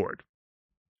Discord.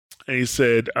 And he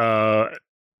said, I'd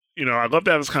love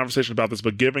to have this conversation about this,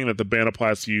 but given that the ban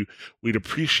applies to you, we'd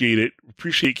appreciate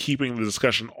keeping the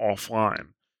discussion offline.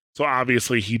 So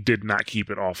obviously he did not keep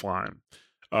it offline.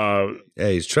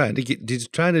 He's trying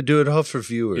to do it all for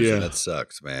viewers, and that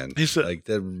sucks, man.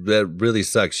 That really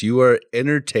sucks. You are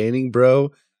entertaining,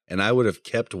 bro, and I would have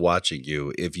kept watching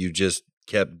you if you just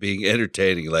kept being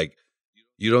entertaining. Like,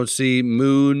 you don't see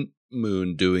Moon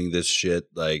doing this shit,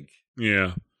 like,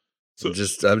 yeah. So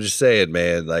I'm just saying,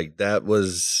 man, like, that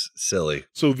was silly.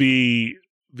 So the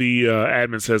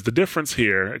admin says the difference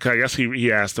here, I guess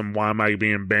he asked him, why am I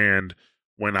being banned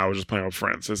when I was just playing with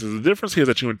friends? So the difference here is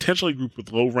that you intentionally group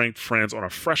with low-ranked friends on a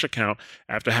fresh account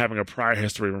after having a prior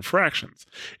history of infractions.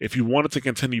 If you wanted to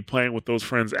continue playing with those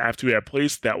friends after you had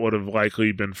placed, that would have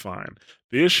likely been fine.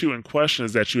 The issue in question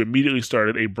is that you immediately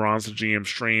started a Bronze to GM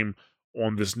stream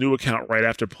on this new account right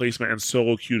after placement and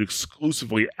solo queued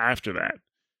exclusively after that.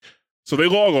 So they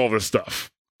log all this stuff,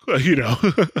 Yeah,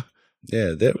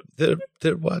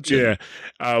 they're watching. Yeah,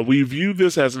 we view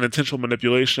this as an intentional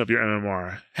manipulation of your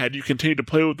MMR. Had you continued to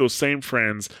play with those same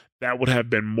friends, that would have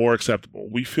been more acceptable.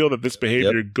 We feel that this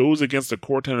behavior goes against the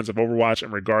core tenets of Overwatch in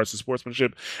regards to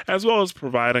sportsmanship, as well as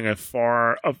providing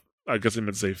fair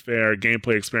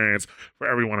gameplay experience for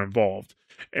everyone involved.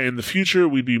 In the future,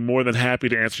 we'd be more than happy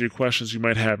to answer your questions you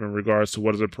might have in regards to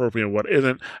what is appropriate and what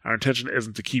isn't. Our intention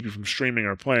isn't to keep you from streaming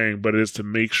or playing, but it is to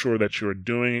make sure that you are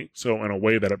doing so in a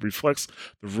way that it reflects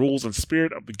the rules and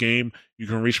spirit of the game. You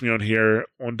can reach me on here,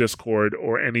 on Discord,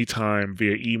 or anytime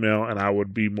via email, and I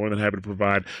would be more than happy to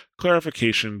provide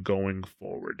clarification going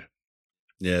forward.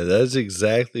 Yeah, that's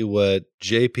exactly what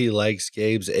JP Likes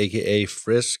Games, a.k.a.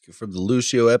 Frisk, from the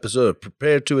Lucio episode of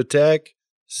Prepare to Attack,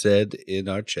 said in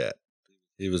our chat.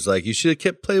 He was like, you should have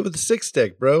kept playing with the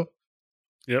 6-stack, bro.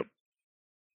 Yep.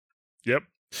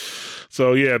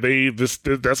 So yeah,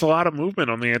 that's a lot of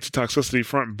movement on the anti-toxicity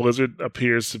front. Blizzard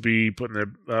appears to be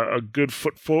putting a good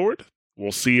foot forward.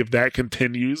 We'll see if that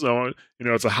continues.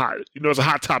 It's a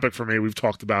hot topic for me. We've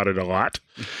talked about it a lot.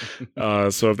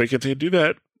 So if they continue to do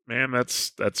that, man,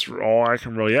 that's all I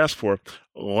can really ask for.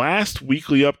 Last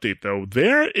weekly update, though,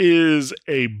 there is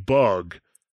a bug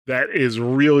that is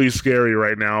really scary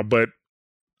right now, but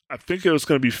I think it was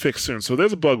going to be fixed soon. So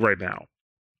there's a bug right now.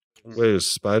 Wait, a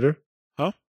spider?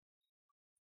 Huh?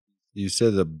 You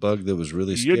said a bug that was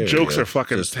really scary. Your jokes are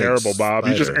fucking terrible, Bob.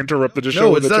 You just interrupted the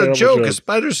show. No, it's not a joke. A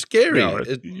spider's scary. No,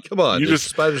 come on.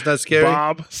 Spider's not scary.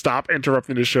 Bob, stop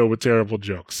interrupting the show with terrible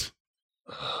jokes.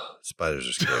 Spiders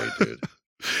are scary, dude.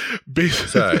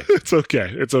 Sorry.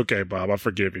 It's okay, Bob. I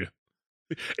forgive you.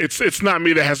 It's not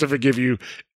me that has to forgive you.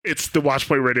 It's the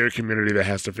Watchpoint Radio community that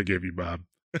has to forgive you, Bob.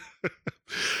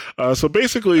 So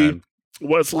basically,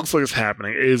 what it looks like is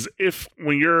happening is if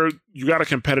when you got a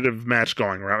competitive match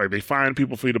going, right? Like they find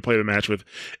people for you to play the match with.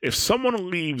 If someone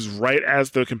leaves right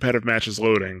as the competitive match is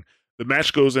loading, the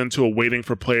match goes into a waiting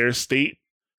for players state,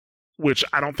 which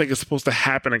I don't think is supposed to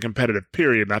happen in competitive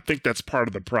period. And I think that's part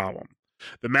of the problem.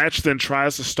 The match then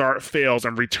tries to start, fails,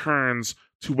 and returns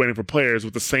to waiting for players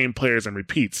with the same players and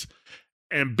repeats.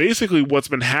 And basically what's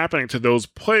been happening to those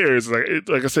players,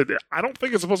 like I said, I don't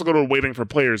think it's supposed to go to waiting for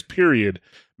players, period.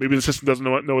 Maybe the system doesn't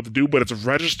know what to do, but it's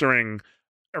registering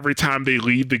every time they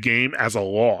leave the game as a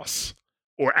loss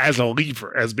or as a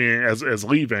leaver, as being as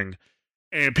leaving.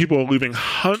 And people are losing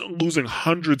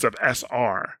hundreds of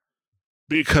SR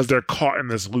because they're caught in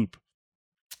this loop.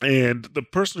 And the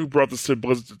person who brought this to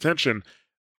Blizzard's attention,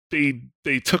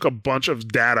 they took a bunch of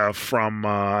data from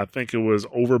I think it was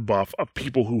Overbuff of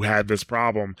people who had this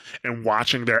problem and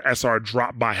watching their SR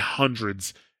drop by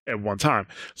hundreds at one time.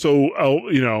 So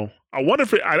I wonder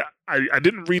if I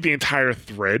didn't read the entire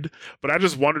thread, but I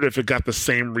just wondered if it got the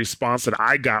same response that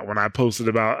I got when I posted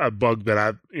about a bug that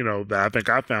I think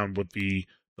I found with the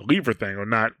lever thing, or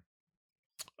not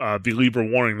the lever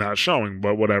warning not showing,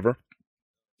 but whatever.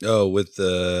 Oh, with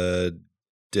the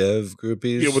dev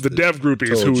groupies? Yeah, with the dev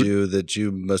groupies told you that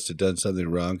you must have done something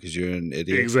wrong because you're an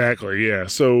idiot. Exactly, yeah.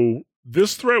 So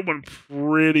this thread went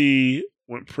pretty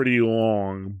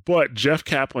long, but Jeff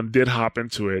Kaplan did hop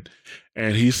into it,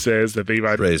 and he says that they've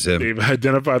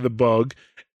identified the bug,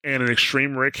 and in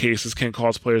extreme rare cases can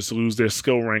cause players to lose their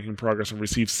skill ranking progress and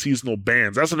receive seasonal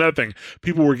bans. That's another thing.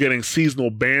 People were getting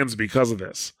seasonal bans because of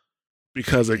this,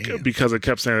 because it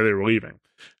kept saying that they were leaving.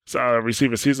 So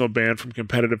receive a seasonal ban from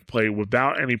competitive play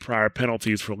without any prior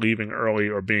penalties for leaving early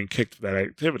or being kicked for that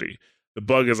activity. The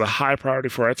bug is a high priority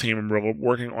for our team, and we're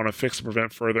working on a fix to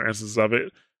prevent further instances of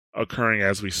it occurring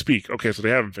as we speak. Okay, so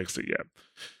they haven't fixed it yet.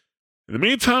 In the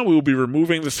meantime, we will be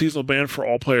removing the seasonal ban for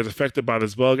all players affected by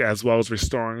this bug, as well as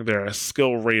restoring their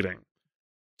skill rating.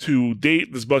 To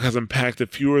date, this bug has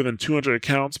impacted fewer than 200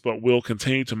 accounts, but we'll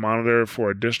continue to monitor for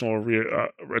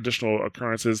additional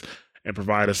occurrences and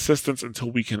provide assistance until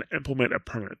we can implement a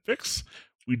permanent fix.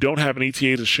 We don't have an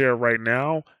ETA to share right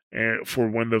now for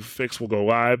when the fix will go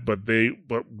live, but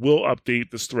we'll update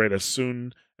this thread as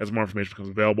soon as more information becomes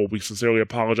available. We sincerely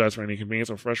apologize for any inconvenience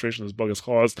or frustration this bug has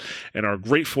caused and are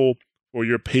grateful for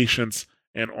your patience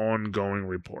and ongoing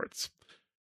reports.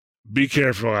 Be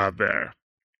careful out there.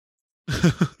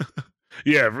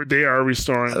 Yeah, they are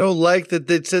restoring. I don't like that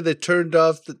they said they turned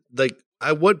off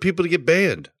I want people to get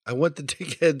banned. I want the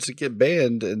dickheads to get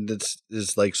banned, and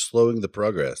it's like slowing the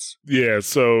progress. Yeah,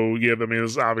 so yeah, I mean,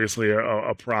 it's obviously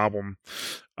a problem.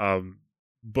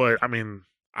 But I mean,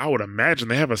 I would imagine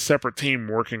they have a separate team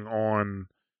working on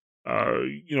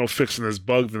fixing this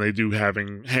bug than they do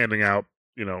handing out,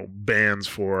 bans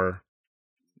for.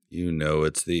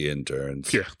 It's the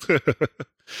interns. Yeah.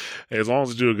 Hey, as long as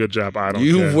they do a good job, I don't care.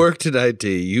 You've worked in IT.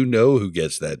 You know who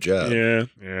gets that job.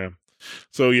 Yeah.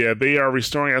 So yeah, they are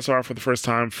restoring SR for the first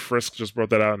time. Frisk just brought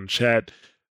that out in chat.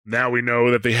 Now we know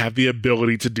that they have the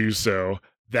ability to do so.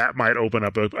 That might open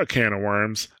up a can of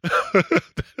worms.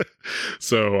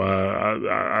 So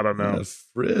I don't know.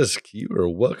 Frisk, you are a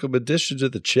welcome addition to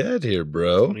the chat here,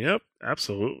 bro. Yep,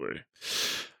 absolutely.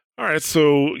 All right,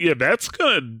 so yeah, that's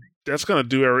gonna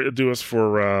do us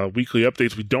for weekly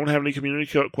updates. We don't have any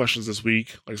community questions this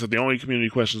week. Like I said, the only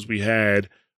community questions we had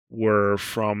were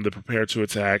from the Prepare to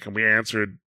Attack, and we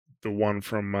answered the one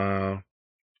from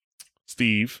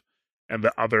Steve, and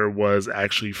the other was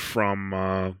actually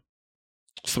from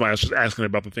somebody else just asking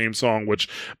about the theme song, which,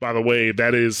 by the way,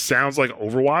 sounds like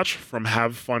Overwatch from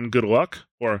Have Fun, Good Luck,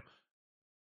 or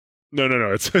no,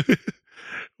 it's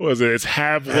what is it? It's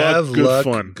Have Luck, Good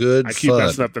Fun. I keep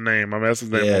messing up the name. I'm messing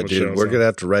the name on the show. We're gonna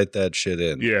have to write that shit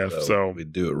in. Yeah, so we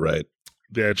do it right.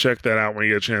 Yeah, check that out when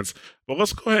you get a chance. But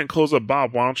let's go ahead and close up.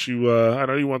 Bob, why don't you, I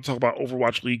know you want to talk about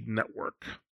Overwatch League Network.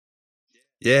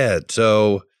 Yeah,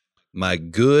 so my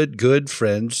good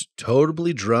friends,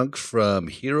 Totally Drunk from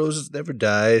Heroes Never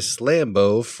Die,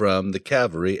 Slambo from The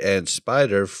Cavalry, and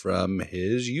Spider from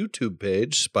his YouTube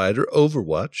page, Spider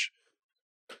Overwatch,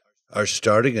 are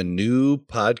starting a new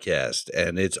podcast,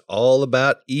 and it's all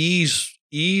about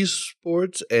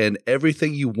esports and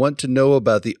everything you want to know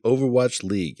about the Overwatch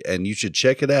League, and you should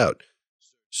check it out.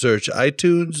 Search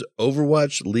iTunes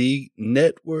Overwatch League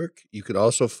Network. You can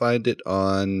also find it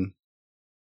on,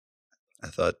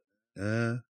 I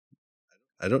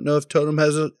don't know if Totem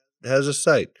has a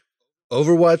site.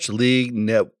 Overwatch League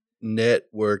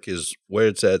Network is where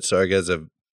it's at. Sorry guys, I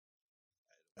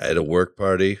had a work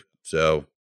party, so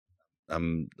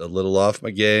I'm a little off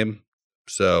my game.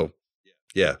 So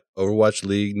yeah, Overwatch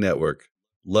League Network.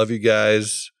 Love you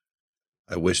guys.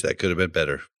 I wish that could have been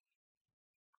better.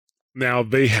 Now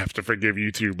they have to forgive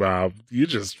you too, Bob. You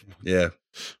just Yeah.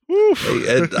 woof.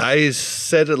 Hey, I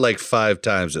said it like 5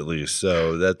 times at least,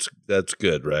 so that's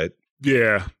good, right?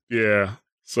 Yeah.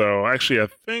 So actually, I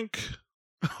think.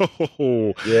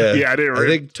 Oh, Yeah. I didn't. I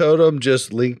think Totem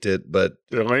just linked it, but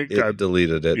the link. it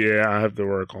deleted it. Yeah, I have to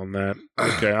work on that.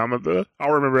 Okay,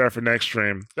 I'll remember that for next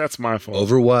stream. That's my fault.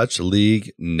 Overwatch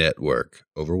League Network.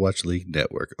 Overwatch League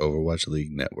Network. Overwatch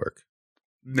League Network.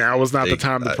 Now is not the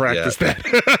time to practice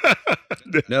that.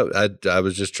 No, I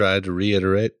was just trying to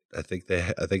reiterate. I think they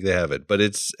have it, but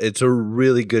it's a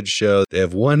really good show. They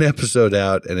have 1 episode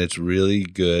out, and it's really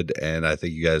good, and I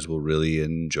think you guys will really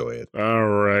enjoy it. All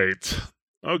right.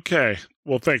 Okay.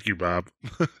 Well, thank you, Bob.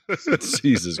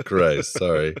 Jesus Christ.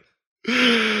 Sorry.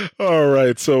 All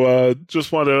right. So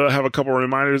just want to have a couple of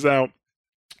reminders out.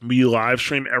 We live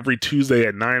stream every Tuesday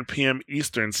at 9 p.m.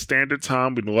 Eastern Standard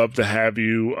Time. We'd love to have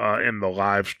you in the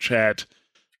live chat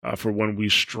for when we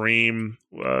stream.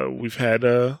 We've had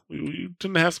we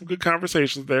tend to have some good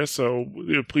conversations there, so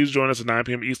please join us at 9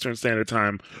 p.m. Eastern Standard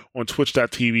Time on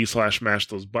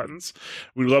twitch.tv/mashthosebuttons.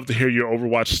 We'd love to hear your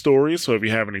Overwatch stories, so if you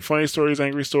have any funny stories,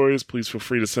 angry stories, please feel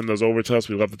free to send those over to us.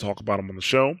 We'd love to talk about them on the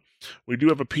show. We do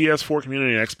have a PS4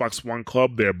 community and Xbox One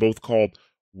club. They're both called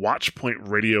Watchpoint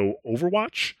Radio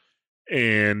Overwatch,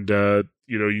 and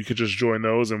you could just join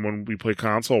those, and when we play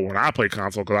console, when I play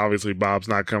console, because obviously Bob's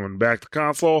not coming back to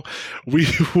console, we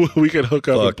can hook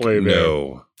up and play there.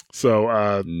 No.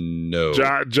 So no.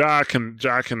 Ja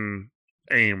can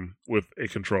aim with a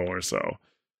controller, so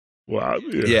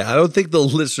yeah, I don't think the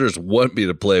listeners want me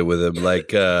to play with him.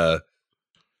 Like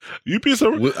you'd be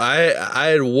so. I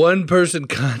had one person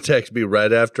contact me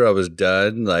right after I was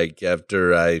done, like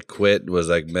after I quit, was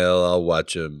like, Mel, I'll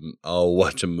watch a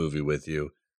movie with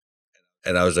you.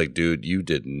 And I was like, dude, you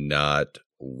did not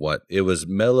want, it was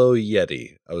Mellow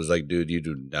Yeti. I was like, dude, you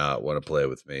do not want to play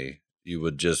with me. You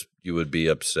would be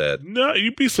upset. No,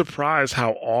 you'd be surprised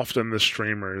how often the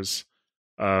streamers,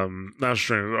 not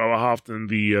streamers, how often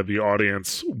the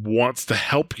audience wants to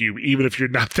help you, even if you're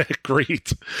not that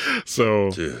great.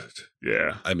 So, dude,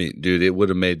 yeah. I mean, dude, it would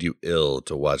have made you ill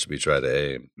to watch me try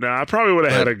to aim. No, I probably would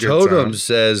have had a good Totem time.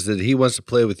 says that he wants to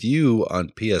play with you on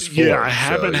PS4. Yeah, I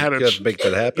haven't had to make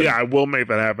that happen. Yeah, I will make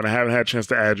that happen. I haven't had a chance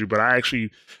to add you, but I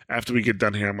actually, after we get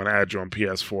done here, I'm going to add you on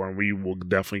PS4, and we will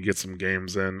definitely get some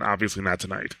games in. Obviously not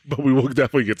tonight, but we will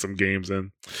definitely get some games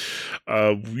in.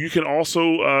 You can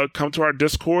also come to our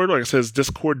Discord. Like I said, it's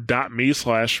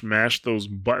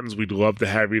discord.me/mashthosebuttons. We'd love to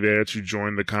have you there to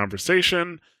join the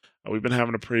conversation. We've been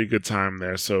having a pretty good time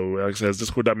there. So, like I said, it's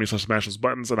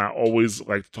discord.me/mashthosebuttons, and I always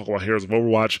like to talk about Heroes of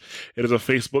Overwatch. It is a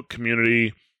Facebook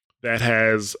community that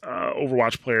has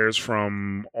Overwatch players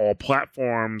from all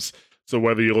platforms. So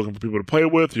whether you're looking for people to play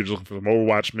with, you're just looking for some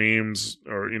Overwatch memes,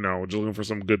 or just looking for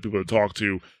some good people to talk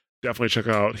to, definitely check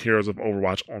out Heroes of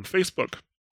Overwatch on Facebook.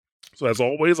 So as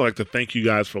always, I'd like to thank you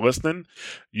guys for listening.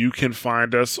 You can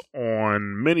find us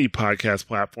on many podcast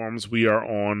platforms. We are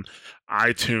on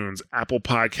iTunes, Apple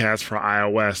Podcasts for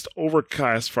iOS,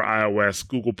 Overcast for iOS,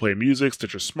 Google Play Music,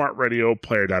 Stitcher Smart Radio,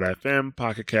 Player.fm,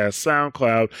 Pocket Cast,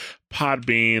 SoundCloud,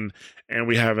 Podbean, and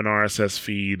we have an RSS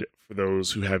feed for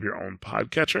those who have your own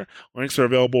podcatcher. Links are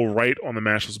available right on the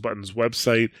Mash Those Buttons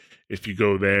website if you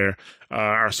go there.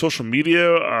 Our social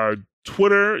media,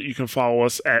 Twitter, you can follow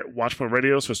us at Watchpoint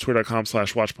Radio. So it's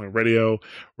twitter.com/Watchpoint Radio.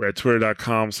 We're at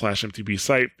twitter.com/MTB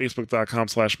site,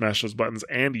 facebook.com/MashThoseButtons,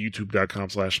 and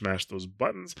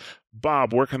youtube.com/MashThoseButtons.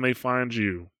 Bob, where can they find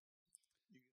you?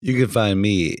 You can find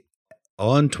me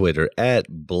on Twitter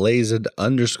at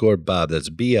Blazin_Bob.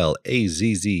 That's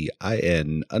BLAZZIN_BOB.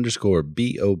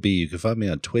 You can find me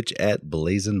on Twitch at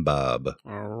BlazinBob.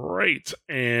 All right.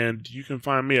 And you can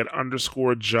find me at _Ja_. So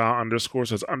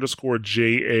it's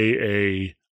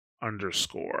 _JAA_.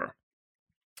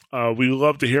 We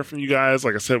love to hear from you guys,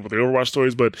 like I said, with the Overwatch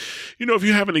stories. But, if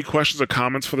you have any questions or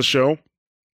comments for the show,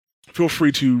 feel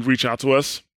free to reach out to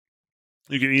us.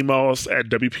 You can email us at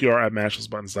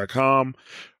WPR@mashthosebuttons.com.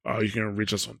 You can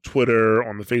reach us on Twitter,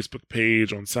 on the Facebook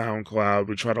page, on SoundCloud.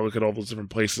 We try to look at all those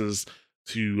different places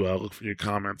to look for your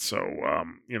comments. So,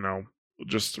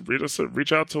 just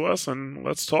reach out to us and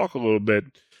let's talk a little bit.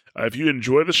 If you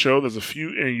enjoy the show,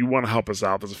 and you want to help us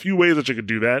out, there's a few ways that you can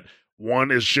do that.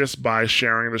 One is just by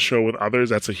sharing the show with others.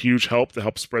 That's a huge help to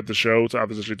help spread the show to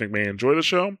others that you think may enjoy the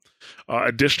show.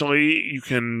 Additionally, you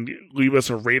can leave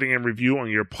us a rating and review on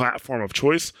your platform of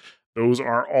choice. those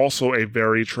are also a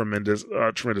very tremendous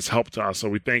help to us. So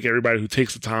we thank everybody who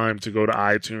takes the time to go to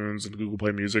iTunes and Google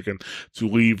Play Music and to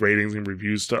leave ratings and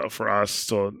reviews for us.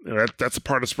 So that's a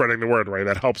part of spreading the word, right?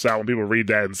 That helps out when people read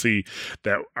that and see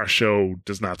that our show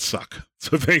does not suck.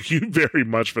 So thank you very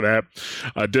much for that.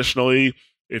 Additionally,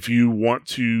 if you want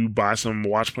to buy some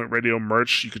Watchpoint Radio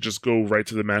merch, you could just go right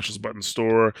to the Mashless Buttons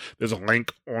store. There's a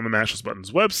link on the Mashless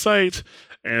Buttons website.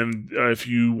 And if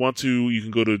you want to, you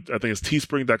can go to, I think it's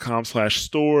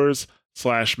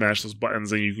teespring.com/stores/Mashless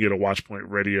Buttons, and you can get a Watchpoint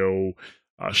Radio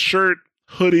shirt,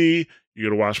 hoodie. You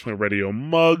get a Watchpoint Radio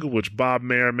mug, which Bob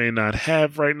may or may not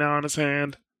have right now in his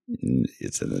hand.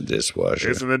 It's in the dishwasher.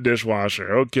 It's in the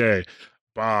dishwasher. Okay.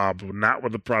 Bob, not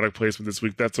with the product placement this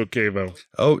week. That's okay though.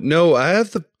 Oh no, I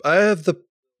have the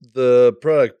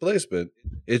product placement.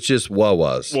 It's just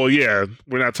Wawa's. Well, yeah,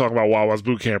 we're not talking about Wawa's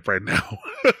Boot Camp right now.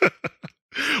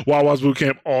 Wawa's Boot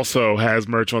Camp also has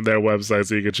merch on their website,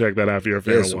 so you can check that out if you're a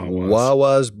fan of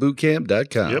Wawa's.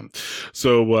 Wawa'sBootcamp.com. Yep.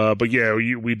 So, but yeah,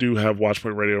 we do have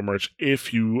Watchpoint Radio merch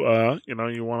if you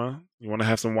you wanna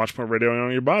have some Watchpoint Radio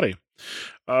on your body.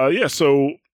 Yeah.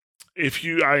 So.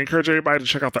 I encourage everybody to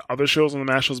check out the other shows on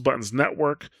the Mashless Buttons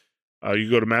network. You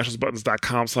go to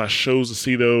mashlessbuttons.com/shows to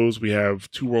see those. We have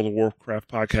 2 World of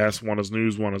Warcraft podcasts. One is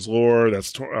news, one is lore.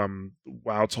 That's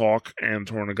WoW Talk and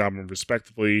Torn and Goblin,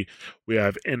 respectively. We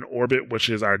have In Orbit, which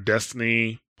is our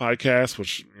Destiny podcast,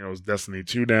 which is Destiny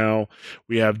 2 now.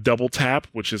 We have Double Tap,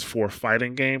 which is for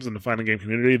fighting games and the fighting game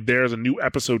community. There's a new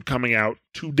episode coming out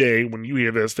today. When you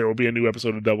hear this, there will be a new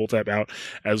episode of Double Tap out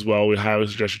as well. We highly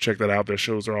suggest you check that out. Their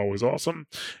shows are always awesome.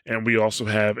 And we also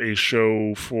have a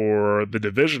show for The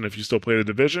Division, if you still play The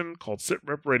Division, called Sit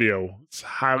Rep Radio. It's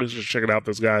highly suggest check it out.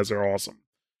 Those guys are awesome.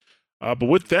 But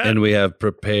with that, and we have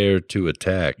Prepare to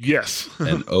Attack. Yes.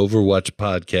 An Overwatch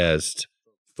podcast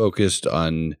focused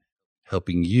on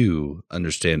helping you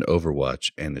understand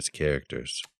Overwatch and its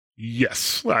characters.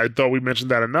 Yes. I thought we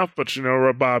mentioned that enough, but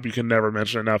Bob, you can never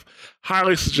mention enough.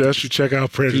 Highly suggest you check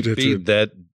out Predator.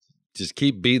 Just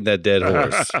keep beating that dead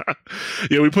horse.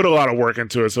 Yeah, we put a lot of work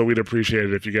into it, so we'd appreciate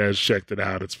it if you guys checked it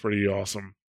out. It's pretty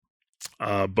awesome.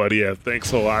 But yeah,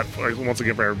 thanks a lot once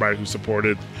again for everybody who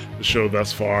supported the show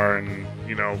thus far. And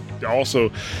also,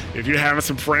 if you're having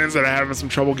some friends that are having some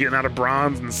trouble getting out of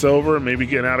bronze and silver, maybe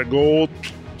getting out of gold,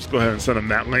 just go ahead and send them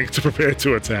that link to Prepare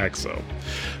to Attack. So,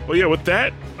 well, yeah, with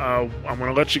that, I'm going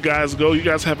to let you guys go. You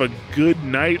guys have a good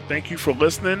night. Thank you for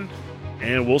listening,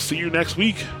 and we'll see you next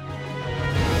week.